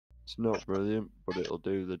It's not brilliant, but it'll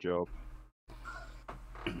do the job.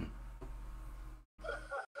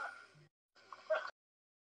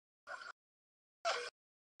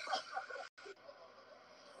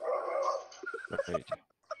 Right.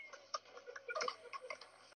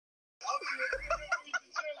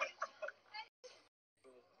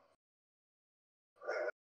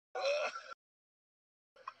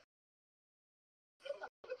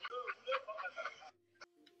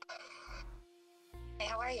 Hey,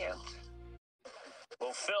 how are you?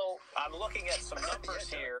 Well, Phil, I'm looking at some numbers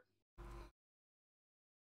here.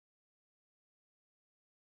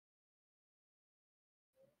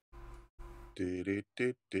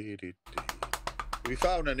 We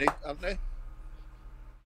found any, haven't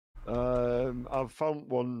we? I've found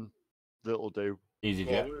one that'll do. Easy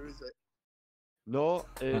jet. Where is it? No,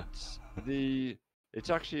 it's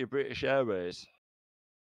actually a British Airways,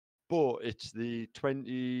 but it's the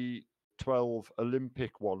 2012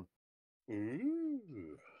 Olympic one.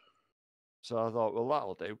 Ooh. So I thought, well,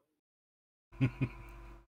 that'll do.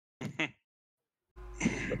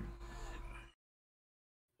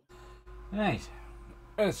 Right,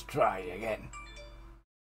 let's try again.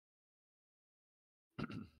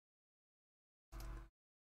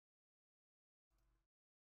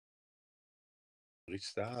 He's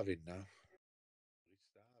starving now.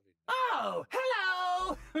 Oh,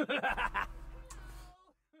 hello!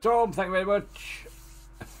 Tom, thank you very much.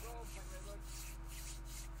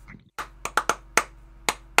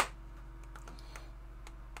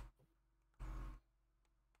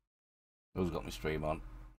 Who's got my stream on?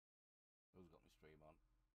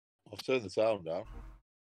 I've turned the sound down.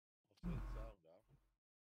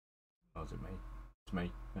 Oh, is it me? It's me.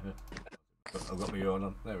 I've got my own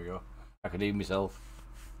on. There we go. I can hear myself.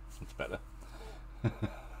 It's better.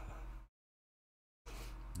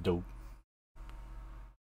 Dope.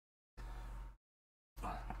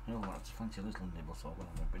 You know what? It's a fancy little nibble, so I'm going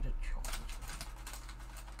to have a bit of chocolate.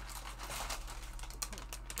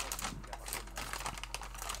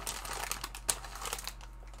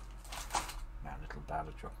 Now, a little dab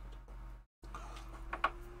of chocolate.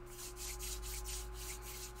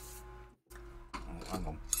 Oh, hang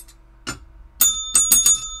on.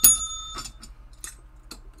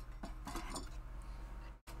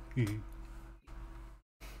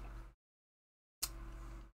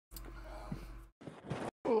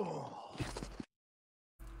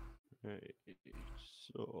 Right,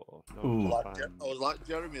 so Ooh. I was like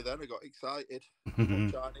Jeremy then, I got excited. I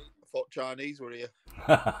thought Chinese were here.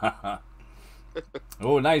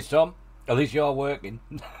 Oh, nice, Tom. At least you're working.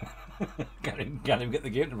 Can't even get the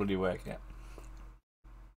game to bloody work yet.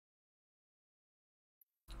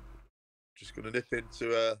 Just going to nip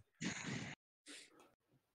into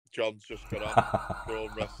John's just got on, drone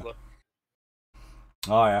wrestler.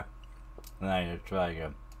 Oh, yeah. Now you try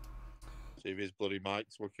again. See if his bloody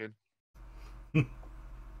mic's working. Hey,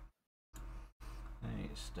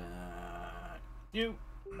 start you.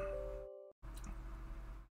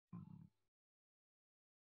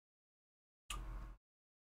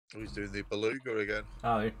 Oh, he's doing the beluga again.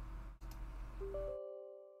 Oh,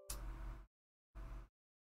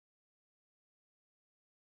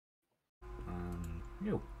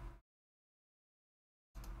 you.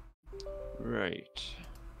 right.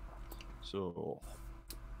 So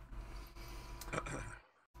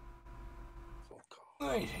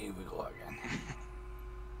Right, here we go again.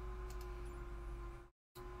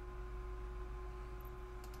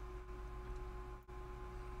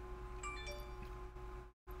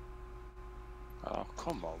 Oh,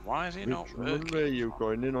 come on. Why is he which not runway working? are you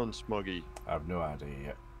going in on, Smoggy? I have no idea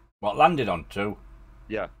yet. What, landed on 2?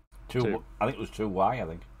 Yeah. 2. I think it was 2Y, I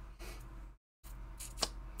think.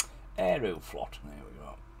 Aeroflot. There we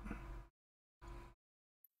go.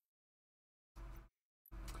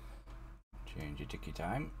 Change your ticky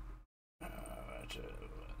time.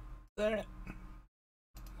 There.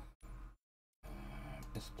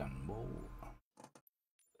 Istanbul.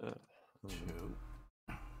 2.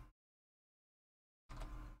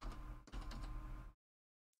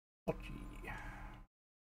 Sochi.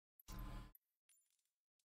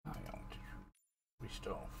 I want to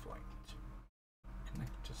restore flight.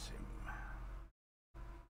 Connect to SIM.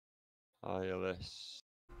 ILS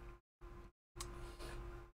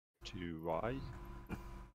 2Y.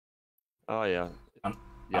 Oh yeah,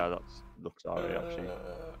 yeah, that looks alright actually.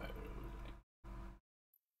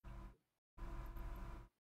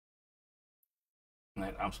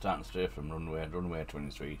 I'm starting straight from runway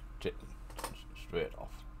 23, straight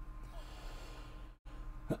off.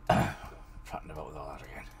 Prattling about with all that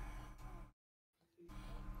again.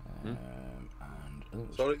 And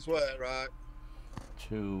So it's where, right?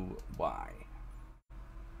 2Y.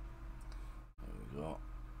 So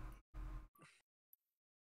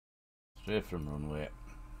straight from runway.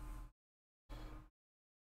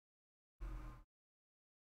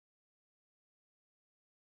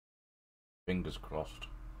 Fingers crossed.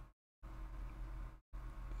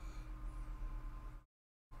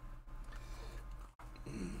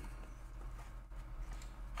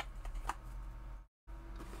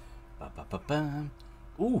 Ba, ba, ba, ba.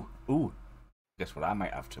 Ooh. Guess what I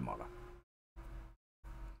might have tomorrow?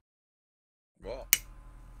 What?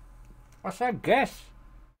 I said guess.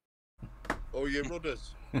 Oh, your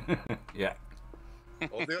rudders. Yeah.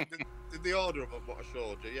 Oh, did they order them? What I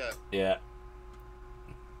showed you? Yeah. Yeah.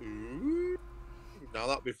 Ooh. Now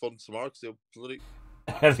that'll be fun tomorrow because they'll bloody.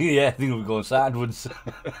 I think we're going sideways.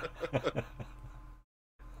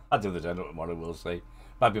 I do the dinner tomorrow, we'll see.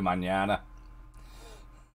 Might be mañana.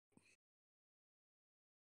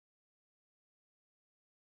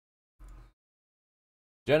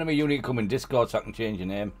 Jeremy, you need to come in Discord so I can change your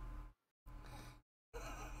name.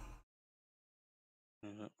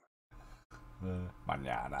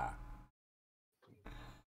 Mañana.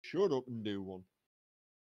 Shut up and do one.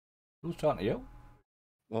 Who's talking to you?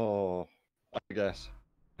 Oh, I guess.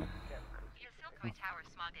 Tower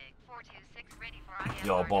Smogig 426 ready for ISR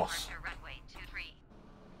Your boss. departure, runway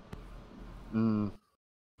 23.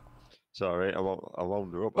 Sorry, I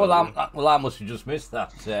wound her up. Well, earlier. I must have just missed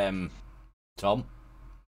that, Tom.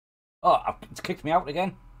 Oh, it's kicked me out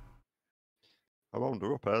again. I wound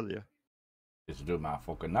her up earlier. Just to do my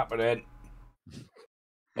fucking napper then.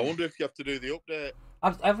 I wonder if you have to do the update.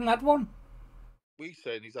 I haven't had one. We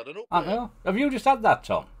saying he's had an update. I know. Have you just had that,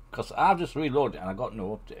 Tom? Because I've just reloaded and I got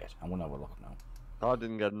no update. I'm going to have a look now. I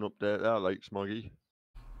didn't get an update there, like Smoggy.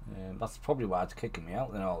 That's probably why it's kicking me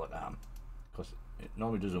out then all the time. Because it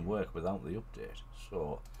normally doesn't work without the update.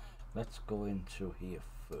 So, let's go into here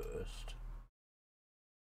first.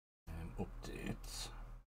 Updates.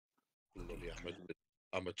 Bloody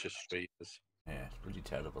amateur streamers. Yeah, it's pretty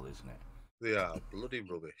terrible, isn't it? They are bloody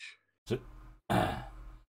rubbish. So,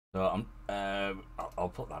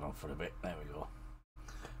 I'll put that on for a bit. There we go.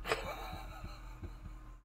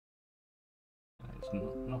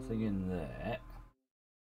 There's nothing in there.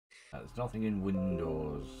 There's nothing in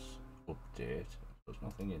Windows Update. There's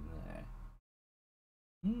nothing in there.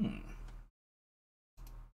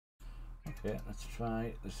 Okay, let's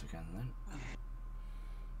try this again then.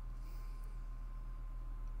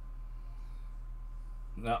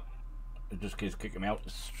 No, it just keeps kicking me out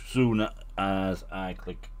as soon as I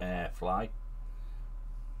click fly.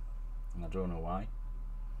 And I don't know why.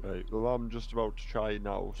 Right, well, I'm just about to try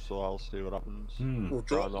now, so I'll see what happens. Well,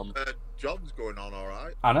 John's going on all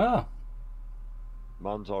right. I know.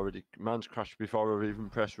 Man's crashed before I've even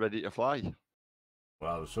pressed ready to fly.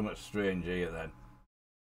 Well, there's something strange here then.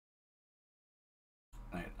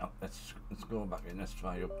 Right, let's go back in. Let's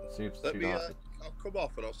try up and see if Let me. I'll come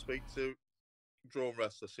off and I'll speak to Drone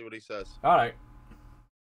Wrestler. See what he says. All right.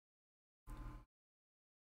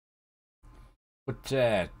 But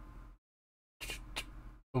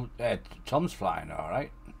Tom's flying, all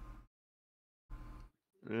right.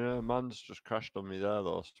 Yeah, man's just crashed on me there,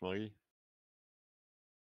 though, Smuggy.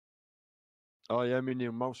 Oh yeah, my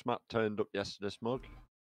new mouse mat turned up yesterday, Smug.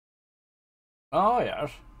 Oh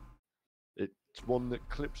yes. It's one that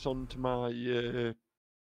clips onto my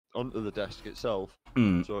onto the desk itself,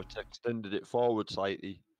 so it's extended it forward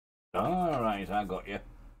slightly. All right, I got you.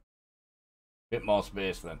 Bit more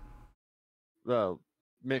space then. Well,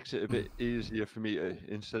 makes it a bit easier for me to,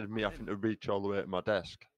 instead of me having to reach all the way to my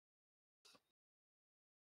desk.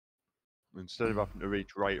 Instead of having to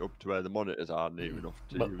reach right up to where the monitors are near enough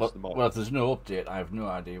to use the monitor. Well, if there's no update, I have no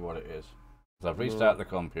idea what it is. So I've restarted the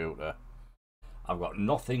computer. I've got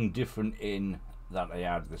nothing different in that I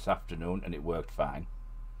had this afternoon, and it worked fine.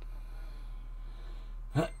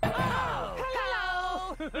 Hello!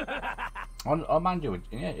 Oh, mind you,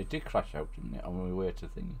 it did crash out, didn't it, on my way to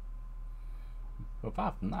thingy. But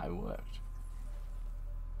apart from that, it worked.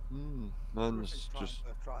 Man's just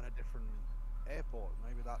trying a different airport.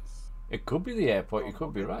 Maybe that's. It could be the airport. You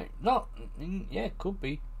could be right. No, yeah, it could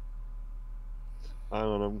be. Hang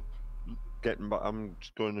on, I'm getting back. I'm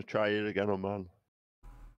just going to try it again on man.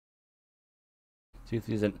 See if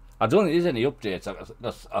there's any. I don't think there's any updates.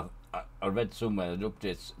 I read somewhere that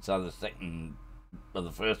updates. It's either the second or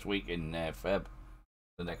the first week in Feb.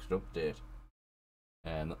 The next update,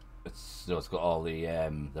 and it's got all the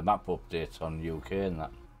map updates on UK and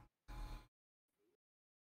that.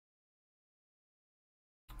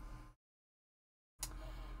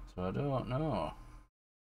 So I don't know.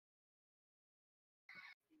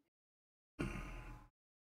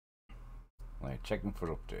 Like checking for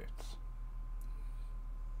updates.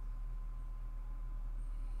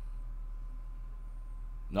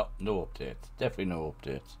 No updates. Definitely no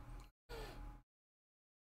updates.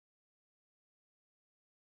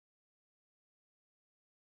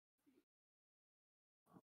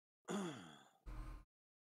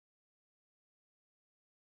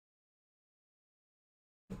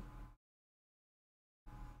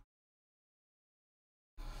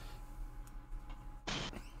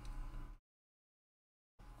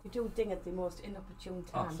 You do ding at the most inopportune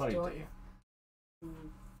Oh, times, sorry, don't dear.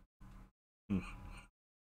 you?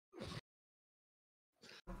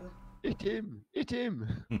 Hit him! Hit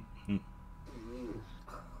him!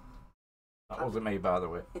 That wasn't me, by the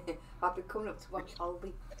way. I've been coming up to watch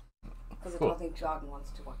Holby because I don't think Jordan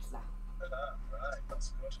wants to watch that. Right,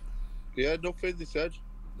 that's good. Yeah, nothing, they said.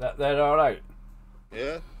 They're all right.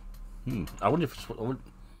 Yeah. I wonder if I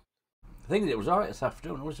think it was all right this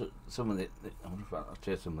afternoon. Was it some of the? I wonder if I'll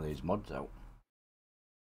take some of these mods out.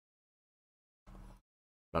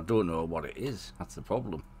 I don't know what it is. That's the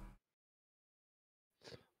problem.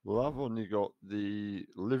 Well, I've only got the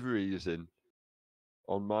liveries in.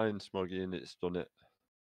 On mine, Smoggy, and it's done it.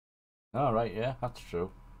 All right, yeah, that's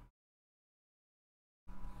true.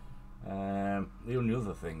 The only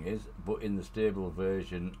other thing is, but in the stable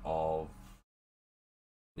version of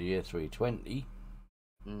the A320,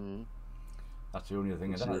 that's the only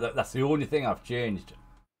thing. That's the only thing I've changed.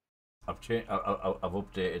 I've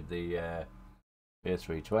updated the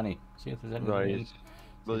A320. See if there's anything. Right.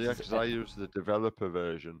 Well, yeah, because I use the developer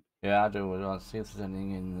version. Yeah, I do. I'll see if there's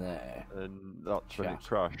anything in there. And that's when it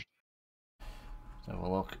crashed. Let's have a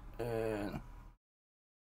look. There's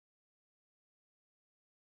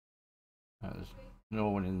no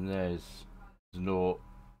one in there. There's no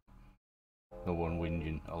one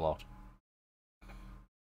whinging a lot.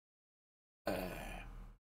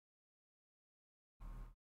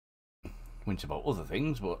 Whinge about other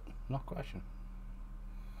things, but not crashing.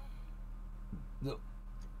 No.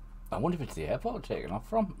 I wonder if it's the airport taking off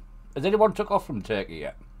from. Has anyone took off from Turkey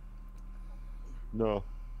yet? No.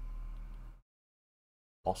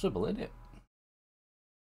 Possible, isn't it?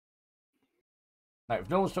 Now, if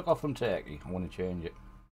no one's took off from Turkey, I want to change it.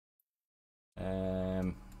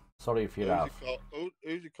 Sorry if you have.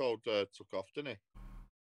 Who's it called took off, didn't he?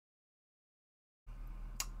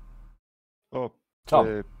 Oh,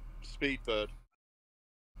 Tom. Speedbird.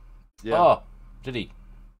 Yeah. Oh, did he?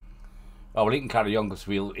 Oh, well, he can carry on because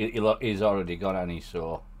he's already gone, hasn't he?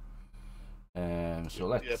 So let's.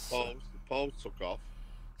 Yeah, Paul took off.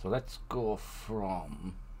 So let's go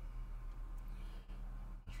from.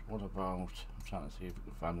 What about? I'm trying to see if we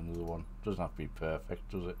can find another one. Doesn't have to be perfect,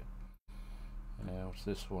 does it? What's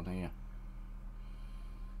this one here?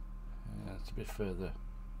 It's a bit further.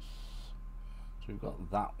 So we've got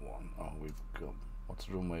that one. Oh, we've got. What's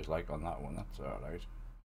the runways like on that one? That's all right.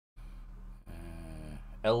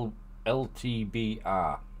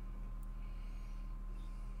 LTBR.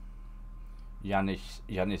 Yanis,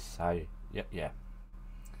 yeah.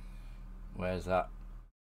 Where's that?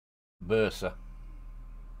 Bursa.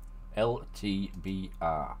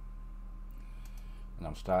 LTBR. And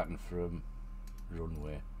I'm starting from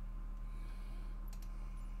runway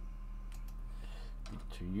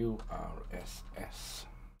to URSS.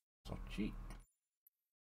 So cheap.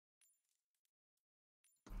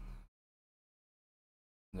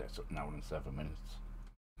 That's up now in 7 minutes.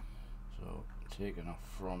 So taking off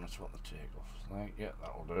from, that's what the takeoff's like. Yeah,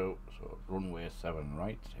 that'll do. So runway 7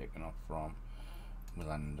 right, taking off from. We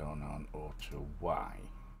land on O2Y.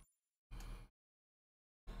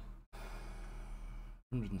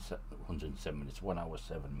 107 minutes, 1 hour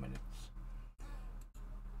 7 minutes.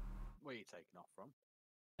 Where are you taking off from?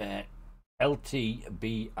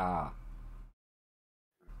 LTBR.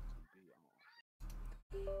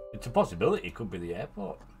 It's a possibility, it could be the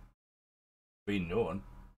airport. Being known.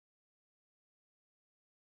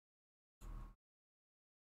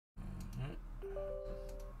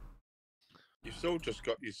 You've still just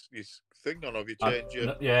got your thing on. Have you changed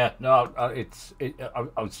your...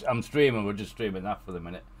 I'm streaming. We're just streaming that for the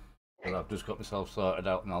minute. But I've just got myself sorted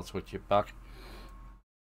out, and I'll switch it back.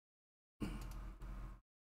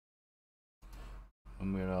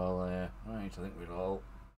 And we're all right. I think we're all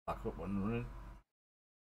back up and running.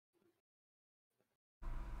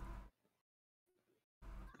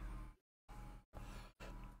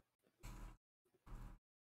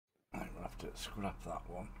 I'm gonna have to scrap that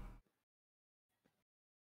one.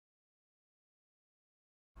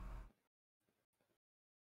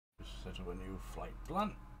 Set up a new flight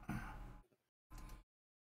plan.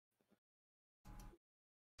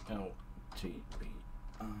 LTB.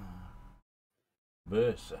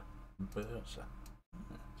 Bursa.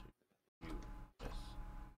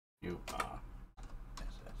 URSS.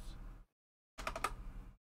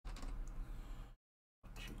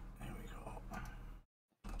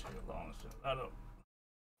 that up.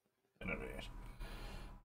 Generate.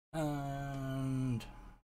 And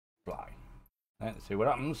fly. Let's see what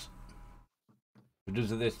happens. If it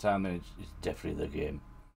does it this time, then it's definitely the game.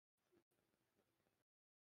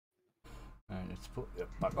 And let's put it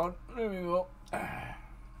back on. There we go. Let's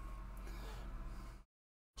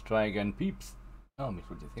try again, peeps. Oh, my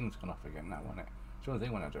bloody thing's gone off again now, isn't it? It's the only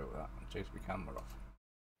thing when I do that. It takes my camera off.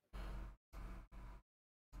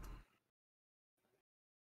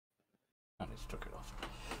 And it's took it off.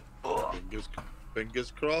 Oh.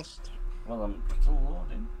 Fingers crossed. Well, I'm still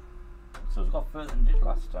loading. So it's got further than it did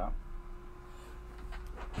last time.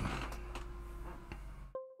 There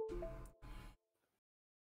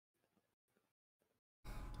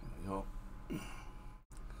we go.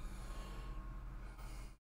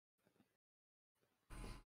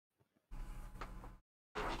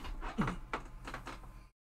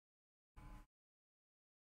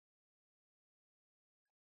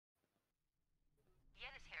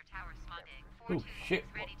 Oh shit,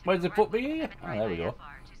 where does it put me here? Oh, there we go.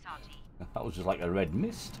 That was just like a red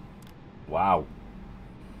mist. Wow.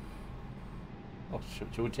 Oh,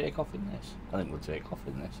 should we take off in this? I think we'll take off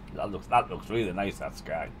in this. That looks really nice, that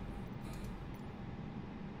sky.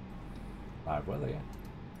 Live weather, yeah.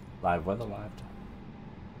 Live weather, live time.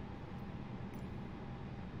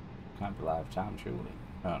 Can't be live time, surely.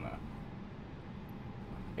 Oh no.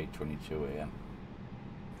 8:22 AM.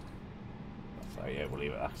 So yeah, we'll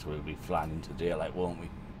leave it. Actually, we'll be flying into daylight, won't we?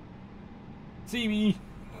 See me.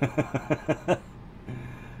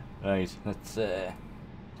 Right, let's get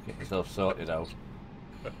yourself sorted out.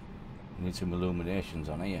 Need some illuminations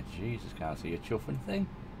on here. Jesus, can't see a chuffing thing.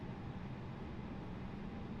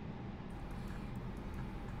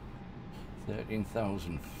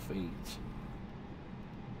 $13,000 feet.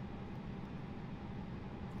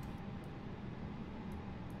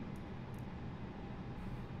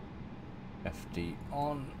 FD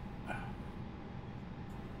on.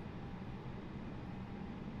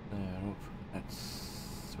 There,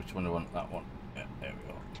 let's. Which one do I want? That one. Yeah, there we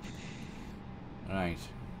go. Right.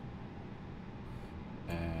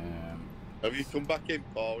 Have you come back in,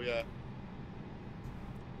 Paul? Yeah.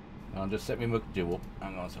 I'll just set me McDo up.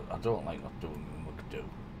 Hang on, I don't like not doing my McDo. I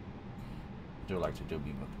do like to do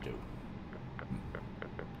me McDo.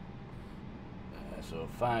 So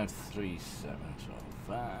 537. So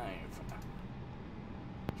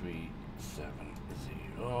 5370.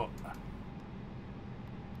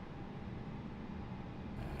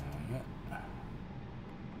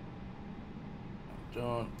 Done.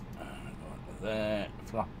 Go to there.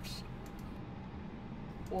 Flaps.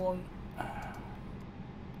 One.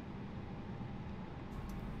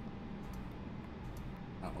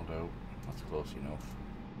 That'll do. That's close enough.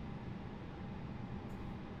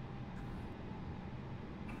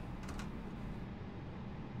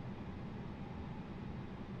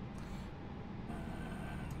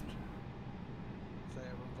 Say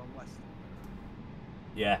everyone's on less than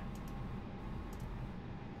yeah.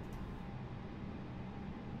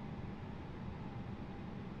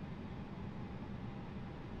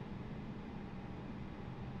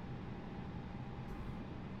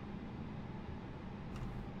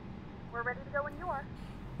 We're ready to go when you are.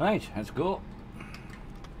 Right, let's go.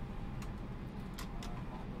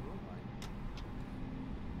 on the runway.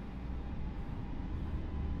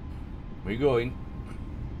 We're going.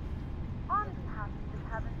 On behalf of the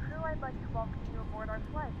cabin crew, I'd like to welcome you aboard our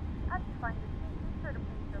flight. As you find your seat, be sure to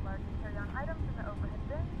place your large carry-on items in the overhead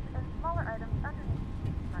bins and smaller items underneath the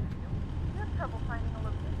seat in front of you. If you have trouble finding a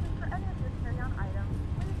location for any of your carry-on items,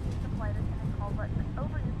 please use the flight attendant call button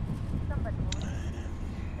over your seat. Somebody will assist you.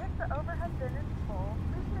 If the overhead bin is full,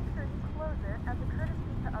 please make sure you close it as a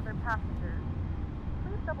courtesy to other passengers.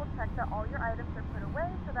 Please double check that all your items are put away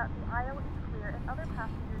so that the aisle is clear and other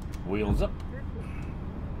passengers can Wheels up. your seat.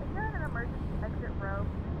 If you're in an emergency exit row,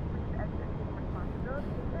 please exit taking responsibility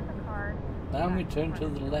in the car. Now we turn to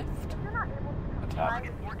the left. If you're not able to comply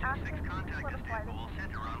with these actions, please let a flight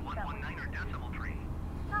attendant know that we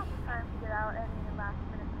now's the time to get out any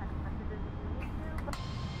last-minute text messages if you need to.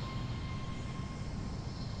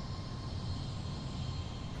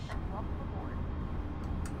 And welcome aboard.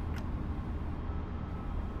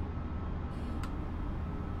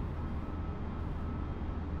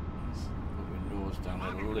 Put my nose down a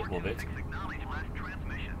little bit. Acknowledge last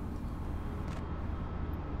transmission.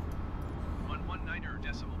 119er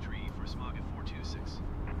decimal tree for smog at 426.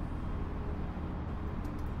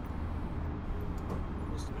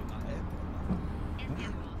 Must have been that airport.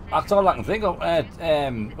 That's all I can think of.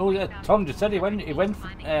 Oh yeah, Tom just said he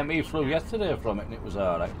flew yesterday from it and it was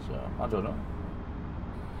alright, so I don't know.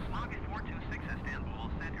 Smog at 426 Istanbul,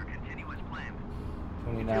 center continuous planned.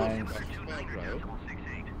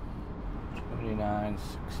 29.68.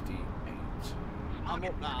 I'm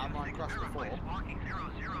up now. I'm like across the floor.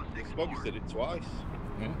 The Smoggy said it twice.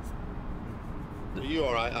 Yeah. Are you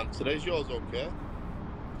all right, Anthony? Is yours okay?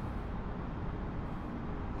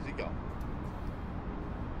 Has he gone?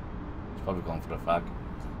 He's probably gone for a fag.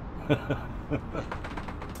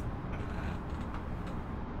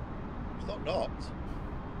 It's not knocked.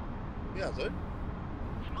 He hasn't.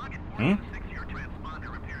 Hmm?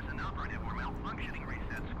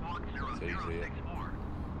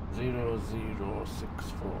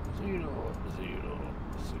 0064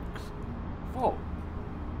 0064.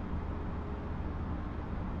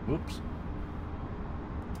 Whoops.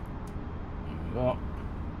 There we go.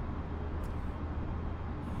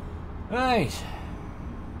 Right.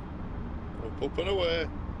 Up and away.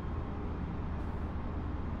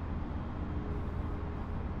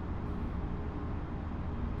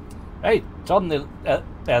 Hey, it's on the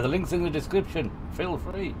link's in the description. Feel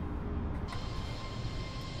free.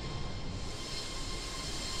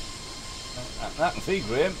 I can see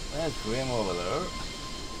Graham. There's Graham over there.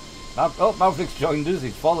 Oh, Maverick's joined us.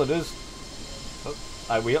 He's followed us.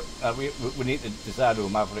 Oh, we need to decide who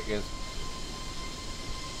Maverick is.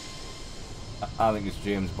 I think it's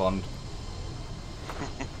James Bond.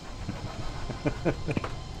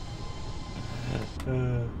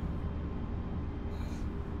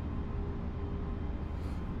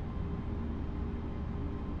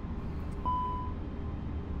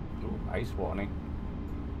 Ice warning.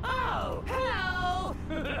 Oh, hello!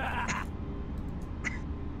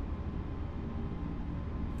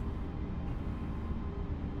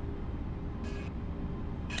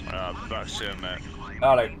 Back soon, mate.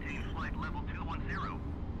 Alright.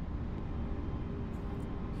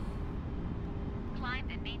 Climb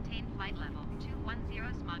and maintain flight level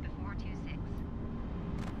 210 Smog 426.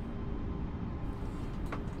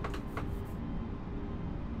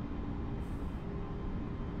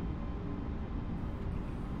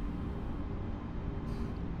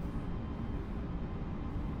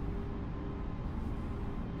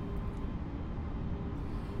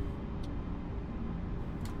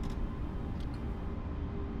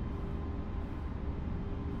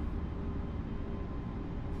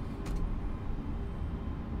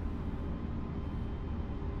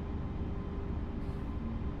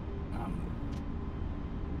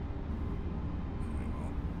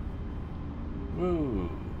 Woo.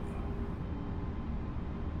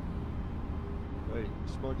 Right,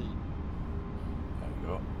 Smoggy. There we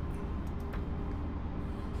go.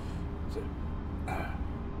 So,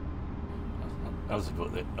 how's it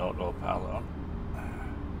put the autopilot on?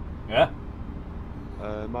 Yeah?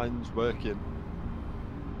 Mine's working.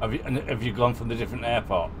 Have you gone from the different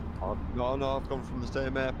airport? No, I've gone from the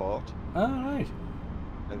same airport. Oh, right.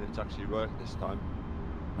 And it's actually worked this time.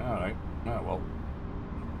 Alright. Oh, well.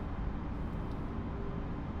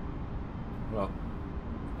 Well,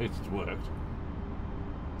 at least it's worked.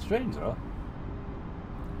 Strange, though.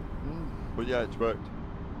 But yeah, it's worked.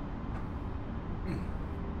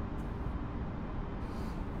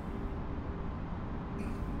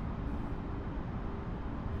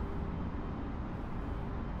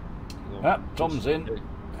 Ah, Tom's in.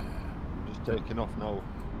 I'm just taking off now.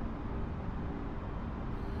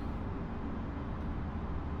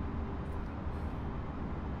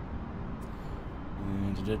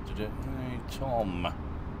 Hey, Tom.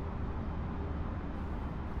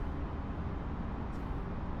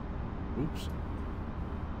 Oops.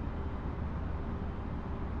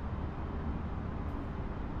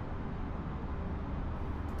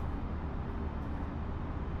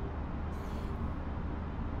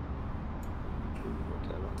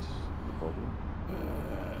 Okay, that's the problem.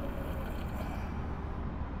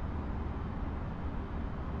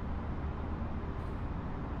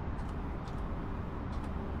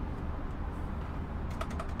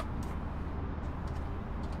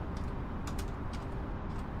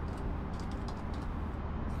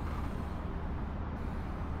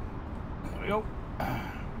 There we go.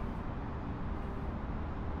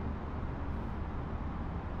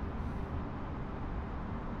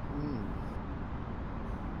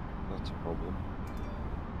 That's a problem.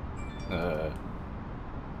 Uh,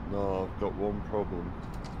 No, I've got one problem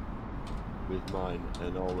with mine,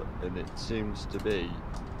 and it seems to be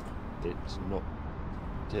it's not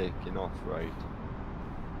taking off right.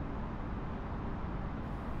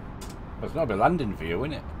 it's not a landing for you,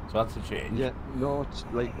 isn't it? So that's a change. Yeah, no, it's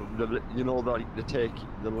like like they're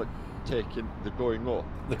going up.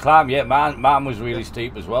 The climb, yeah, mine was really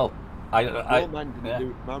steep as well. Mine didn't yeah.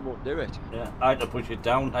 mine won't do it. Yeah, I had to push it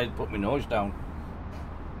down. I had to put my nose down.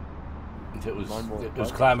 If it was Mine won't it was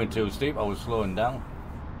budge. climbing too steep, I was slowing down.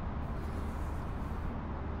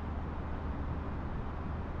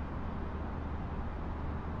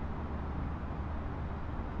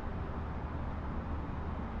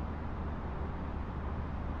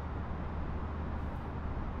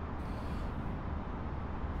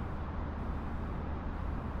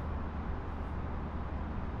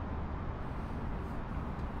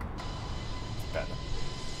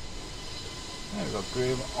 I've got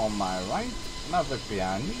Groom on my right, Maverick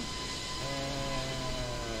behind me.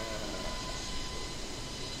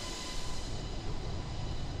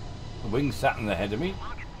 The wing's sat in the head of me.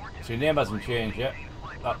 So your name hasn't changed yet.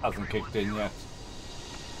 That hasn't kicked in yet.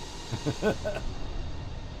 Climb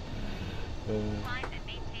and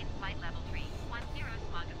maintain flight level 310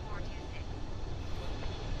 slug 426.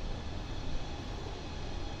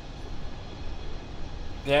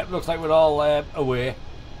 Yeah, looks like we're all away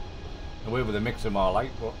with a mix of more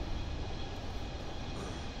light, but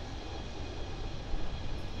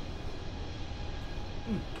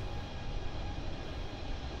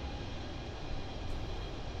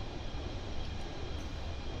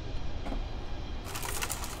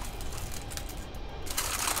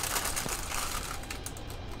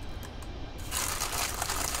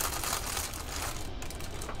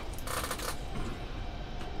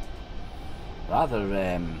rather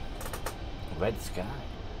red sky.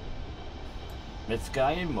 Red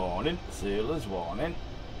sky in morning, sailors warning.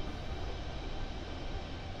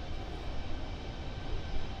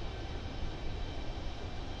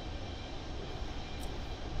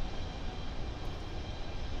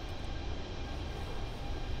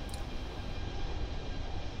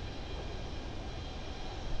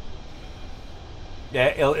 Yeah,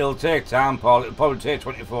 it'll take time, Paul. It'll probably take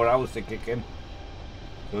 24 hours to kick in.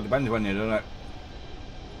 So it depends when you're doing it.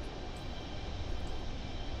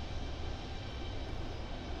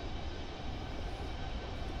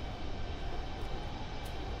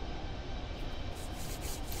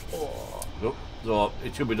 So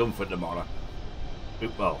it should be done for tomorrow.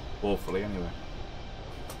 Well, hopefully anyway.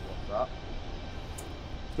 What's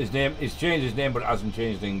that? He's changed his name, but it hasn't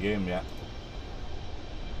changed in game yet.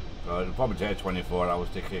 So it'll probably take 24 hours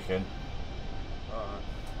to kick in. Alright.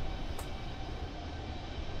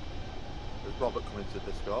 Is Robert coming to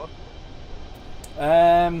Discord?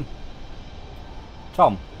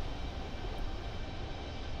 Tom.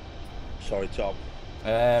 Sorry, Tom.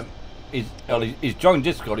 He's joined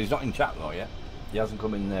Discord. He's not in chat though yet. He hasn't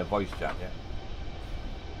come in voice chat yet.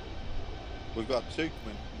 We've got two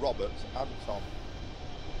coming, Robert and Tom.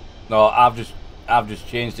 No, I've just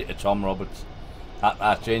changed it to Tom Roberts.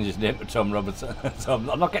 I changed his name to Tom Roberts, so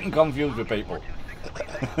I'm not getting confused with people.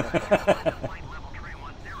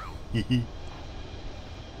 310.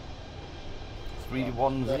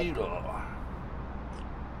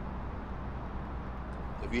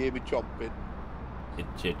 If you hear me chomping,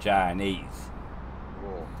 It's your Chinese.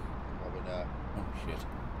 oh, having a Oh shit.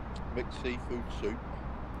 mixed seafood soup,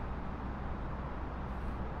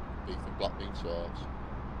 beef and black bean sauce.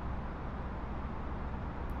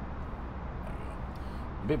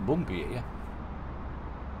 A bit bumpy here.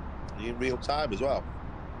 Are you in real time as well?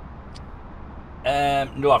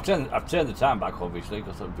 No, I've turned the time back obviously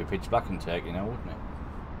because it would be pitch black in Turkey now, wouldn't it?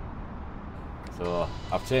 So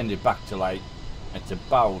I've turned it back to like it's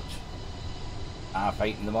about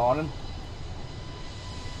 8:30 in the morning.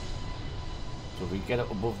 So if we get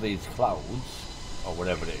up above these clouds or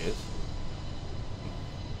whatever it is,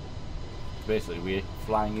 basically we're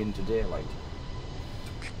flying into daylight.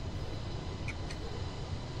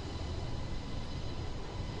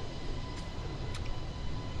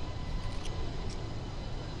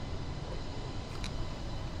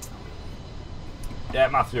 Yeah,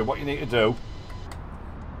 Matthew, what you need to do,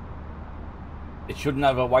 it shouldn't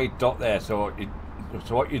have a white dot there, so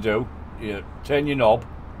what you do, you turn your knob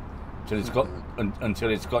till it's got until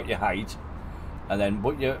it's got your height, and then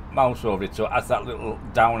put your mouse over it so it has that little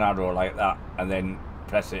down arrow like that, and then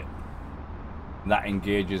press it. And that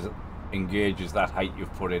engages that height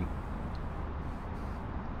you've put in.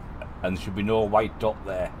 And there should be no white dot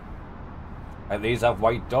there. Like these have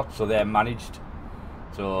white dots, so they're managed.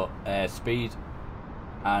 So speed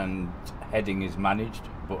and heading is managed,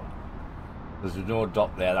 but there's no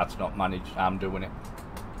dot there, that's not managed. I'm doing it.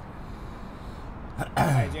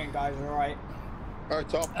 How you doing, guys? Alright? Hi,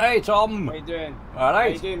 Tom. Hey, Tom. How you doing? All right.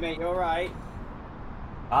 How you doing, mate? You alright?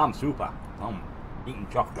 I'm super. I'm eating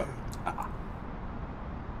chocolate.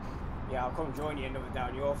 Yeah, I'll come join you another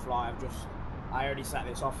down your flight. I already set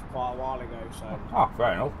this off quite a while ago, so. Oh,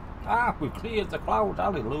 fair enough. Ah, we cleared the cloud.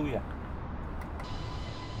 Hallelujah.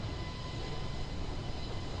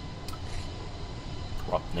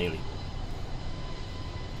 Well, nearly.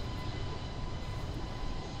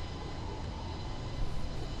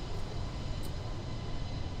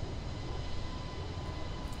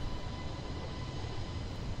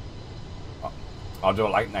 I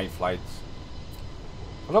don't like night flights.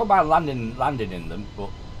 I don't mind landing in them,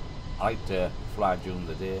 but I like to fly during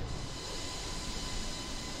the day.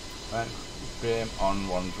 Right, Graham on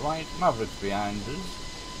one's right, Mavericks behind us.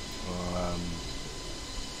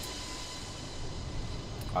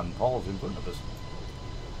 And Paul's in front of us.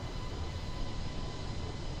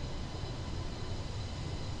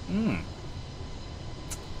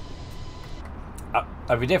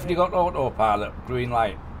 Have you definitely got autopilot? Green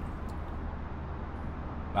light.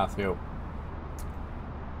 Matthew.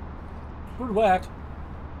 Good work.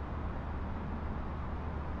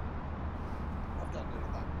 I've done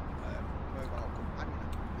that mobile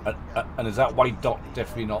companion. And is that white dot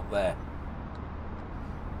definitely not there?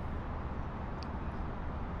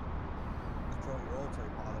 Control your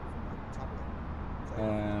autopilot from a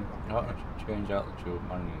tablet. I'll change altitude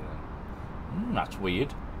manually then. That's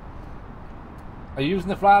weird. Are you using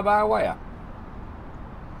the fly-by-wire?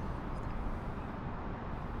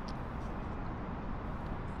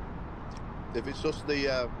 If it's just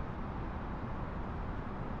the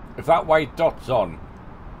If that white dot's on,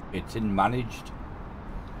 it's in managed.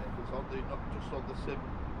 if it's on the not just on the sim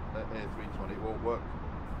A320, it won't work.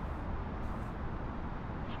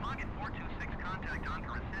 Smog at 426, contact on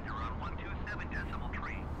for ascender on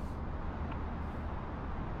 127.3.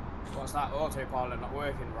 What's that autopilot not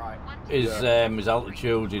working right? His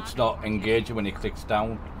altitude, it's not engaging when he clicks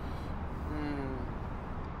down.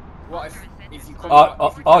 What if you come out,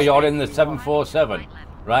 if you Oh, just you're make in the me 747.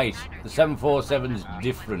 Right, the 747's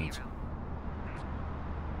different.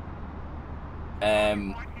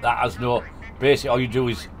 That has no... Basically, all you do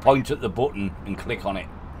is point at the button and click on it.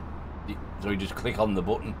 So you just click on the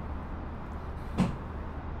button.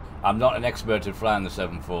 I'm not an expert at flying the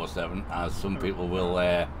 747, as some people will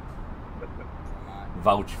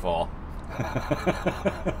vouch for.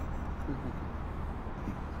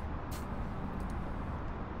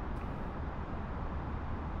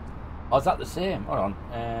 Oh, is that the same? Hold on.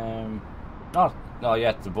 No, yeah,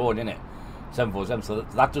 it's the board, innit? 747. So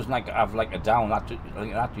that doesn't like have like a down. I think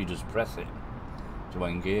that you just press it to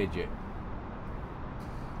engage it.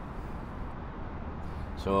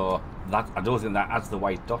 So that I don't think that adds the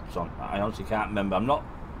white dots on. I honestly can't remember. I'm not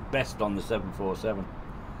best on the 747.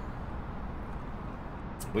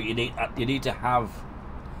 But you need to have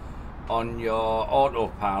on your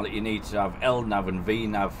autopilot. You need to have LNAV and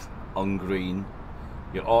VNAV on green.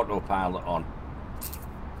 Your autopilot on.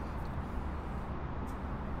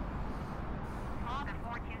 Smog at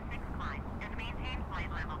 426 climb. Has maintained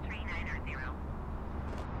flight level 3900.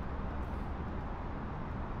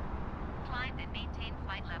 Climb and maintain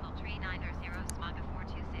flight level 3900. Smog at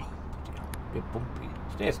 426. Bit bumpy.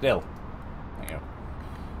 Stay still. There you go.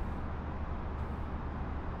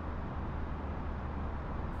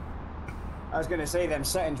 I was going to say them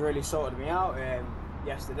settings really sorted me out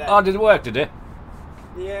yesterday. Oh, did it work? Did it?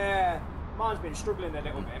 Yeah, mine's been struggling a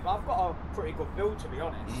little bit, but I've got a pretty good build to be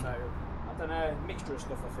honest. So I don't know, mixture of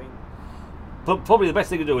stuff I think. But probably the best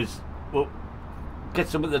thing to do is get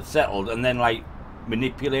something that's settled and then like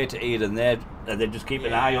manipulate it here and there, and then just keep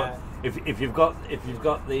an eye on. If you've got the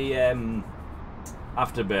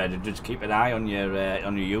Afterburner, just keep an eye on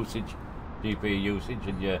your usage, GPU usage,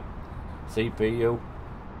 and your CPU,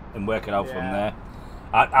 and work it out from there.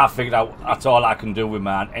 I figured out that's all I can do with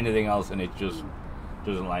mine. Anything else, and it just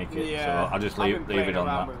doesn't like it. So I just leave it on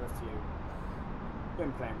that.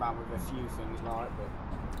 Been playing around with a few things like, but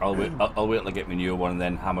I'll wait till I get my new one and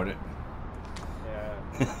then hammer it.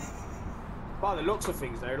 Yeah. By the looks of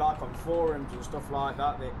things, though, like on forums and stuff like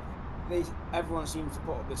that, everyone seems to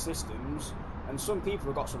put up the systems, and some people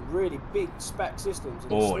have got some really big spec systems,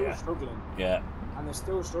 and they're still struggling. Yeah. And they're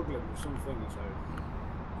still struggling with some things. So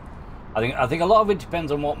I think a lot of it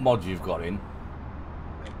depends on what mods you've got in,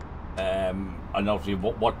 and obviously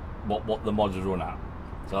what the mods run at.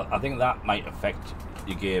 So I think that might affect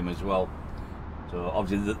your game as well. So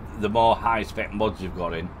obviously the more high spec mods you've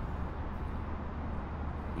got in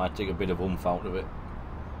might take a bit of oomph out of it.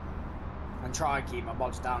 And try and keep my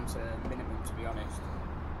mods down to minimum, to be honest.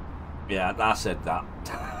 Yeah, I said that.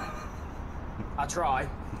 I try.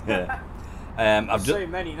 Yeah. There's so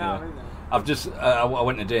many now, isn't there? I've just I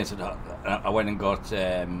went today and said I went and got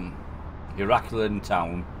Heraklion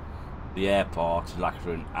Town, the airport,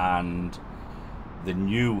 Heraklion, and the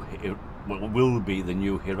new will be the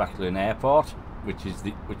new Heraklion Airport, which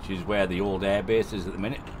is where the old airbase is at the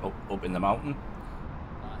minute, up in the mountain.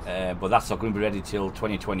 But that's not going to be ready till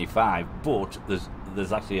 2025. But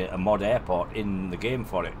there's actually a mod airport in the game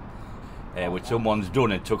for it, which someone's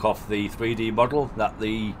done and took off the 3D model that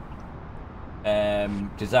the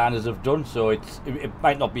designers have done. So it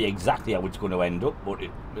might not be exactly how it's going to end up, but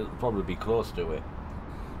it'll probably be close to it.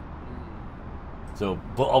 So,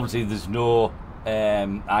 but obviously there's no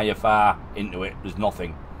IFR into it. There's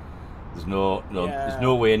nothing. There's there's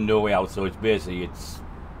no way in, no way out. So it's basically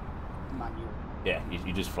manual. Yeah,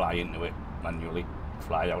 you just fly into it manually,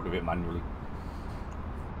 fly out of it manually.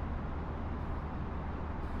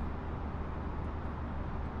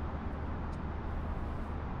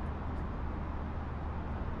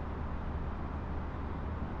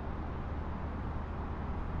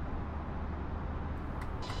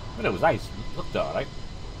 But it was nice. It looked alright.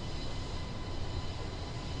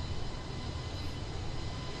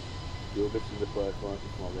 You're missing the place, aren't you,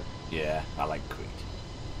 Smoggy? Yeah, I like Crete.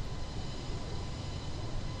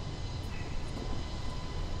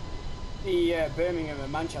 The Birmingham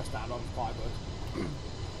and Manchester add-on's quite good.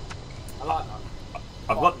 I like that.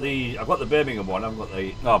 I've got the Birmingham one. I've got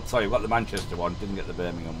the I've got the Manchester one. Didn't get the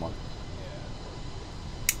Birmingham one.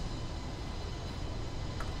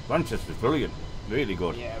 Manchester's brilliant, really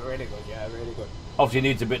good. Yeah, really good. Yeah, really good. Obviously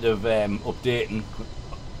needs a bit of updating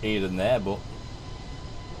here and there, but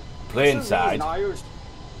plane side. I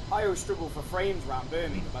always struggle for frames around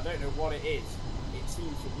Birmingham. I don't know what it is. It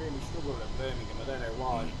seems to really struggle at Birmingham. I don't know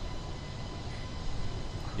why.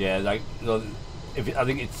 Yeah, like I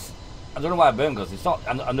think it's. I don't know why Birmingham, because it's not.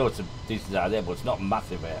 I know it's a decent idea, but it's not a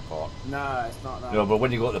massive airport. No, it's not that. No, but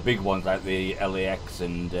when you go to the big ones like the LAX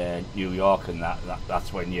and New York and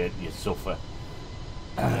that's when you suffer.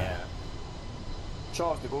 Yeah.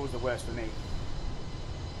 Charles de Gaulle's the worst for me.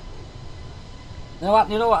 No,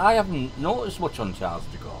 you know what? I haven't noticed much on Charles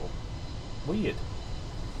de Gaulle. Weird.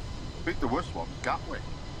 I think the worst one's Gatwick.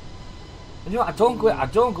 You know, I don't go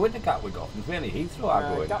into Gatwick often. It's really Heathrow I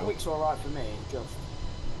go into. Gatwick's alright for me, just.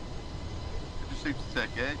 It just seems to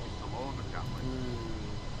take ages to load at Gatwick.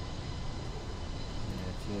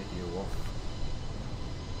 Yeah, take you off.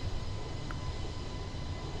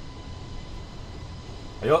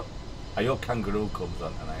 I hope Kangaroo comes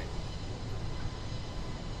on tonight.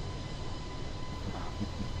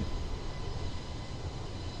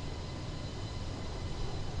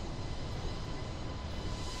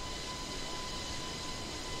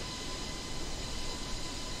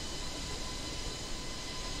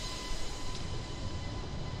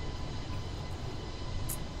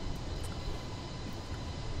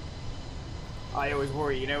 I always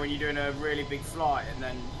worry, you know, when you're doing a really big flight and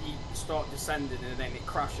then you start descending and then it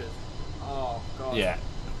crashes. Oh, God. Yeah.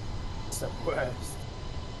 It's the worst.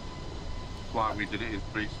 Why we did it in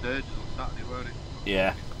 3 stages on Saturday, weren't it?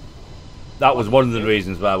 Yeah. That was one of the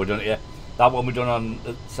reasons why we done it, yeah. That one we done on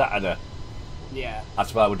Saturday. Yeah.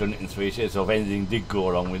 That's why we done it in 3 stages, so if anything did go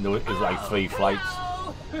wrong, we knew it was like 3 flights.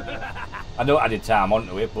 I know I did time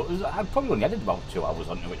onto it, but I probably only added about 2 hours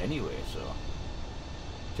onto it anyway, so...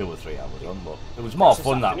 2 or 3 hours on, but it was more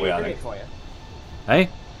fun that way, I think. Hey?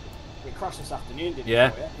 We crashed this afternoon, didn't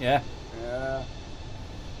Yeah, we? yeah.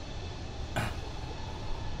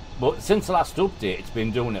 But since the last update, it's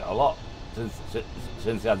been doing it a lot.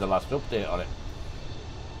 Since they had the last update on it.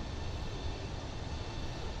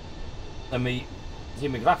 And my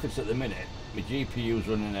graphics at the minute, my GPU's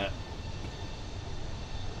running at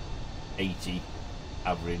 80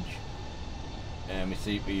 average. And my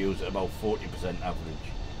CPU's at about 40% average.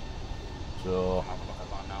 So I'll have a look at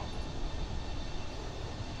that now.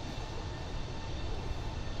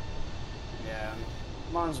 Yeah,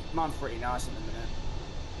 mine's pretty nice at the minute.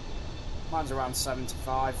 Mine's around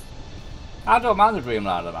 75. I don't mind the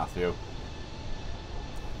Dreamliner, Matthew.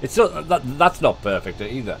 It's still, that's not perfect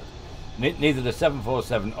either. Neither the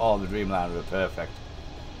 747 or the Dreamliner are perfect.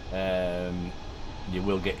 You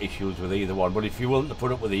will get issues with either one, but if you're willing to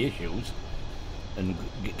put up with the issues and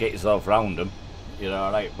get yourself round them, you're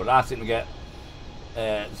alright. But I seem to get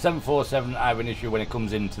 747, I have an issue when it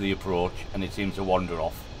comes into the approach and it seems to wander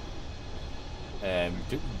off.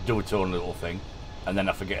 Do its own little thing, and then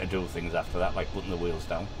I forget to do things after that, like putting the wheels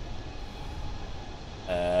down.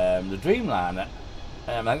 The Dreamliner,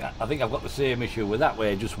 I think I've got the same issue with that,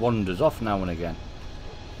 where it just wanders off now and again.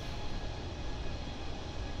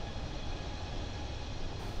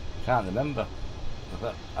 Can't remember.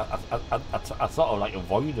 I sort of like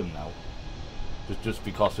avoid them now, just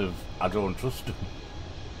because of I don't trust them.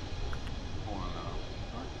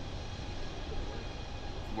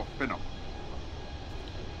 What spin up?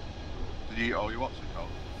 Did you eat all your what's it called?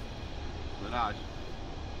 They're nice.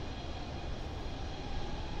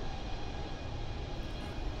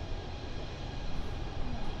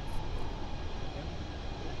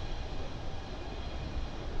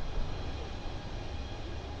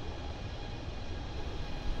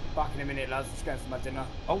 Back in a minute, lads. Just going for my dinner.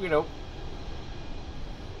 Oh, you know.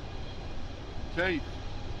 Tea.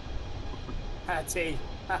 Tea.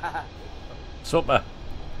 Supper.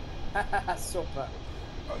 Supper.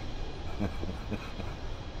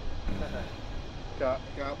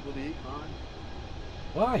 Can't bloody eat mine.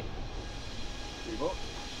 Why? Too much.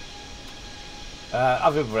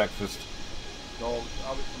 Have a breakfast. No,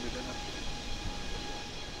 have it for my dinner.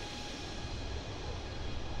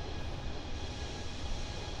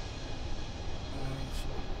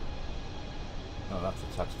 Oh, that's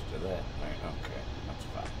attached to there. Right, okay. That's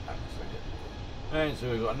fine. Right,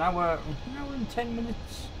 so we've got an hour and 10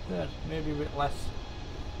 minutes. Yeah, maybe a bit less.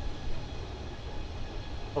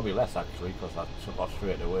 Probably less actually, because I took off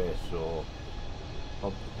straight away. So,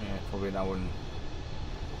 probably an hour and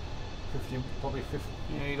 50. Probably 50.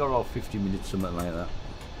 Yeah, you got about 50 minutes, something like that.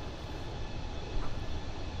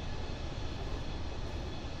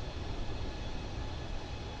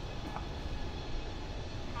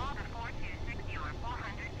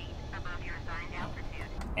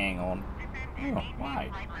 Hang on. Oh, why?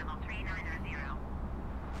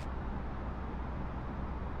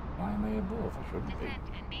 Why am I above? I shouldn't be. Descend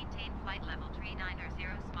and maintain flight level 390,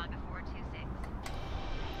 smog 426.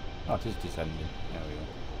 Oh, it is descending. There we go.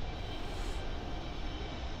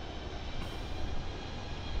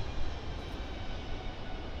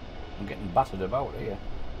 I'm getting battered about here.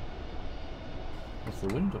 What's the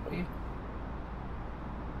wind up here?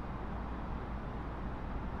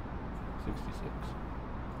 66.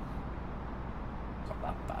 Not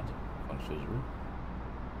that bad, considering.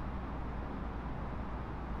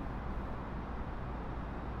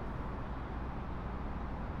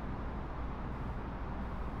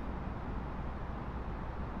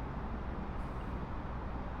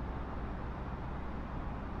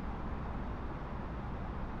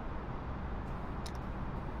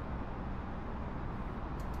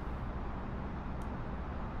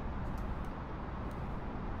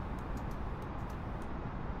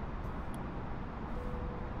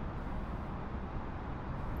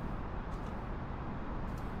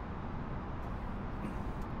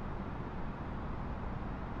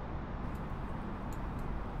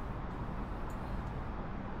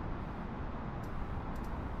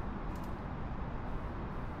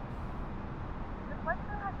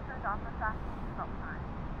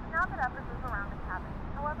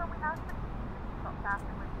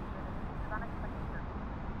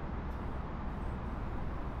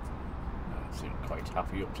 Seem quite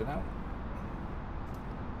happy up to now.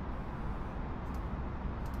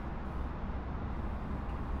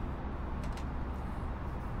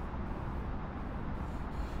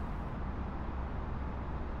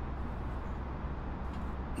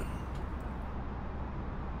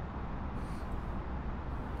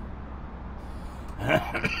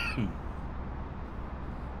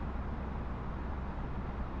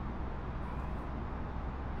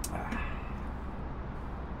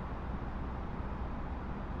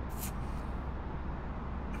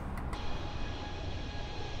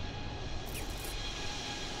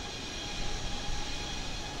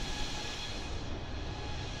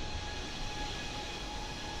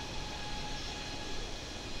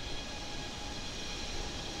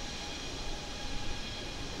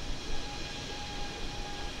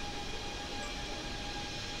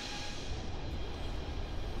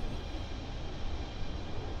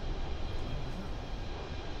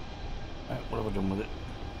 What have I done with it?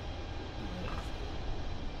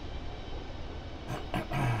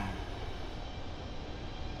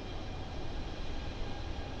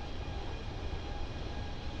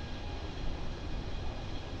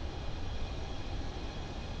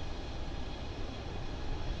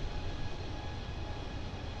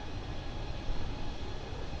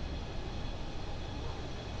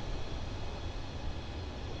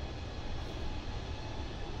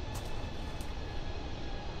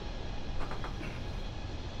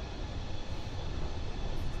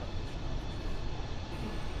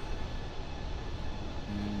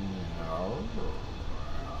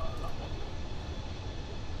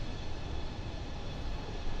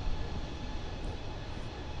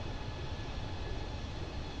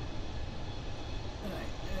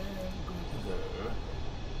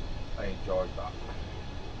 I enjoyed that.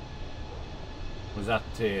 Was that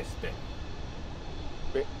tasty?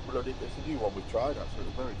 Bit bloody. It's a new one we've tried actually.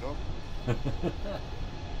 It's very good.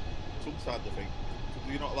 Sometimes I think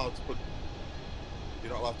you're not allowed to put.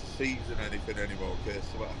 You're not allowed to season anything anymore. Okay,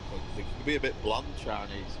 so I think it can be a bit bland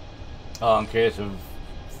Chinese. Oh, in case of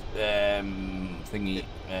thingy.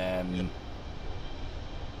 Oh,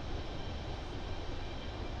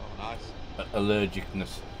 nice.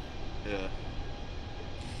 Allergicness. Yeah.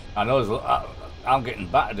 I know. I'm getting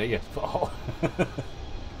battered here.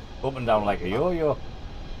 Up and down like a yo-yo.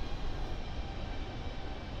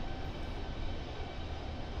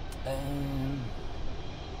 Right.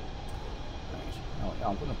 Oh,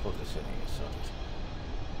 I'm going to put this in here. Sorry.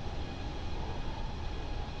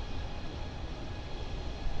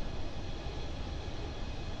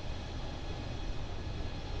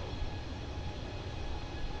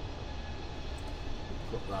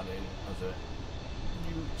 Put that in as a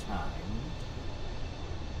new time.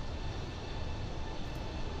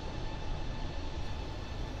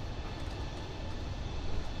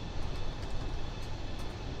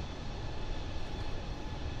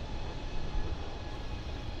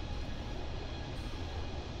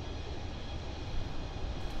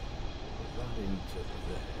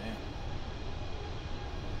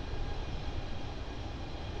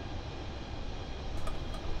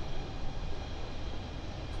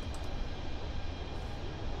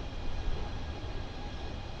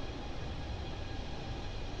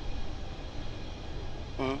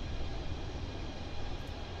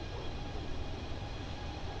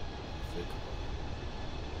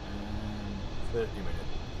 30 minutes.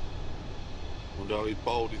 Wonder how he's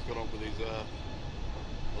bold. He's gone on with his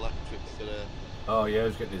electrics today. Oh yeah,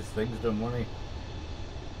 he's getting his things done, wasn't he?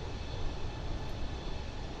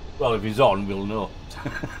 Well, if he's on, we'll know.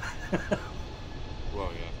 Well,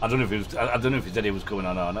 yeah. I don't know if he was. I don't know if he said he was coming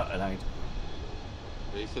on or not tonight.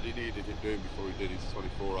 He said he needed it doing before he did his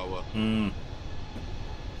 24-hour.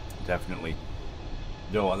 Definitely.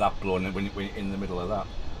 Don't want that blowing when you're in the middle of that.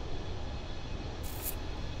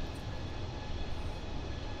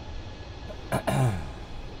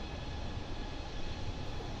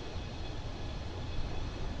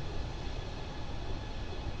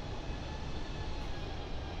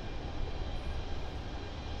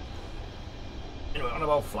 Anyway, on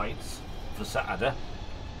about flights for Saturday.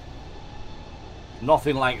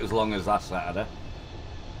 Nothing like as long as last Saturday.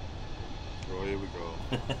 Oh, here we go.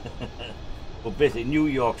 But basically, New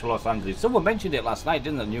York to Los Angeles. Someone mentioned it last night,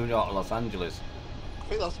 didn't they? New York to Los Angeles. I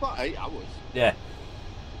think that's about 8 hours. Yeah.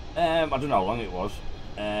 I don't know how long it was.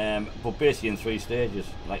 But basically in 3 stages,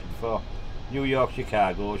 like before. New York,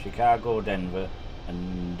 Chicago, Chicago, Denver,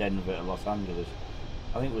 and Denver to Los Angeles.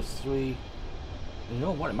 I think it was 3. You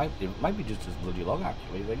know what? It might be just as bloody long,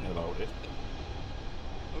 actually, thinking about it.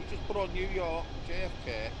 I've just put on New York,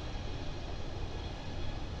 JFK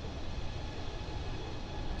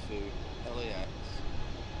to LAX.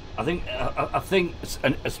 I think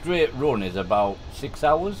a straight run is about 6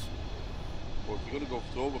 hours. Well, if you're going to go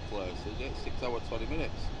to over places, it's 6 hours 20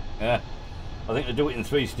 minutes. Yeah, I think to do it in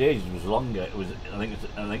 3 stages was longer. It was. I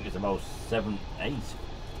think it's about 7, 8.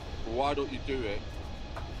 Well, why don't you do it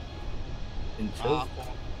in 2? Do half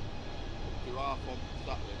on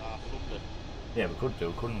Saturday and half Sunday. Yeah, we could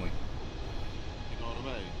do, couldn't we? You know what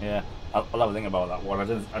I mean? Yeah, I'll have a think about that one. I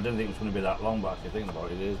didn't think it was going to be that long, but actually thinking about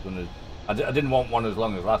it, it is going to. I didn't want one as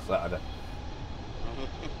long as last Saturday.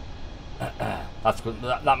 That's good.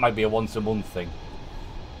 That might be a once a month thing.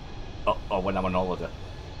 Or when I'm on holiday,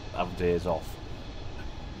 have days off.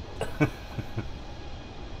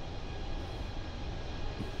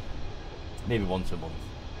 Maybe once a month.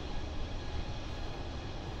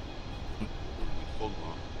 Fun,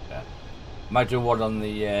 yeah. Might do one on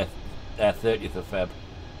the 30th of Feb.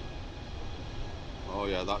 Oh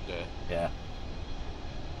yeah, that day. Yeah.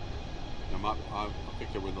 I think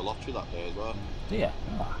I win the lottery that day as well. Yeah.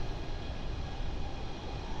 Oh.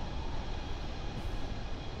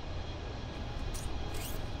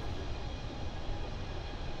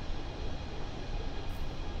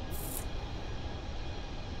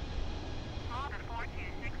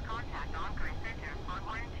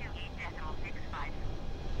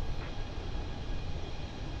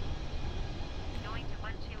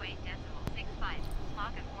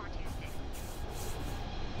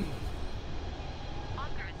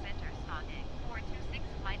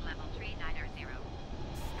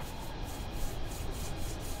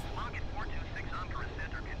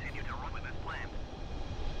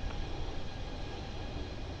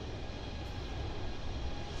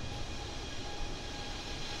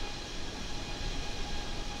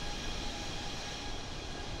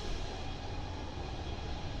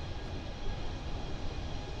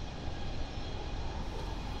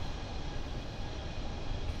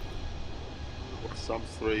 Sam's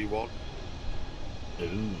 3-1.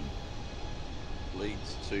 Ooh.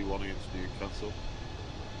 Leeds 2-1 against Newcastle.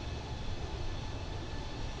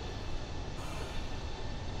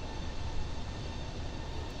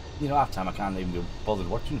 You know, half time I can't even be bothered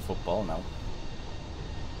watching football now.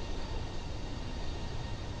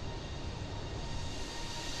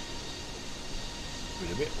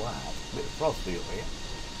 It's a bit wild, a bit frosty up here.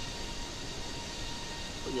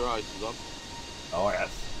 Put your ices on. Oh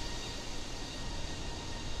yes.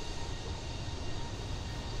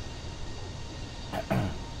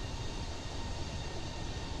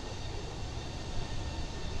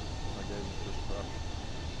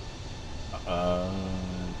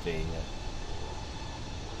 Dear.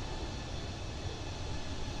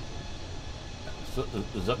 So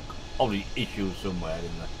there's obviously issues somewhere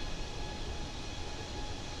in there.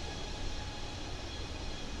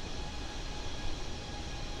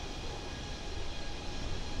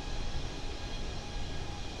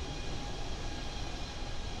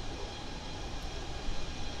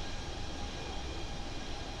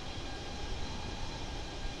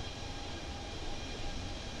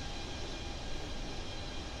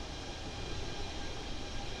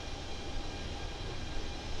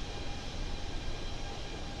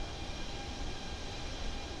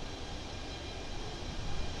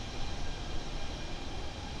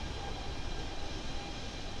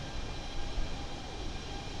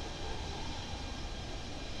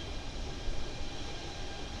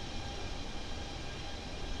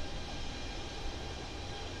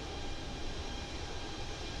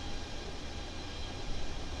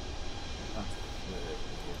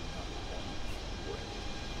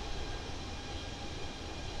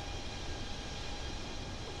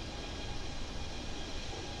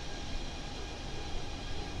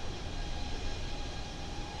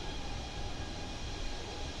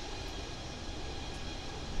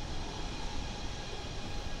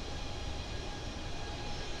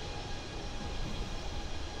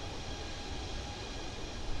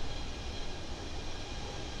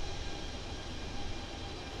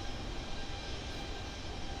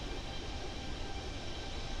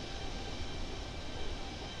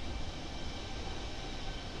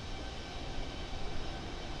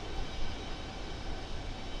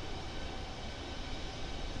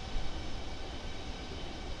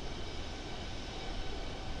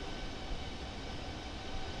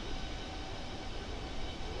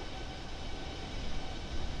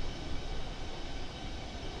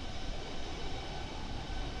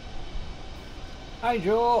 Hi,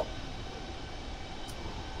 Joe.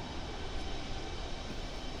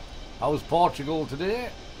 How's Portugal today?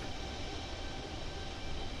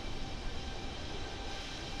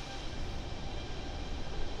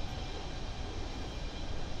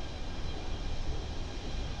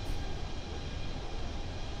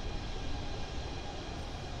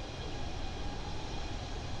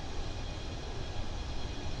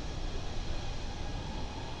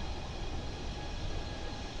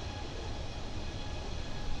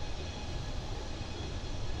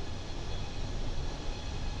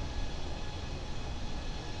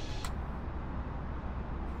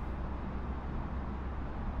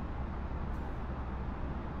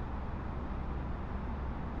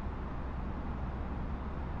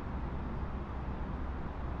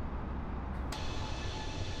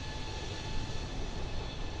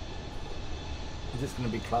 Is this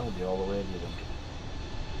going to be cloudy all the way, do you think?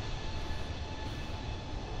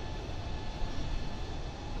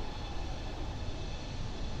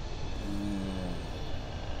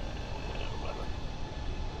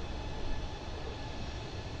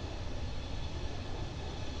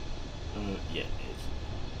 Yeah, it is.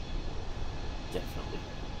 Definitely.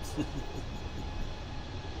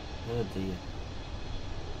 Oh dear.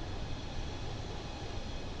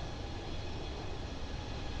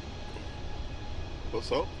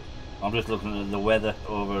 What's up? I'm just looking at the weather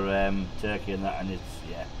over Turkey and that, and it's,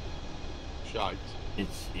 yeah. Shite.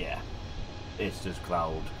 It's, yeah. It's just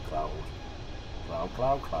cloud, cloud. Cloud,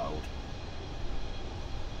 cloud, cloud.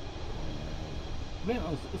 I mean,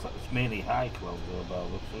 it's mainly high cloud though, by the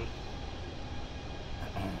looks of it.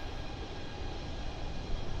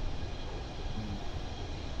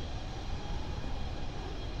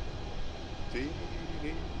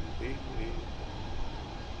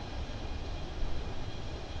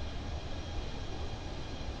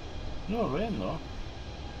 No rain though.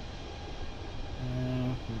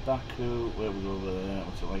 Baku, where we go over there?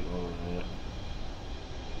 What's it like over there?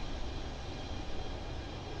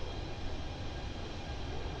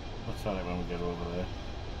 What's that like when we get over there?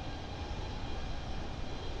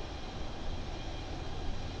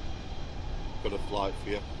 Got a flight for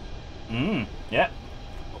you. Yeah.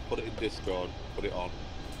 I'll put it in Discord, put it on.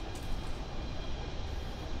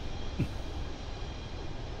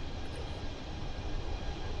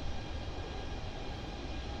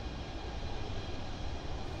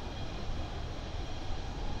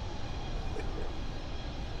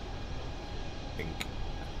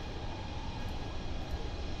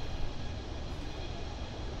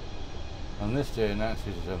 On this day in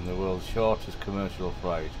 1967, the world's shortest commercial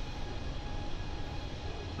flight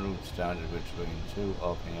route started between two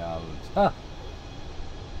Orkney Islands. Ha!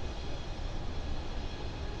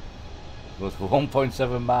 It was for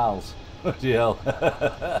 1.7 miles. Bloody hell.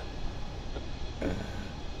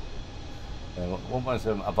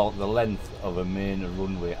 1.7, about the length of a main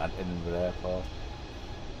runway at Edinburgh Airport.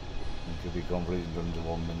 It could be completed under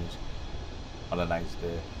 1 minute on a nice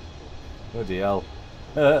day. Bloody hell.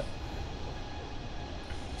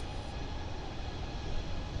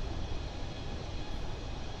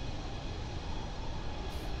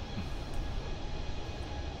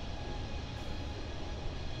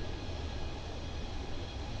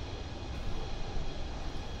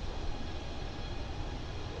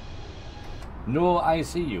 No, I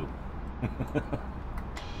see you.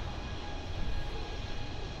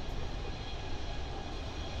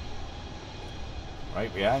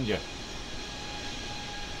 Right behind you.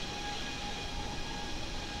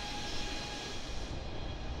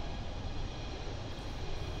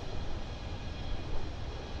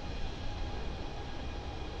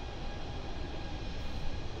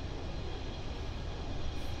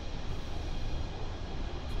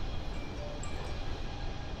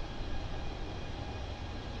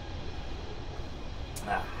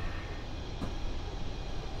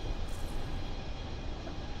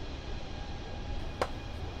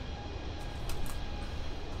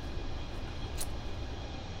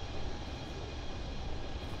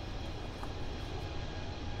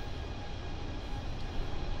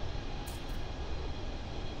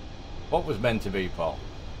 What was meant to be, Paul?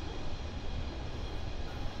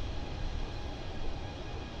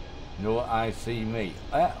 No, I see me.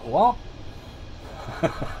 What?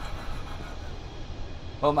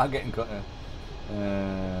 What am I getting cut?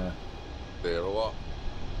 There or what?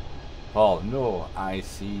 Paul, no, I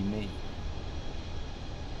see me.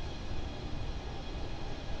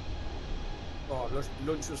 Oh,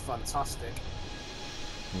 lunch was fantastic.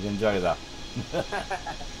 You enjoy that?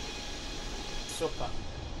 Supper.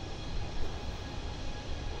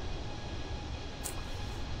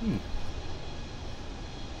 Hmm.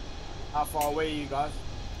 How far away are you guys?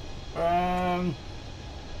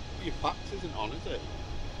 Your PACX isn't on, is it?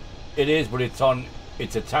 It is, but it's on.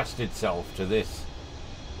 It's attached itself to this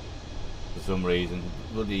for some reason.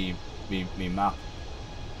 Bloody me map,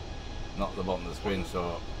 not at the bottom of the screen.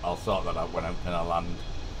 So I'll sort that out when I land.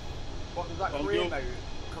 What does that career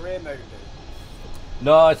mode do?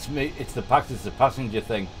 No, it's me. It's the PACX. It's the passenger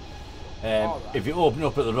thing. Right. If you open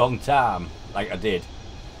up at the wrong time, like I did,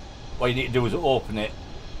 what you need to do is open it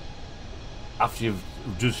after you've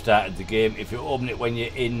just started the game. If you open it when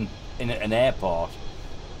you're in an airport,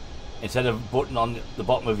 instead of a button on the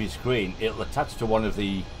bottom of your screen, it'll attach to one of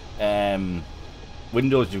the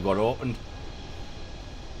windows you've got opened.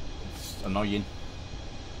 It's annoying.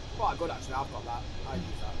 Quite good actually. I've got that. I use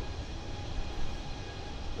that.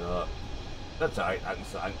 So that's alright.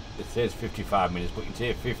 It says 55 minutes, but you can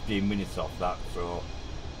take 15 minutes off that, so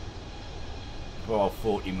about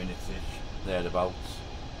 40 minutes ish, thereabouts.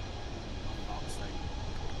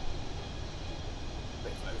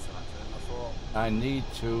 Bit closer actually than I thought. I need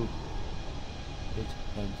to hit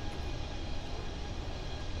head.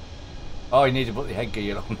 Oh, you need to put the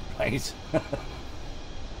headgear on, right?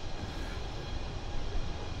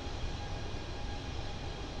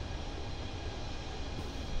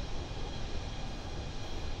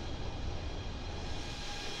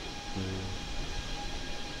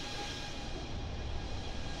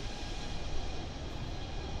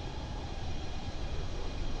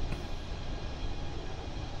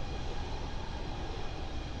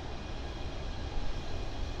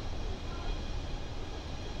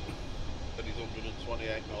 And he's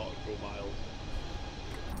 128 nautical miles.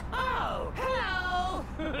 Oh, hello!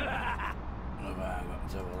 What have I got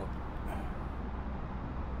to have a look?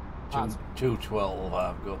 212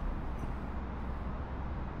 I've got.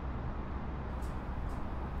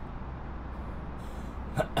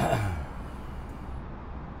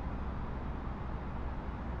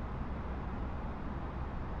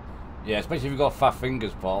 Yeah, especially if you've got fat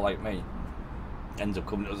fingers, Paul, like me. Ends up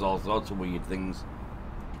coming to us all sorts of weird things.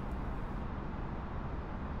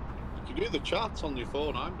 You can do the chats on your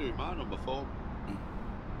phone. I'm doing mine on my phone.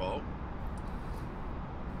 Oh.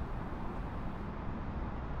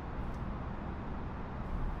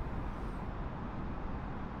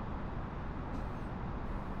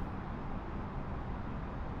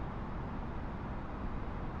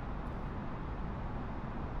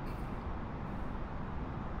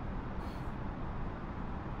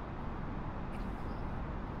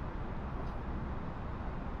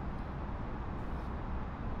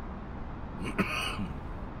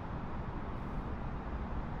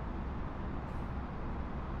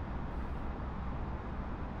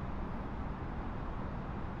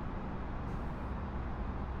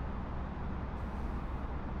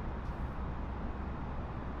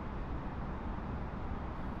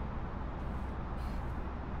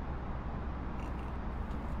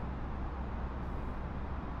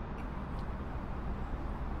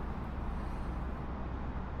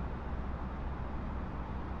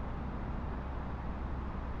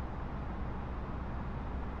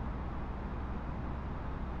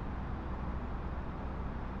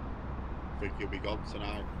 I think he'll be gone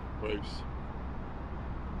tonight, Bruce.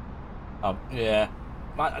 Yeah.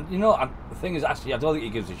 Man, you know, the thing is, actually, I don't think he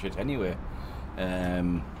gives a shit anyway.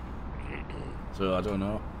 So, I don't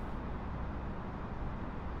know.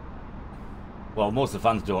 Well, most of the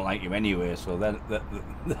fans don't like him anyway, so they're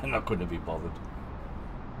not going to be bothered.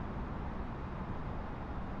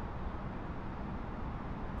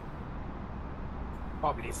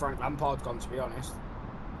 Probably Frank Lampard gone, to be honest.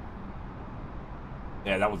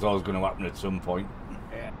 Yeah, that was always going to happen at some point.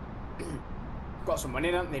 Yeah. Got some money,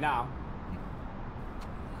 don't they, now?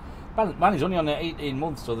 Man, he's only on 18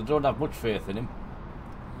 months, so they don't have much faith in him.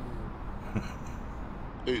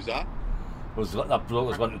 Who's that? Was that bloke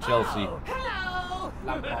that's gone to Chelsea? Oh, hello!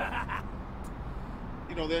 Lampard.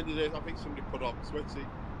 You know, at the end of the day, I think somebody put on Twitter.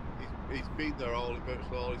 He's been there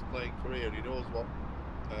virtually all his playing career, and he knows what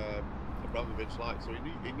Abramovich likes, so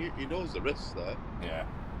he knows the risks there. Yeah.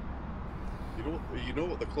 You know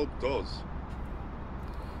what the club does.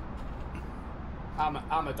 I'm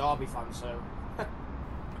a Derby fan, so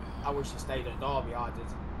I wish he stayed at Derby. I did.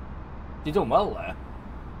 He done well there.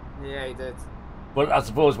 Yeah, he did. But I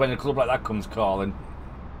suppose when a club like that comes calling,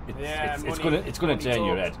 it's gonna turn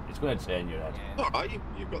your head. It's gonna turn your head. Yeah. All right,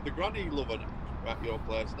 you've got the granny lover at your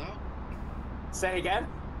place now. Say again.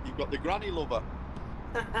 You've got the granny lover.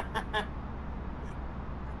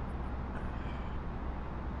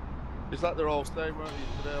 Is that their all stay, weren't he,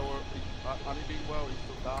 today? Or had he been well, he's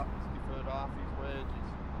took that, he's deferred half his wages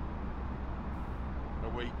in a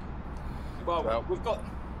week. Well,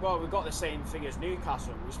 we've got the same thing as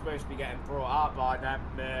Newcastle. We're supposed to be getting brought out by them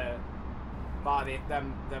by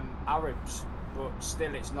them Arabs, but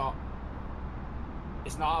still it's not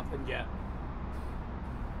happened yet.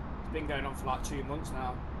 It's been going on for like 2 months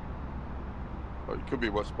now. Oh, it could be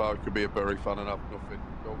West Bar, it could be a Bury fan and have nothing.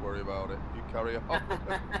 Don't worry about it. You carry on.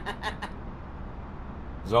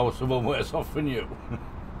 There's always someone worse off than you.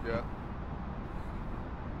 Yeah.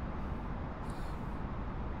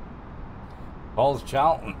 Paul's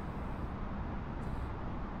Charlton.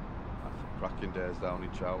 That's some cracking days down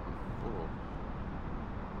in Charlton. Oh.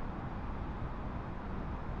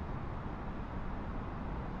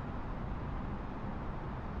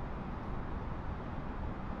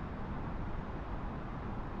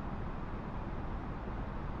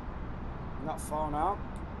 Not far now.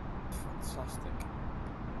 Fantastic.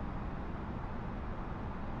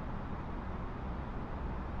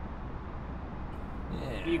 Yeah.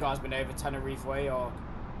 Have you guys been over Tenerife way or?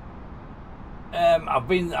 I've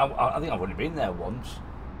been. I think I've only been there once.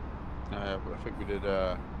 But I think we did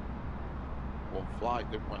one flight,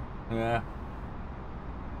 didn't we? Yeah.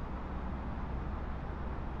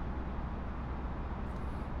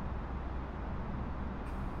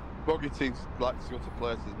 Buggy teams like to go to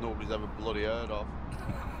places nobody's ever bloody heard of.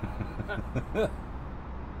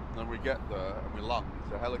 Then we get there and we land.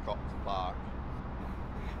 It's a helicopter park.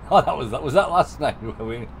 Oh, was that last night when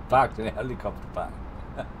we parked in a helicopter park?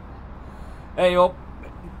 Hey up,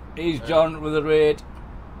 he's John with a raid.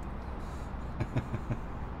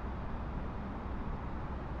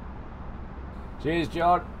 Cheers,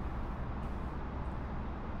 John.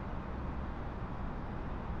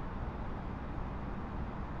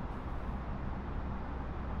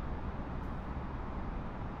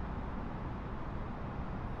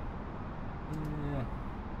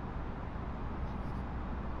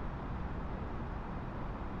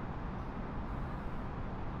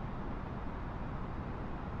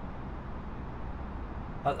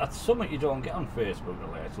 That's something you don't get on Facebook, the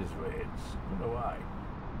latest raids. I don't know why.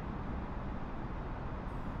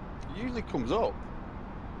 It usually comes up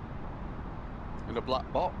in a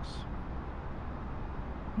black box.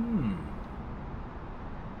 I'm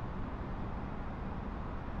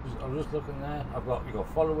just looking there. You got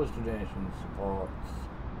followers, donations, supports,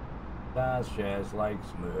 stars, shares,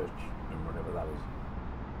 likes, merch, and whatever that is.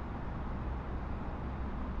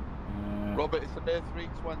 Robert, it's an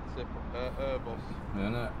A320 Airbus.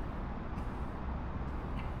 No.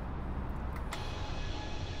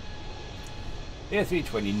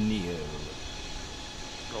 A320 Neo.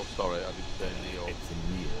 Oh, sorry, I didn't say Neo. It's a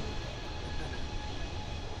Neo.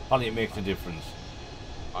 Apparently it makes a difference.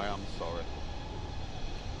 I am sorry.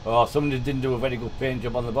 Oh, somebody didn't do a very good paint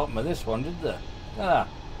job on the bottom of this one, did they? Ah.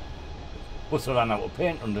 Must have ran out of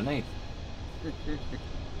paint underneath.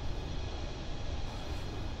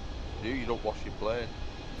 You don't wash your plane.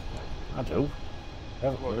 I do. I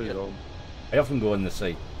Well, often go in the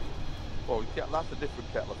sea. Well, that's a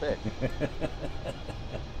different kettle of fish.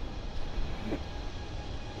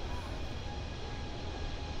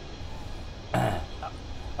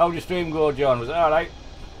 How'd your stream go, John? Was it alright?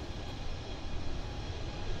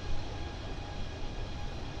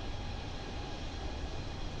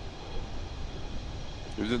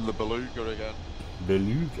 He was in the Beluga again.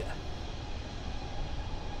 Beluga?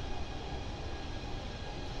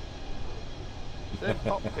 Same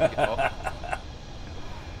cockpit,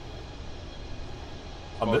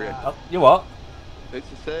 you what? It's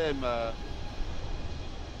the same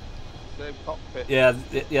cockpit. Yeah,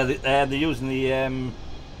 they're using the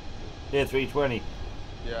A320.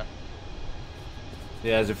 Yeah.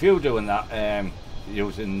 Yeah, there's a few doing that,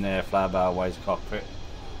 using flyby-wise cockpit.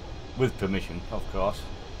 With permission, of course.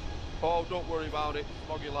 Oh, don't worry about it.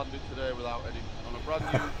 Smoggy landed today without any, on a brand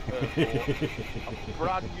new airport, a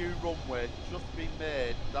brand new runway just been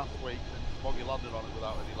made last week, and Smoggy landed on it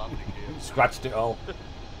without any landing gear. Scratched it all.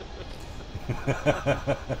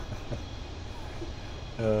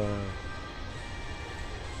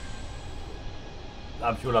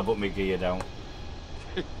 I'm sure I put my gear down.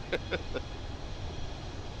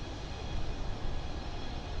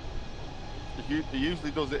 He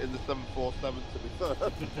usually does it in the 747, to be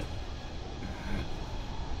fair.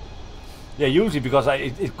 Yeah, usually because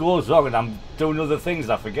it goes wrong and I'm doing other things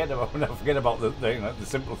I forget about. I forget about the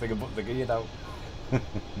simple thing of putting the gear down.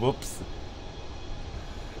 Whoops.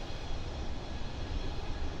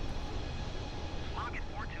 Pocket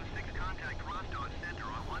 426, contact Rostov Center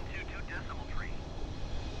on 122.3.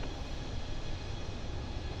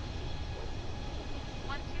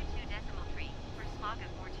 122.3 for Smoga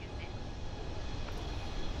 426.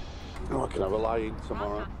 Oh, I can have a lie-in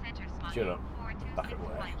tomorrow. Rostov Center Smoga Shut up. 426, Back at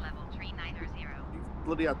work. flight level 390. You've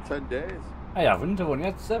bloody had 10 days. I haven't, I've only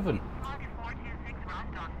had 7. Pocket 426,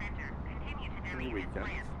 Rostov Center. Continue to only weekends.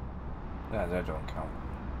 Yeah, they don't count.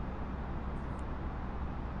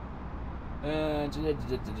 Nice.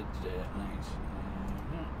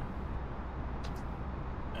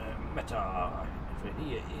 Meta.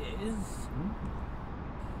 Here is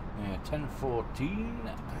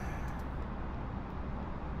 10:14.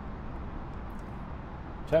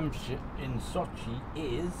 Temperature in Sochi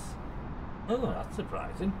is, oh, that's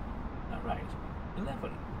surprising. That right,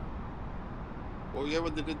 11. Well, yeah,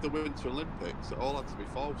 when they did the Winter Olympics, it all had to be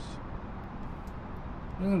false.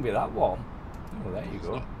 It's going to be that warm. Oh, there you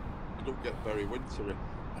go. You don't get very wintry.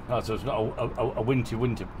 Oh, so it's not a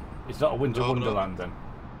winter. It's not a winter wonderland then.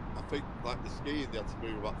 I think, like the skiing, they had to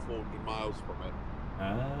move about 400 miles from it.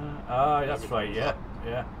 That's right. Yeah,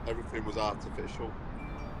 yeah. Everything was artificial.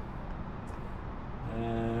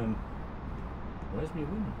 Where's my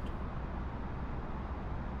wind?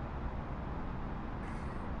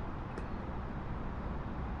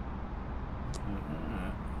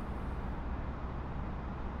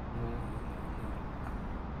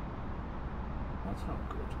 That's not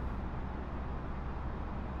good.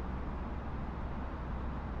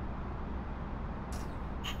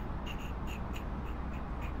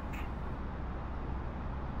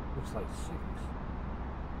 Looks like 6.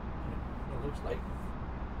 It looks like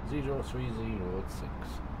 03006.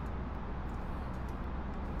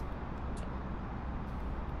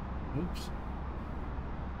 Oops.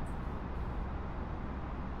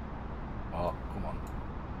 Oh, come on.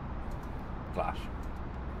 Flash.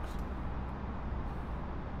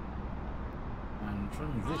 And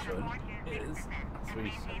transition is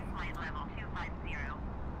 37.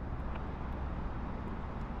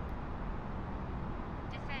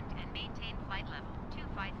 Descend and maintain flight level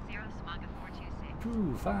 250 Smaga 426.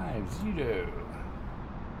 250.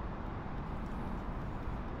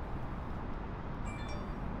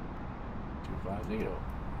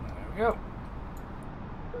 There we go.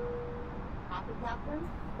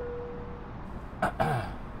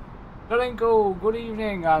 Dolenko, good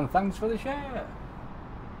evening and thanks for the share.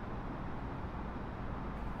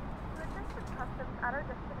 To assist with customs at our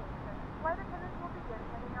destination, flight attendants will begin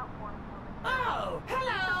handing out forms momentarily. Oh,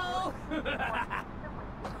 hello! Please wait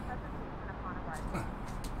for presentation upon arrival.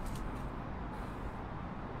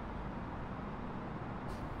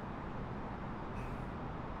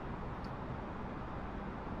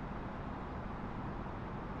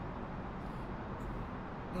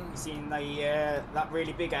 You seen the that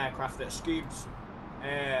really big aircraft that scoops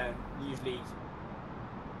usually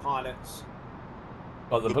pilots.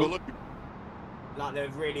 Like the like the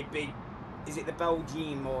really big. Is it the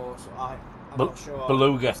Belgium or I'm not sure.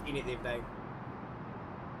 Beluga. I've seen it the other day.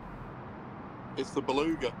 It's the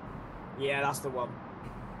beluga. Yeah, that's the one.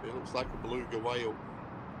 It looks like a beluga whale.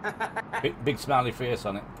 big smiley face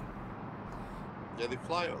on it. Yeah, they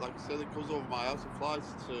fly, like I said, it comes over my house. It flies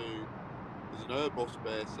to, there's an Airbus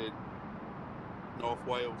base in North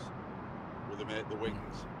Wales where they make the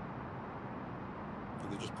wings.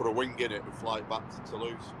 And they just put a wing in it and fly it back to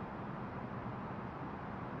Toulouse.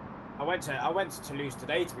 I went to Toulouse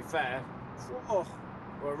today, to be fair. Oh,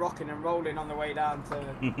 we're rocking and rolling on the way down to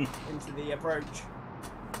into the approach.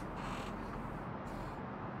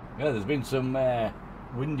 Yeah, there's been some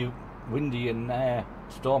windy and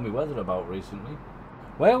stormy weather about recently.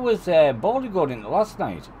 Where was Baldy going into last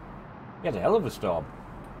night? He had a hell of a storm.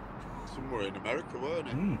 Somewhere in America, weren't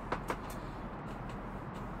it? Mm.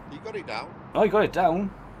 You got it down. Oh, you got it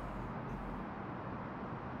down.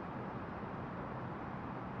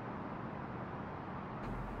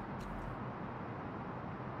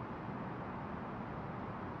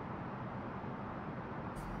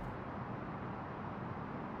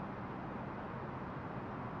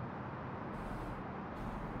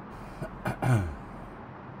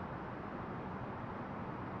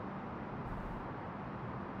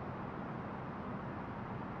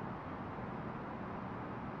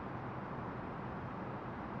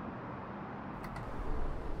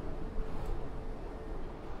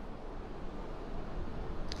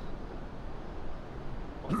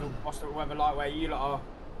 What's the weather like where you lot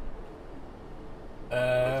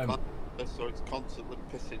are? So it's constantly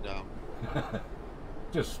pissing down.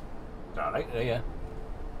 Just alright, yeah.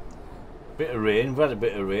 Bit of rain, we've had a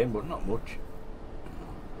bit of rain, but not much.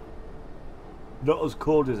 Not as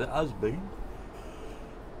cold as it has been.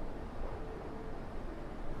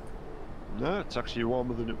 No, it's actually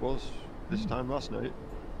warmer than it was this time last night.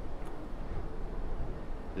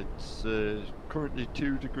 It's currently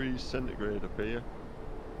 2 degrees centigrade up here.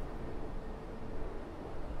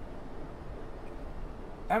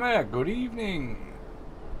 Emma, good evening.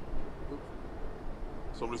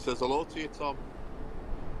 Somebody says hello to you, Tom.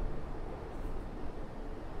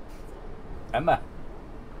 Emma.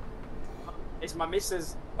 It's my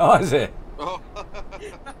missus. Oh, is it? Oh.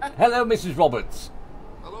 Hello, Mrs. Roberts.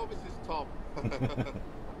 Hello, Mrs. Tom.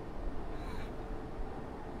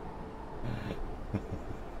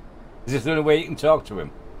 Is this the only way you can talk to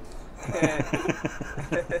him? That's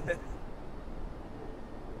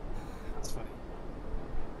funny.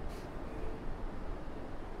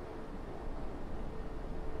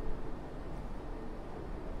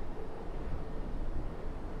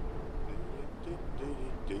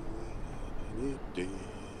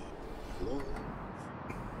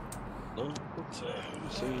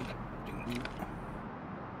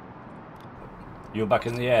 You're back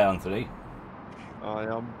in the air, Anthony. I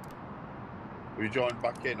am. Have you joined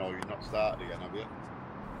back in, or you've not started again, have you?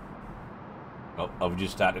 Oh, I've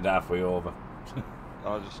just started halfway over.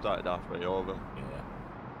 I just started halfway over. Yeah.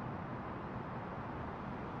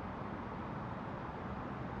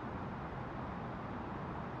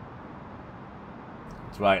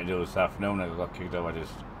 It's right to do this afternoon. I got kicked off.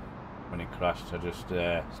 When it crashed, I just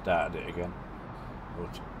started it again.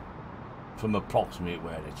 But from approximately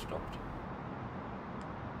where it stopped.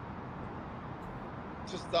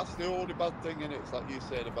 Just that's the only bad thing in it. It's like you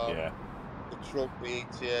said about the truck, the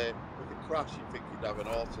ETA. With a crash, you think you'd have an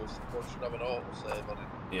auto. One should have an auto save on it.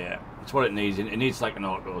 Yeah, it's what it needs. It needs like an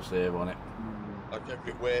auto save on it. Like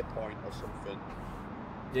every waypoint or something.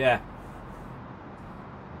 Yeah.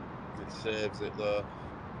 It saves it there.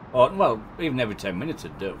 Oh well, even every 10 minutes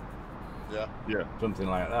it'd do. Yeah. Yeah. Something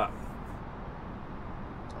like that.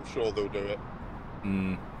 I'm sure they'll do it.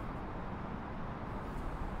 Mm.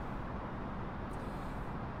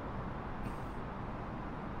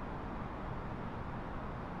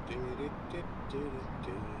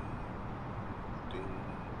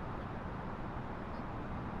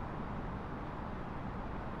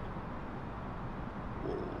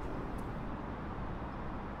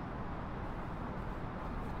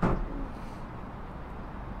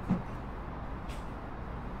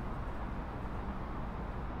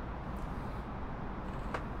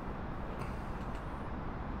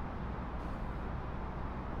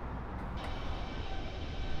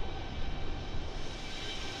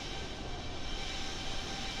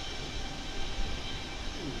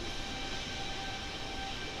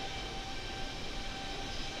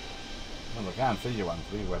 Well, I can't see you,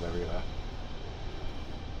 Anthony, wherever you are.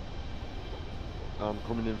 I'm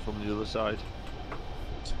coming in from the other side.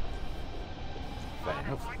 Fair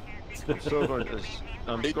enough.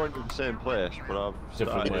 I'm going to the same place, but I've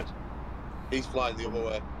started. He's flying the other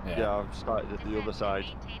way. Yeah, I've started at the other side.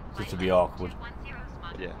 Just to be awkward.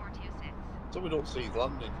 Yeah. So we don't see his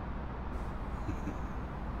landing.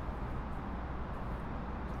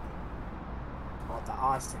 God, the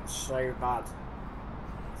ice thing's so bad.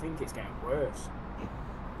 I think it's getting worse.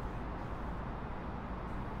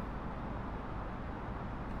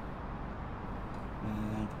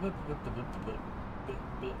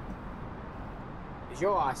 Is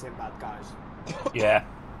your ice in bad, guys? Yeah.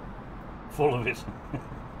 Full of it.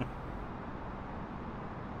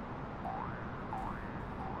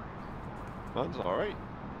 Mine's alright.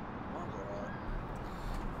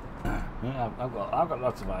 Yeah, I've got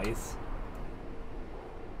lots of ice.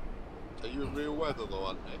 Are you in real weather though,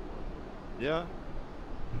 Anthony? Yeah. Are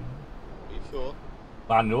you sure?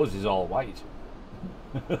 My nose is all white.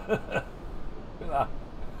 Look at that.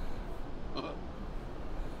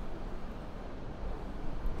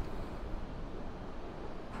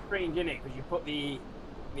 Strange, isn't it? Because you put the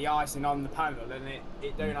icing on the panel and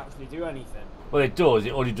it don't actually do anything. Well, it does.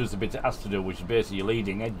 It only does the bit it has to do, which is basically your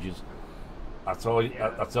leading edges. That's all.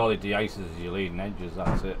 That's all it de-ices is your leading edges.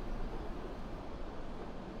 That's it.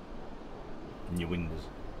 And your windows.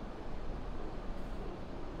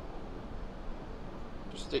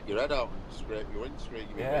 Just stick your head out and scrape your windscreen.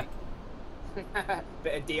 Yeah.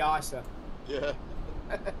 Bit of de-icer. Yeah.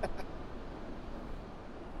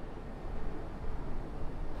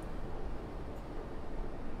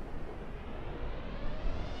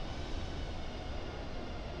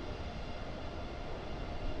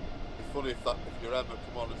 Funny if your Emma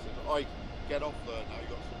come on and says, "Oi, get off there now. You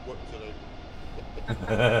got some work to do."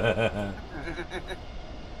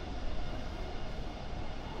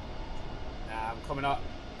 I'm coming up.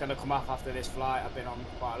 Gonna come off after this flight. I've been on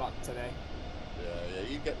quite a lot today. Yeah,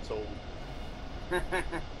 you get told.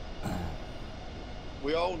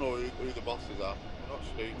 We all know who the bosses are. We're not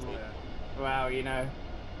stupid. Yeah. Well, you know,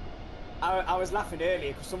 I was laughing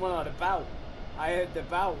earlier because someone had a bell. I heard the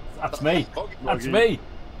bell. That's me. That's me.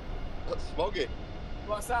 That's Smoggy.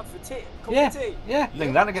 What's that for tea? Cup of tea? Yeah.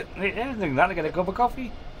 Think that'll get a cup of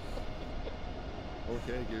coffee.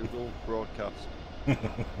 Okay, Google broadcast.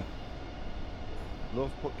 Love,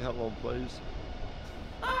 put kettle on, please.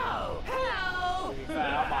 Oh, hello! To be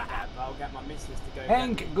fair, I'll get my missus to go.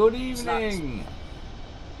 Hank, get me good snacks. evening.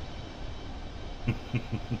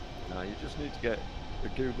 Nah, you just need to get a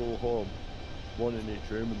Google Home, one in each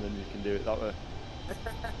room, and then you can do it that way.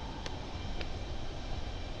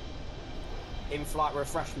 In-flight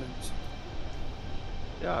refreshments.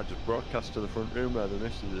 Yeah, I just broadcast to the front room where the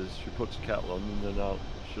missus is. She puts a kettle on, and then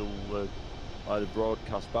she'll either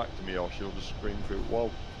broadcast back to me or she'll just scream through the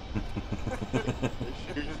wall.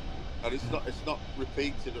 And it's not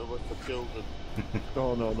repeated for children.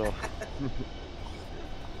 Oh no. A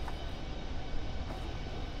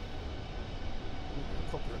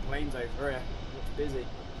couple of planes over here. Looks busy.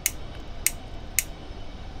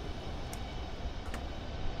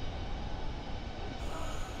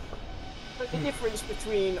 But the difference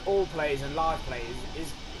between all players and live players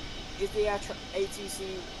is the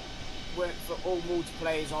ATC work for all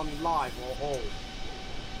multiplayers on live or all?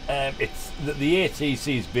 It's the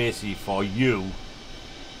ATC is basically for you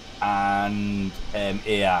and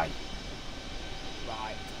AI.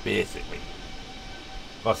 Right. Basically.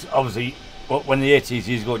 Because obviously, when the ATC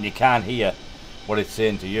is going, you can't hear what it's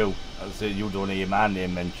saying to you. As I say, you don't hear my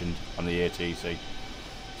name mentioned on the ATC.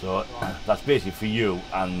 So that's basically for you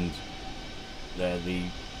and the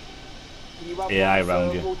Can you have AI one for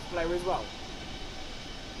around you. multiplayer as well?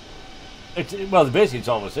 Well, basically it's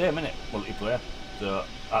all the same, isn't it? Multiplayer. So,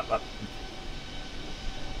 but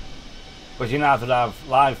you can either have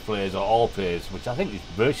live players or all players, which I think is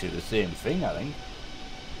virtually the same thing, I think.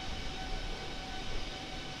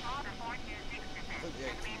 I think the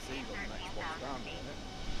ATC's on the next box down, isn't it?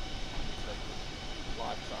 It's like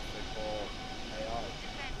live traffic or AI.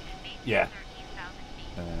 Yeah.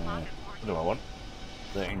 What do I want?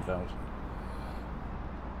 13,000.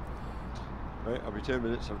 Right, I'll be 2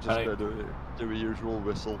 minutes. I've just Right. got to do a usual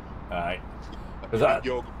whistle. Alright. I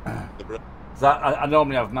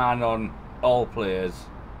normally have mine on all players.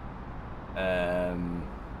 Yeah,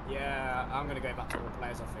 I'm going to go back to all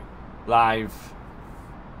players, I think. Live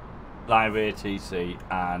ATC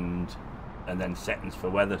and then settings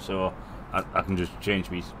for weather, so I can just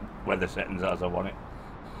change my weather settings as I want it.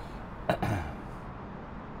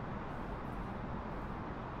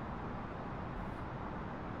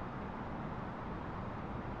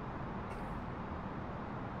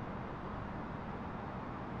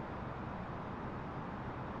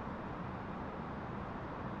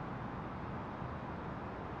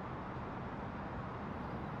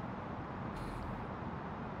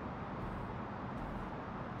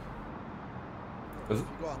 If you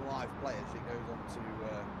go on live players, it goes on to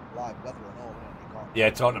live weather and all, and you can't. Yeah,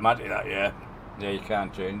 it's automatic that, yeah. Yeah, you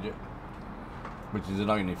can't change it. Which is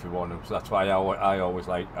annoying if you want to, so that's why I always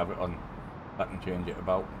like have it on. I can change it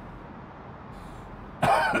about.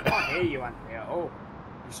 I can't hear you, Anthony, at all.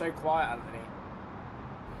 You're so quiet, Anthony.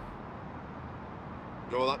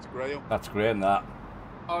 No, that's Graham. That's great, that.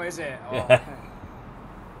 Oh, is it? Oh. Yeah.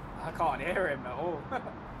 I can't hear him at all.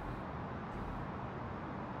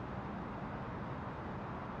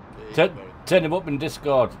 Turn him up in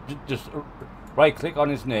Discord. Just right click on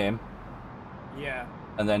his name. Yeah.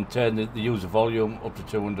 And then turn the user volume up to 200%.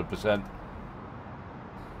 I didn't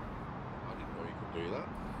know you could do that.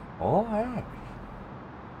 Oh, yeah.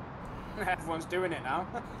 Everyone's doing it now.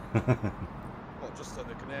 Well, just so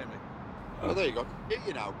they can hear me. Oh, there you go. Get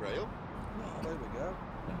you now, Graham. Oh, there we go.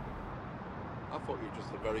 I thought you were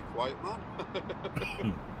just a very quiet man.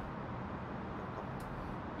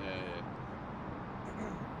 Yeah.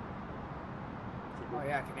 Oh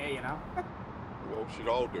yeah, I can hear you now. What we should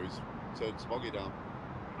all do is turn Smoggy down.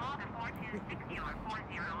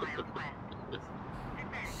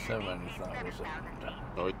 7,000.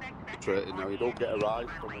 No, he's concentrating now. You don't get a rise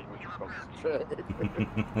from him when you're concentrated.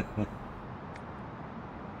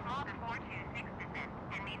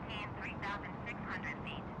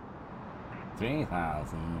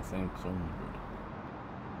 3,600.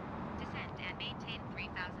 Descend and maintain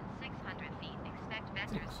 3,600 feet. Expect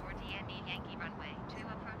vectors for DME Yankee runway to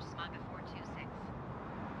approach Smaga 426.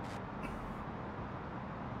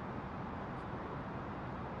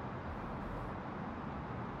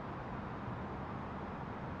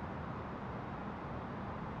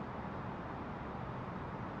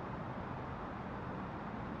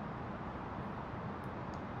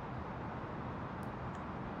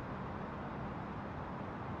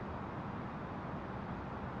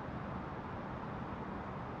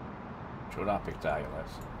 Should I pick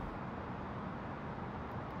ILS?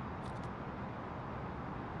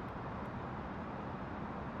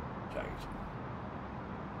 Right.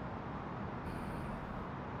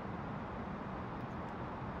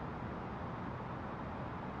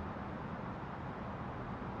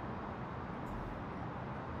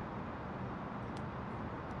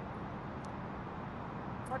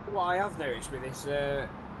 What I have noticed with this,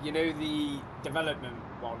 you know, the development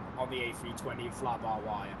one on the A320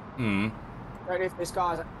 fly-by-wire. Mm. I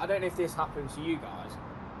don't know if this happens to you guys.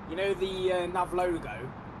 You know the nav logo.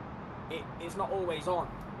 It's not always on.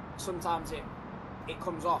 Sometimes it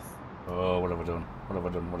comes off. Oh, what have I done? What have I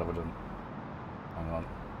done? What have I done? Hang on.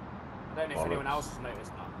 I don't know if anyone else has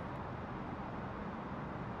noticed that.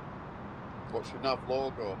 What's your nav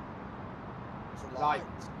logo? Like,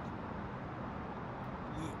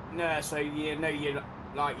 no, so you know, you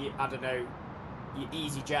like, I don't know, your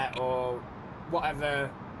EasyJet or whatever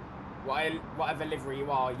livery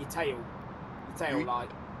you are, your tail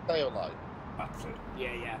light. Tail light. That's it.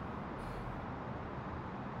 Yeah.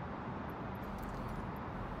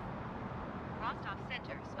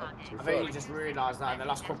 I've only just realised that in the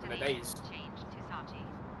last couple of days.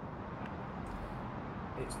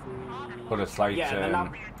 It's the... Put a slight yeah, the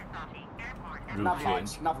nav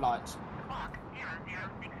change. lights.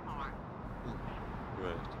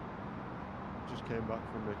 Great. Just came back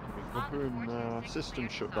from making a copper and system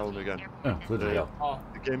shut down again. Oh, bloody hell. Oh.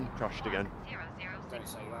 The game crashed again. Don't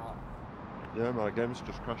say that. Yeah, my game's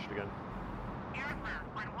just crashed again.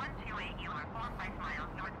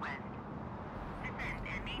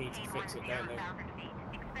 Need to fix it, don't they?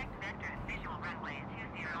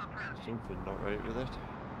 Something not right with it.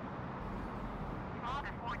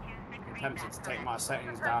 I'm tempted to take my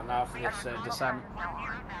settings down now for this descent.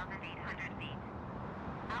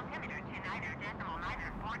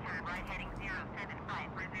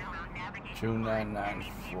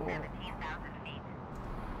 2994.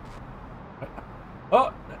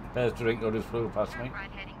 Oh, there's the drink that just flew past me.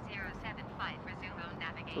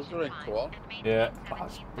 Does the ring go on? Yeah,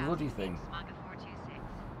 that's a bloody thing.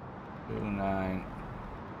 299.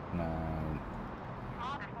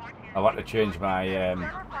 I've had to change my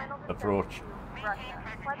approach.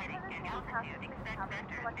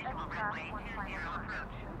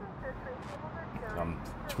 I'm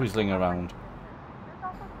twizzling around.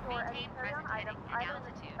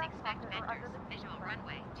 Visual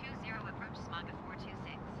runway 20 approach Smaga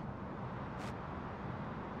 426.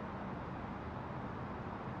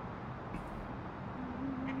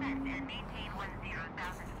 Descend and maintain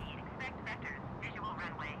 10,000 feet. Expect vectors. Visual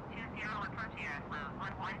runway 20 approach airflow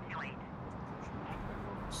 1128.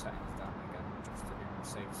 Settings down again, just to be on the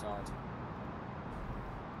safe side.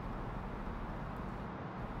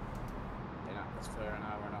 Been at this for an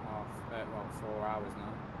hour and a half. Well, 4 hours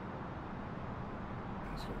now.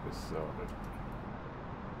 Let's get this sorted.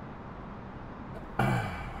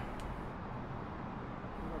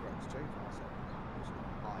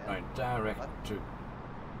 Right, direct to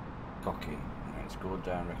Cocking. Let's go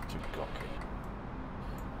direct to Cocking.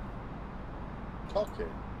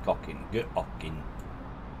 Cocking? Cocking. Get Ocking.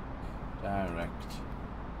 Direct.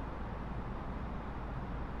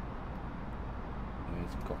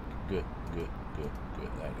 Where's Cocking? Good. There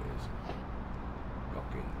it is.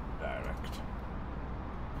 Cocking. Direct.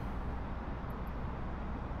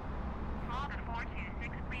 Smaga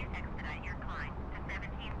 426, please expedite your climb to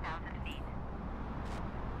 17,000 feet.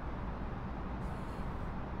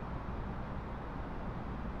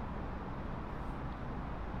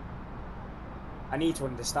 I need to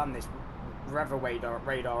understand this whatever radar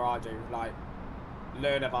I do, like,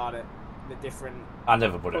 learn about it, the different... I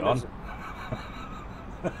never put it on. colours.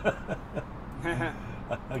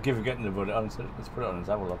 I keep forgetting to put it on, so let's put it on and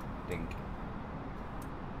have a look. Dink.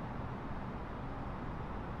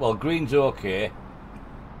 Well, green's okay.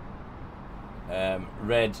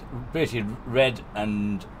 Red, basically red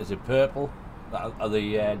and is it purple? That are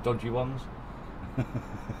the dodgy ones.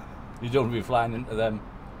 You don't want to be flying into them.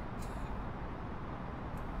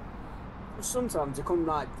 Sometimes they come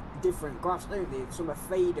like different graphs, don't they? Some are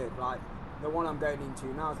faded, like the one I'm going into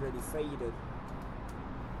now is really faded.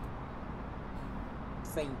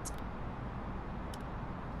 Faint.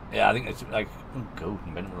 Yeah, I think it's like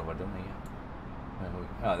golden. What have I done here?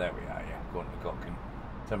 Oh, there we are. Yeah, going to Cocking.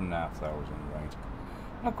 7,500, right?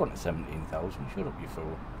 I've gone to 17,000. Shut up, you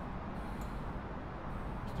fool.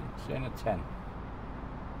 Still saying a 10.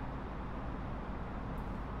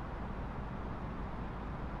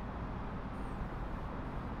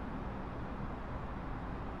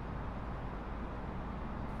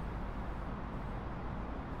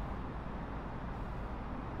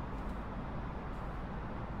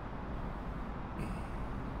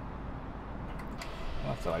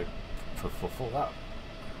 That's like for that.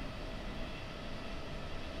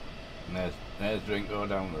 And there's drink go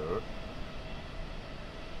down the road.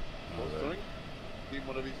 What's drink? In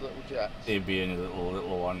one of his little jets? He'd be in a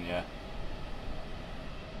little one, yeah.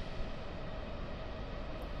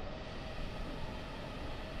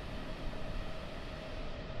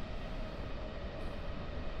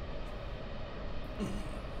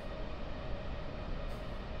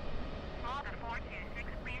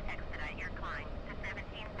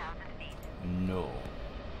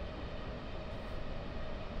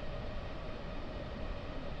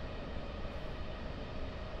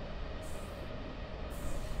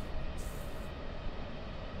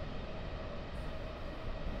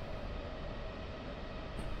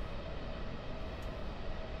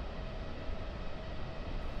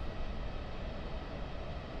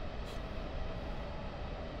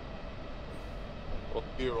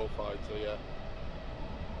 Eurofighter, yeah.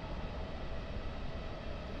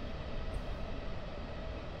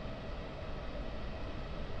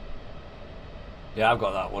 Yeah, I've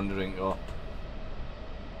got that one, didn't go.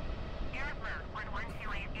 Air route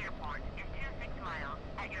 1128 airport is 26 miles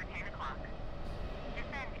at your 10 o'clock.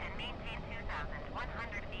 Descend and maintain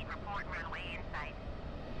 2,100 feet. Report runway in sight.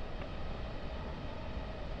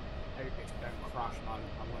 I hope it don't crash, man.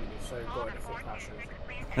 I'm going to be so good if it crashes.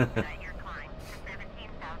 Please expedite your climb to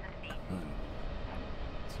 17,000 feet.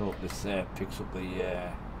 So this picks up the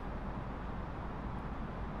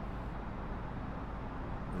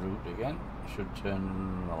route again. Should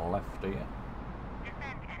turn left here.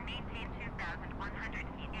 Descend and maintain 2,100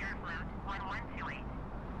 feet. Air float 1128.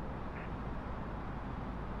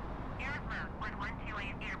 Air float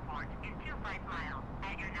 1128 airport is 25 miles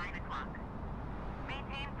at your 9 o'clock.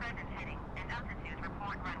 Maintain present heading and altitude.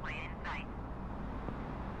 Report runway in sight.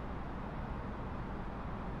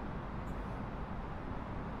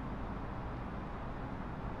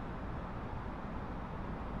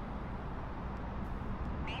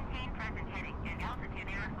 Maintain present heading and altitude.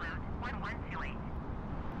 Air float 1128.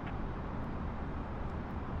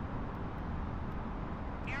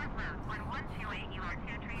 Air float 1128, you are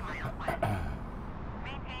 23 miles west.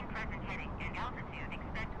 Maintain present heading and altitude.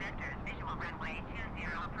 Expect vectors. Visual runway 20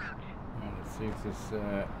 approach. Let's see if this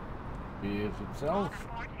behaves itself.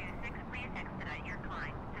 426, please expedite your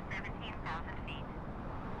climb to 17,000 feet.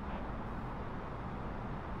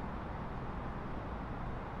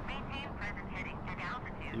 Maintain present heading and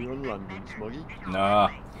altitude. You on landing, Smoggy? No,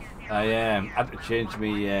 I had to change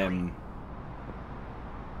me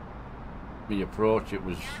my approach. It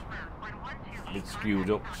was a bit skewed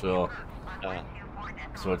up, so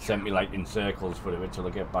it sent me like in circles for a bit till I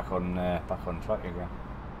get back on track again.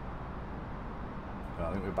 So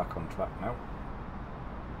I think we're back on track now.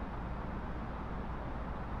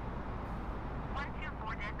 124.0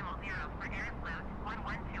 for air float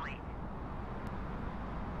 1128.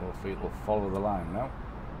 Both feet will follow the line now.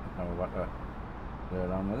 Now we're back to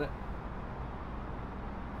there on with it.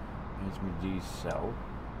 Here's my D-cell.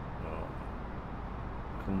 So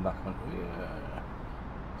come back on. Yeah.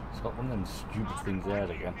 It's got one of them stupid things there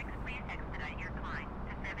again. Please expedite your climb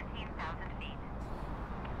to 17,000 feet.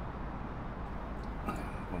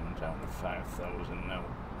 Going down to 5,000 now.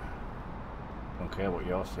 Don't care what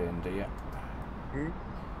you're saying, do you?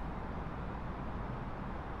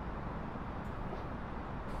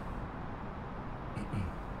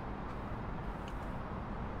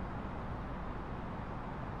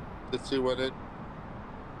 Let's see what it.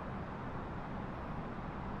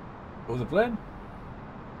 Oh, the plane?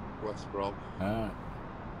 West Brom. Alright.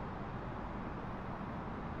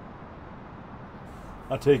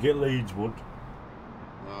 I take it Leeds would.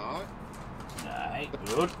 Alright. Alright,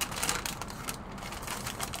 good.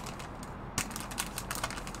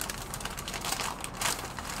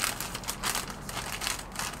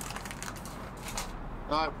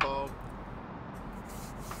 Alright, Paul.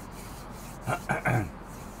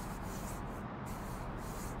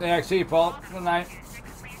 Yeah, I see you, Paul. Good night.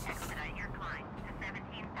 Please expedite your climb to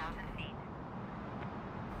 17,000 feet.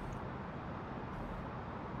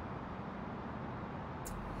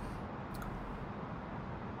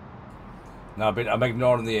 No, I'm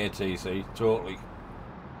ignoring the ATC, totally.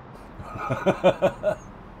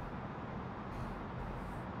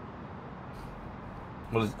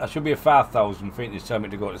 Well, I should be at 5,000 feet, it's telling me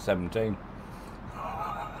to go to 17.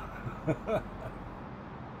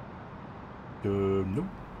 Nope.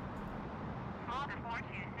 Smog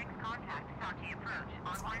 426 contact Sachi approach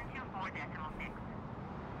on 124.6.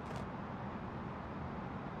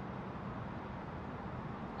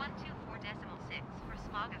 124.6 for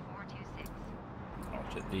Smog 426. I'll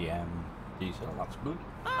check the diesel, that's good.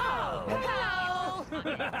 Oh, hello!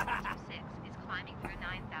 426 is climbing through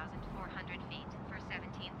 9,400 feet for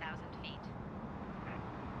 17,000 feet.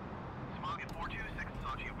 Smog 426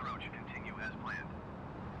 Sachi approach, continue as planned.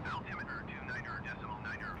 Altimeter 29.4.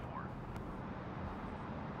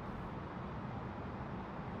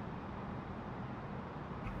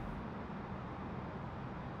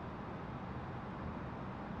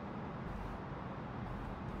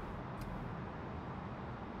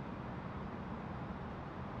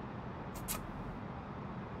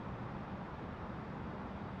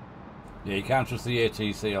 Yeah, you can't trust the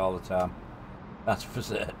ATC all the time. That's for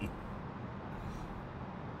certain.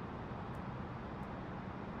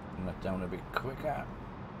 Bring that down a bit quicker.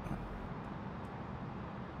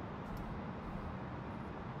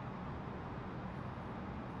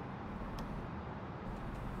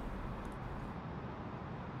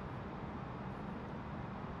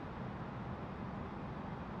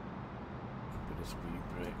 the speed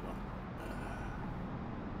brake on.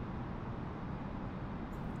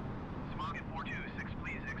 Smoggy 426,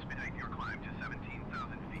 please expedite your climb to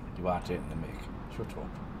 17,000 feet. You are taking the mic. Shut up.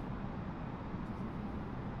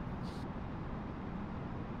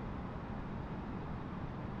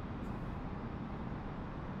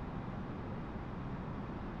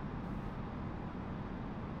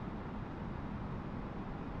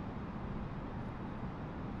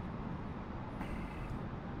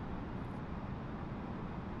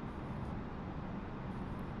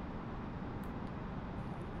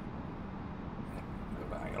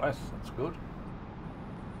 That's good.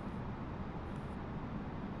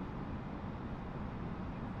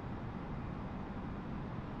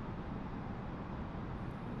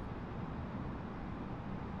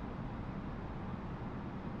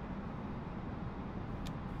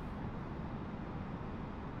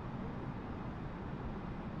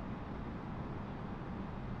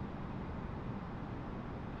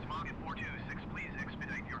 Smoggy 426, please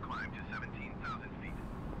expedite your climb to 17,000 feet.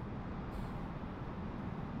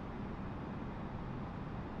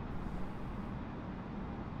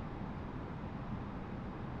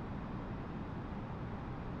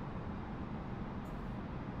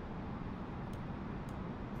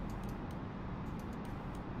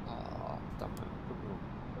 Damn it,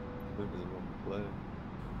 maybe the wrong plane.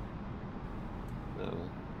 No.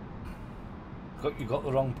 You got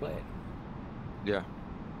the wrong plane? Yeah.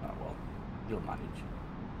 Oh well, you'll manage.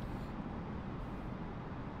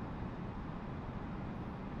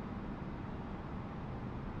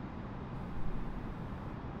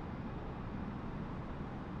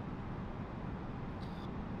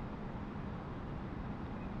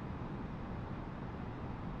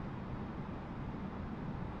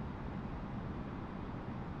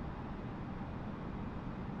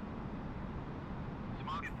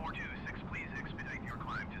 Smoggy 426, please expedite your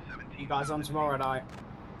climb to 17,000 You guys on tomorrow night?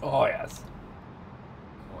 Oh yes.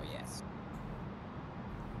 Oh yes.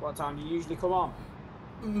 What time do you usually come on?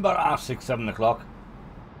 About 6, 7 o'clock.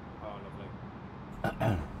 Oh,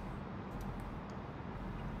 lovely.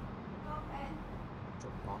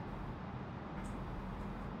 Jump on.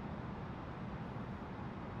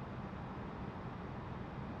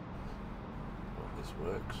 Well, this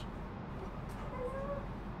works.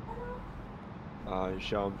 I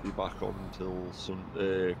shan't be back on till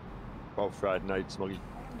Sunday, about Friday night, Smoggy.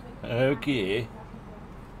 Okay.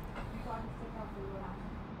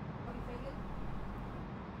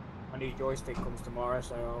 My new joystick comes tomorrow,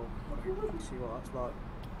 so I'll see what that's like.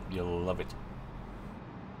 You'll love it.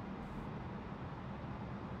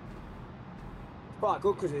 It's quite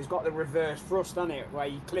good because it's got the reverse thrust, hasn't it, where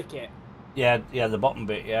you click it. Yeah, the bottom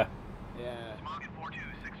bit, yeah. Yeah. Smoggy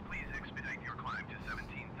 426, please expedite your climb to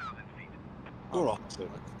 17,000 feet. All right.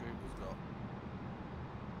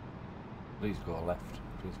 Please go left.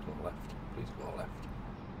 Please go left. Please go left.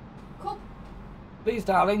 Come. Please,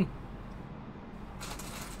 darling.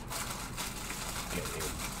 Get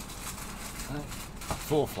in. Right.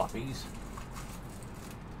 4 flappies.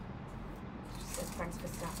 She said thanks for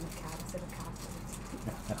starting the card instead of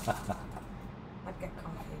card. I'd get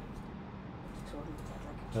confused. I told him that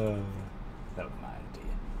I'd like Never mind, dear.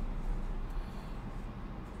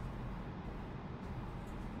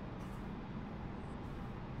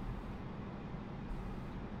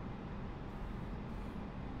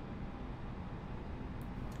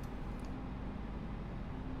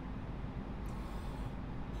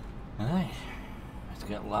 Alright, let's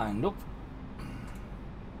get lined up.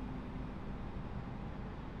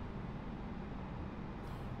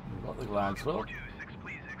 We've got the glide slope.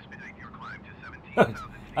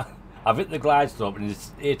 I've hit the glide slope and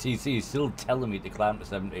this ATC is still telling me to climb to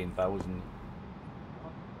 17,000.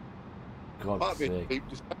 God's sake.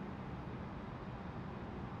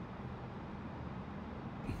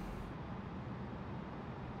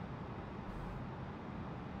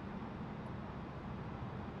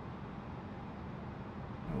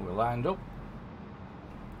 We're lined up.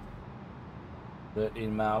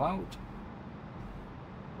 13 mile out.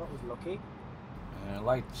 That was lucky.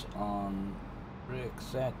 Lights on, brake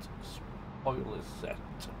set, spoiler set.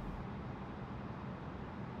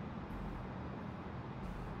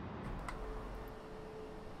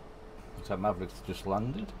 Looks like Maverick's just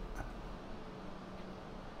landed.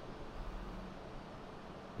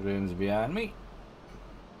 Graham's behind me.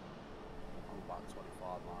 I'm about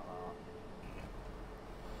 25 mile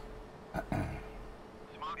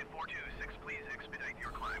Smoggy 426, please expedite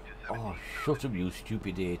your climb to 17,000 Oh, shut up, you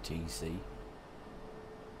stupid ATC.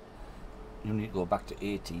 You need to go back to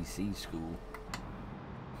ATC school.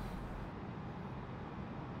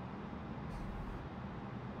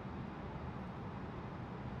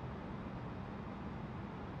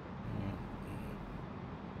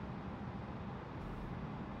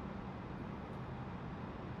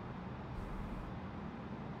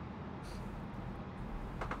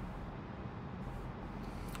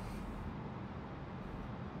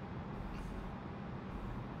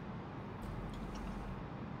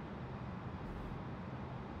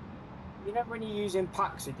 you know when you're using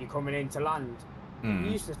PACX and you're coming in to land, Mm.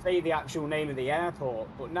 it used to say the actual name of the airport,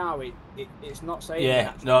 but now it's not saying the Yeah,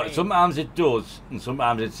 actual no, name. sometimes it does, and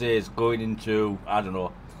sometimes it says going into, I don't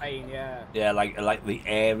know. Spain, yeah. Yeah, like the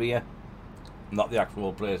area, not the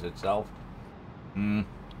actual place itself. Mm.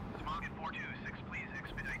 Target 426, please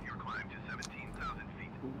expedite your climb to 17,000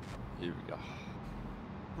 feet. Here we go.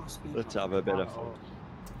 Must be Let's not have a bit of at fun. all.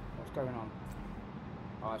 What's going on?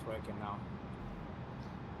 Oh, it's working now.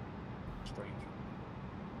 Strange.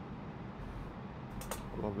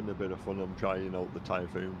 I'm having a bit of fun. I'm trying out the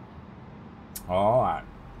Typhoon. All right.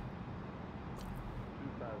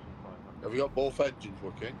 Have you got both engines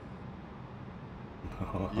working?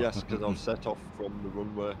 Yes, because I've set off from the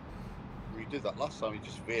runway. We did that last time. You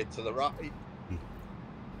just veered to the right.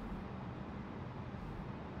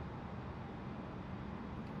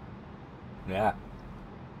 Yeah.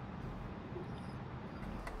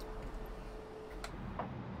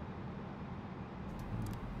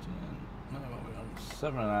 No, what are we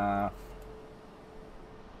on? 7.5.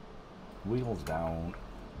 Wheels down.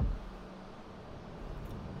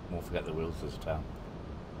 Won't forget the wheels this time.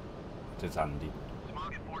 It is handy.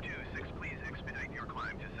 Target 426, please expedite your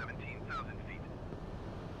climb to 17,000 feet.